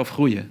het moet zelf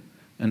groeien.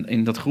 En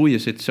in dat groeien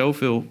zit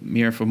zoveel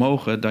meer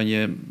vermogen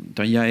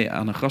dan jij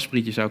aan een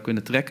grassprietje zou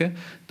kunnen trekken.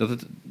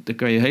 Dan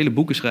kan je hele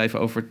boeken schrijven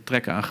over het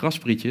trekken aan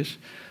grassprietjes.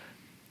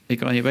 Ik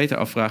kan je beter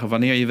afvragen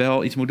wanneer je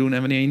wel iets moet doen en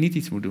wanneer je niet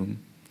iets moet doen.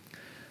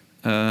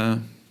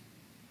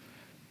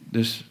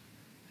 Dus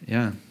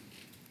ja,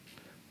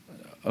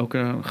 ook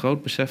een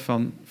groot besef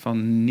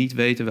van niet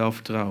weten wel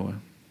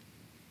vertrouwen.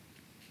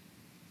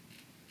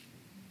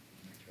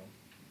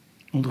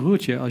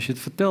 Ontroert je als je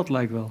het vertelt,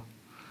 lijkt wel.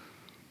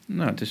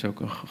 Nou, het is ook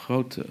een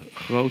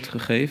groot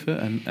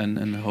gegeven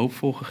en een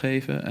hoopvol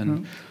gegeven.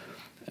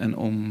 En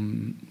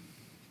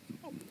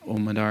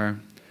om me daar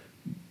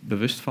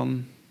bewust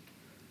van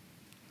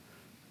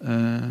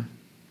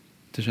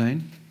te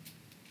zijn.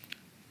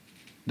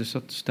 Dus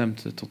dat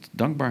stemt tot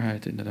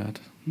dankbaarheid,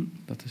 inderdaad.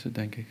 Dat is het,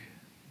 denk ik.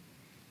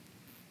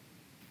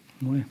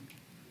 Mooi.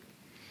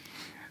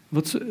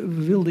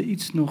 We wilden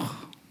iets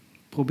nog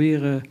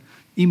proberen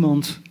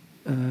iemand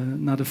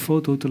naar de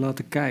foto te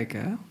laten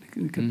kijken, hè?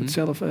 Ik heb het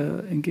zelf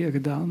een keer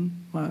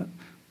gedaan, maar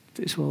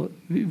het is wel.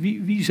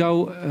 Wie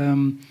zou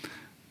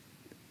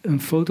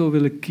een foto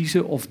willen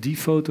kiezen of die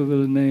foto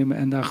willen nemen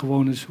en daar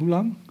gewoon eens hoe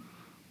lang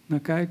naar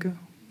kijken?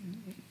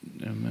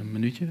 Een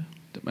minuutje.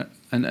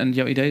 En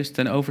jouw idee is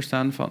ten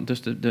overstaan van,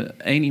 dus de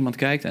een iemand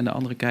kijkt en de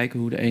andere kijken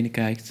hoe de ene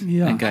kijkt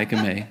en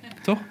kijken mee,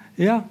 toch?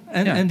 Ja,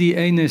 en die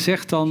ene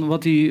zegt dan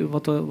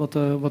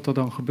wat er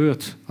dan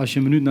gebeurt als je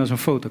een minuut naar zo'n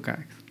foto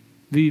kijkt.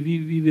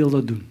 Wie wil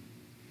dat doen?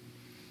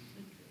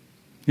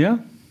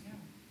 Ja?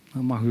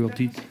 Dan mag u op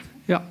die...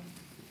 Ja.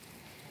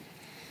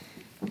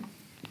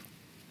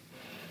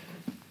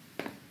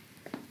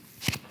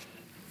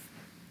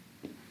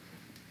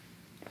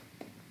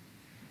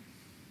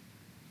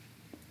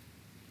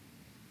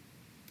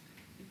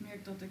 Ik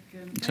merk dat ik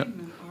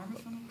mijn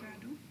armen van elkaar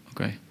doe.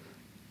 Oké.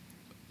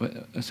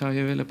 Zou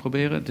je willen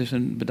proberen? Het is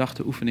een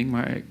bedachte oefening,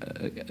 maar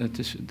het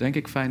is denk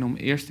ik fijn om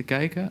eerst te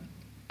kijken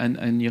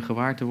en je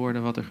gewaar te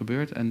worden wat er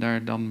gebeurt en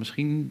daar dan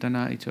misschien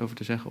daarna iets over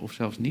te zeggen of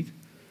zelfs niet.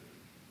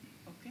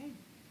 Oké.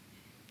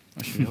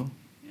 Als je wil.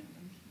 Ja,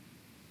 dank je.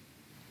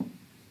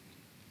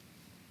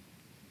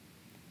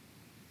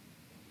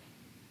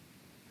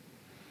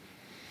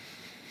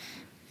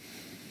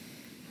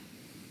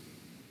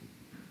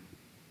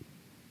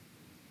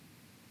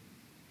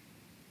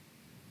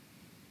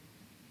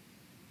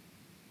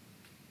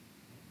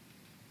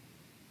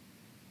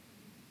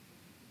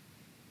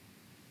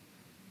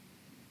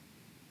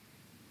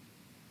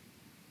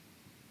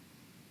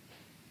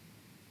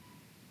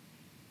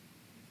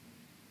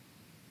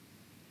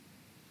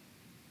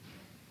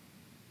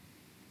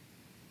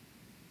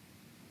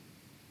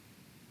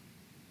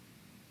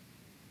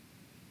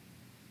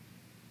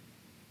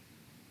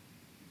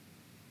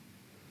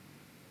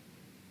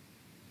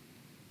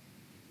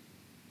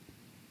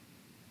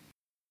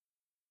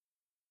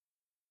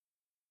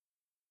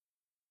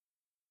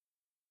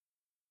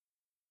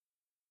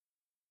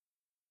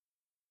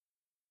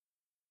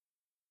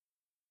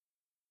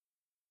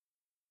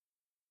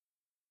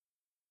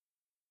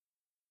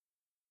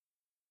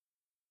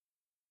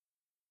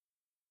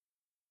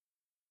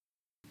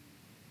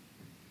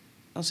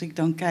 Als ik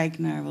dan kijk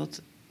naar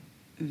wat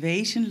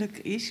wezenlijk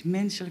is,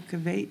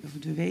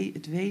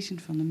 het wezen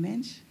van de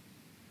mens.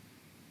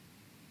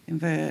 En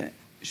we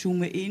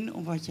zoomen in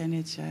op wat jij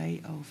net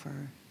zei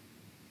over...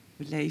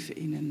 We leven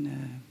in een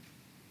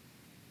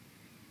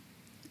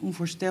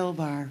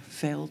onvoorstelbaar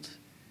veld.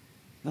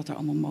 Wat er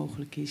allemaal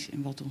mogelijk is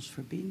en wat ons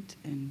verbindt.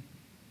 En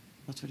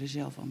wat we er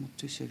zelf allemaal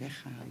tussen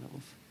weghalen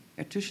of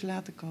ertussen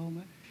laten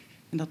komen.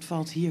 En dat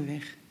valt hier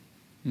weg.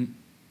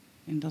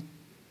 En dat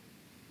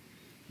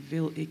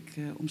wil ik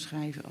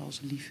omschrijven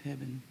als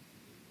liefhebben.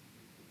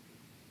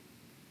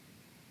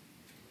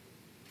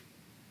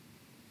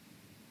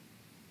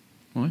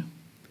 Mooi.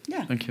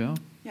 Ja. Dankjewel.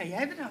 Ja,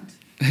 jij bedankt.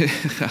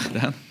 Graag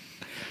gedaan.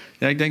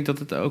 Ja, ik denk dat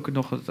het ook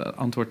nog het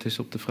antwoord is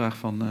op de vraag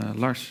van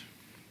Lars.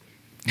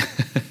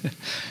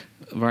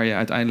 Waar je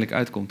uiteindelijk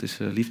uitkomt is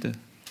liefde.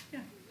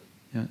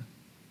 Ja.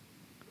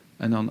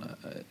 En dan,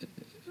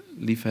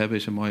 liefhebben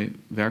is een mooi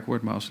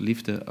werkwoord, maar als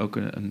liefde ook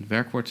een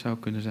werkwoord zou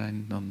kunnen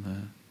zijn,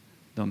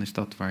 dan is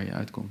dat waar je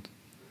uitkomt.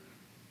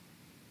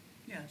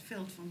 Ja, het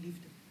veld van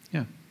liefde.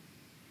 Ja.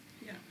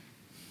 Ja.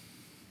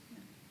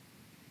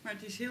 maar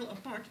het is heel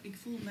apart. Ik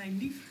voel mij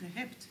lief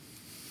gehebt.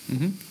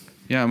 Mm-hmm.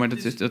 Ja, maar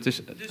dat is...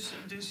 Dus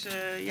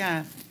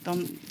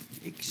dan...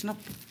 Ik snap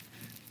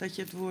dat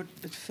je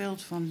het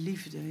veld van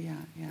liefde... Ja,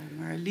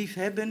 maar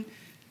liefhebben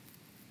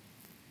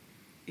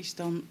is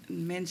dan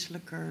een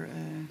menselijker...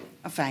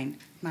 Afijn,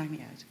 maakt niet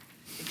uit.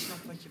 Ik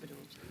snap wat je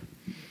bedoelt.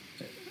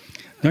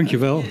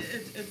 Dankjewel.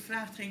 Het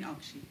vraagt geen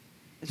actie.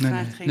 Het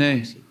vraagt geen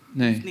actie.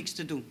 Je hoeft niks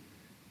te doen.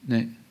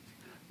 Nee.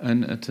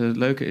 En het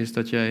leuke is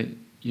dat jij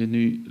je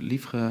nu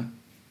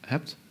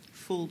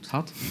voelt.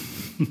 Had?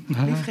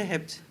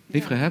 Liefgehebt.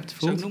 Liefgehebt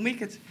voelt? Zo noem ik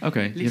het.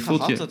 Oké, je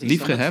voelt je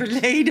liefgehebt.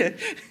 Verleden.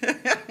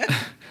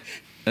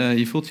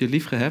 Je voelt je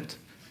liefgehebt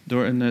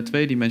door een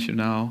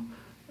tweedimensionaal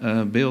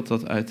beeld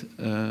dat uit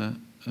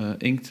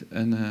inkt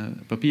en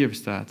papier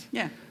bestaat.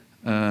 Ja.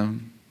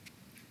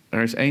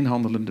 Er is één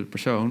handelende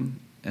persoon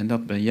en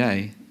dat ben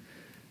jij.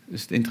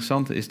 Dus het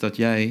interessante is dat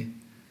jij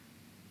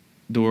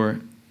door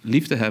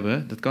lief te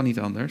hebben, dat kan niet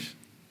anders,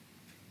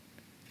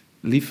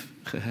 lief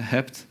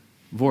gehebt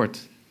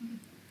wordt.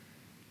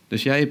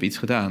 Dus jij hebt iets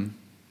gedaan.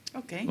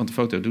 Okay. Want de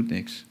foto doet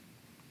niks.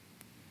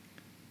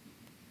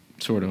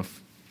 Sort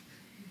of.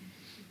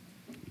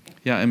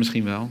 Ja, en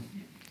misschien wel.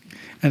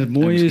 En het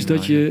mooie is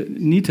dat je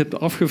niet hebt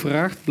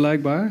afgevraagd,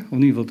 blijkbaar. Of in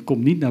ieder geval, het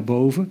komt niet naar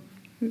boven.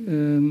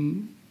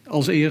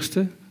 Als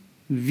eerste.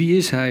 Wie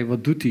is hij?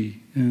 Wat doet hij?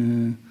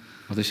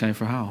 Wat is zijn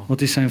verhaal?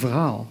 Wat is zijn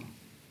verhaal?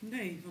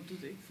 Nee, ik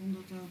vond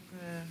dat ook...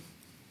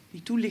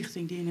 die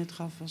toelichting die je net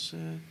gaf was...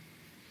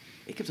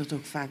 ik heb dat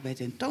ook vaak bij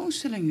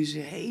tentoonstellingen. Dus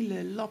een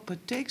hele lappe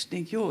tekst. Ik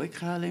denk, joh, ik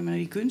ga alleen maar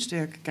naar die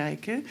kunstwerken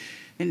kijken.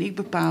 En ik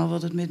bepaal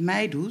wat het met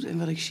mij doet en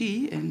wat ik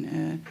zie. En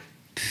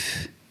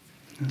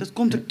dat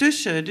komt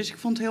ertussen. Dus ik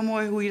vond het heel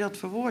mooi hoe je dat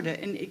verwoordde.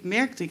 En ik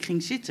merkte, ik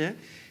ging zitten.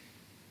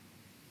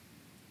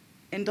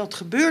 En dat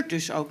gebeurt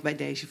dus ook bij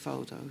deze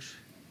foto's.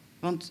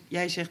 Want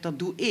jij zegt, dat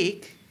doe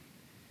ik.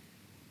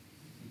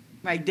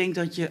 Maar ik denk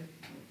dat je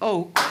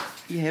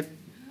hebt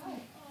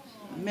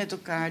met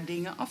elkaar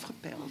dingen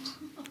afgepeld.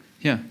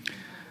 Ja.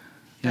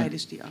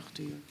 Tijdens die 8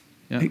 uur.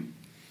 Ja.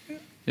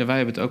 Ja, wij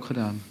hebben het ook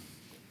gedaan.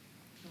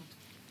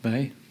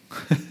 Wij.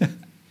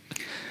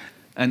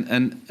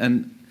 en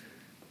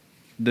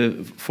de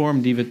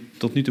vorm die we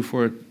tot nu toe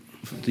voor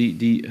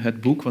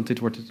het boek, want dit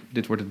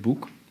wordt het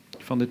boek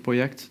van dit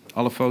project.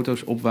 Alle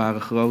foto's op ware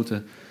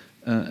grootte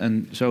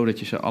en zo dat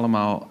je ze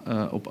allemaal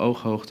op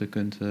ooghoogte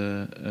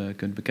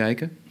kunt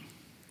bekijken.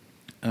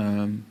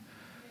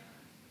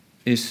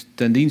 Is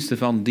ten dienste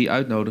van die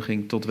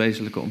uitnodiging tot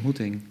wezenlijke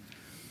ontmoeting.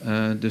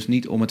 Dus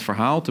niet om het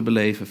verhaal te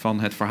beleven van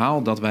het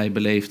verhaal dat wij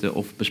beleefden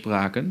of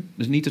bespraken.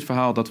 Dus niet het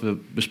verhaal dat we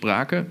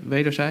bespraken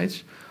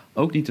wederzijds.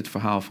 Ook niet het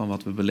verhaal van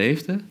wat we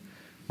beleefden.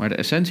 Maar de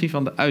essentie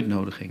van de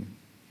uitnodiging.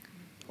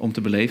 Om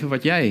te beleven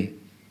wat jij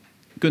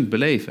kunt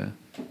beleven.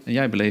 En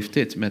jij beleeft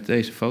dit met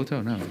deze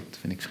foto. Nou, dat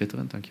vind ik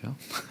schitterend. Dankjewel.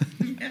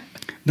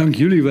 Dank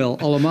jullie wel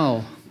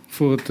allemaal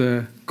voor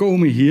het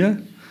komen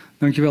hier.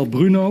 Dankjewel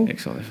Bruno. Ik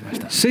zal even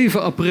bijstaan.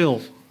 7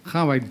 april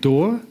gaan wij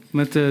door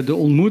met de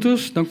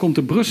ontmoeters. Dan komt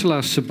de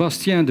Brusselaar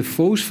Sébastien de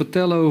Vos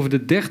vertellen over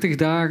de 30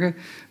 dagen...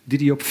 die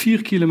hij op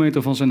 4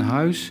 kilometer van zijn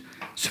huis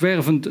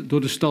zwervend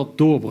door de stad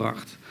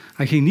doorbracht.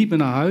 Hij ging niet meer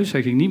naar huis,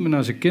 hij ging niet meer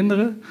naar zijn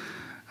kinderen.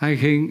 Hij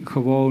ging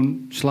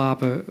gewoon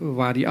slapen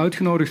waar hij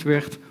uitgenodigd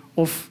werd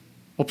of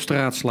op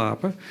straat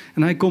slapen.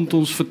 En hij komt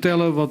ons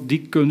vertellen wat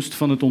die kunst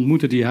van het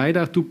ontmoeten die hij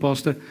daar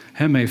toepaste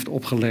hem heeft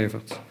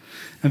opgeleverd.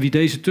 En wie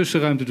deze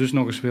tussenruimte dus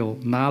nog eens wil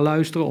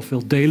naluisteren of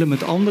wil delen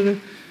met anderen...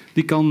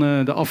 die kan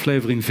de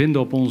aflevering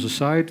vinden op onze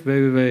site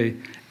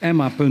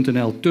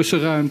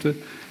www.emma.nl/tussenruimte.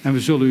 En we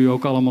zullen u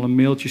ook allemaal een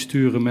mailtje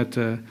sturen met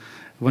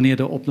wanneer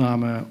de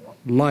opname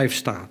live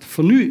staat.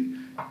 Voor nu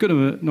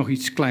kunnen we nog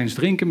iets kleins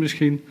drinken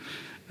misschien.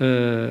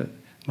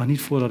 Maar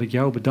niet voordat ik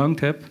jou bedankt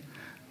heb.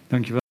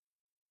 Dankjewel.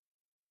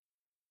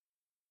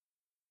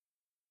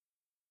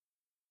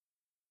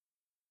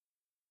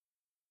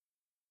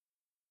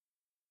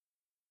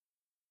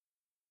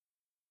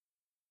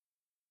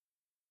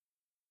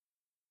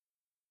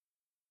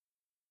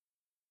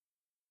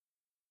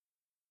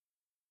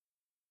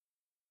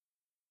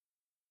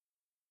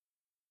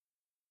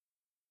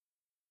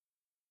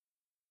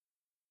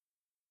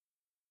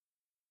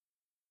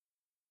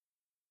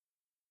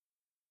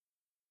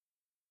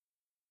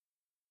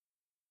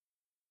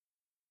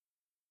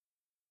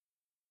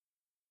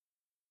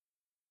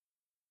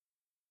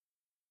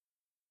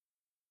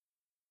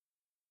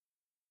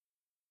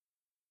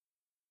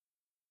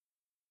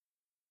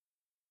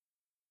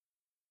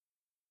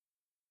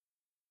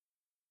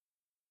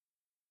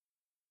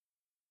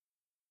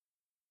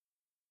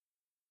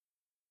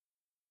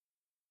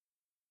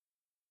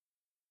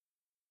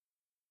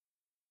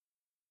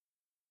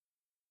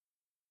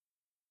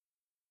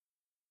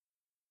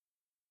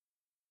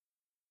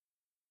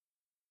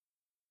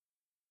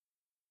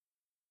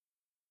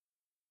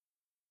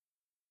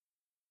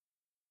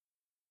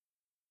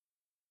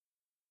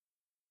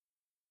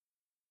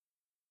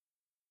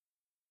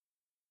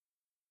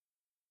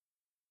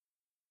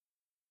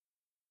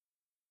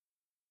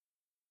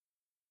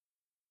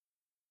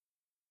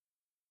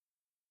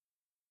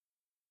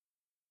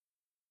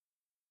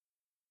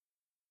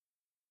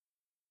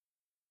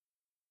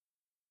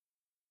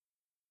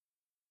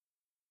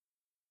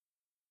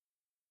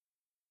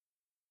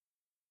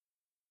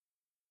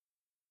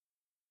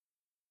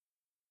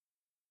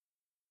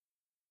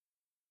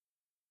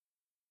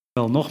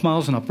 Wel,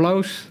 nogmaals een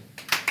applaus.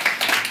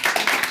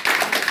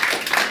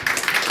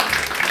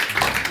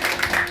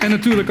 En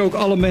natuurlijk ook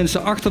alle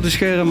mensen achter de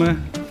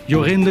schermen.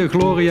 Jorinde,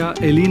 Gloria,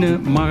 Eline,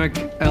 Mark,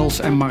 Els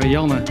en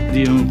Marianne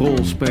die een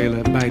rol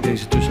spelen bij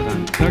deze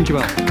tussenruimte.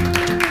 Dankjewel.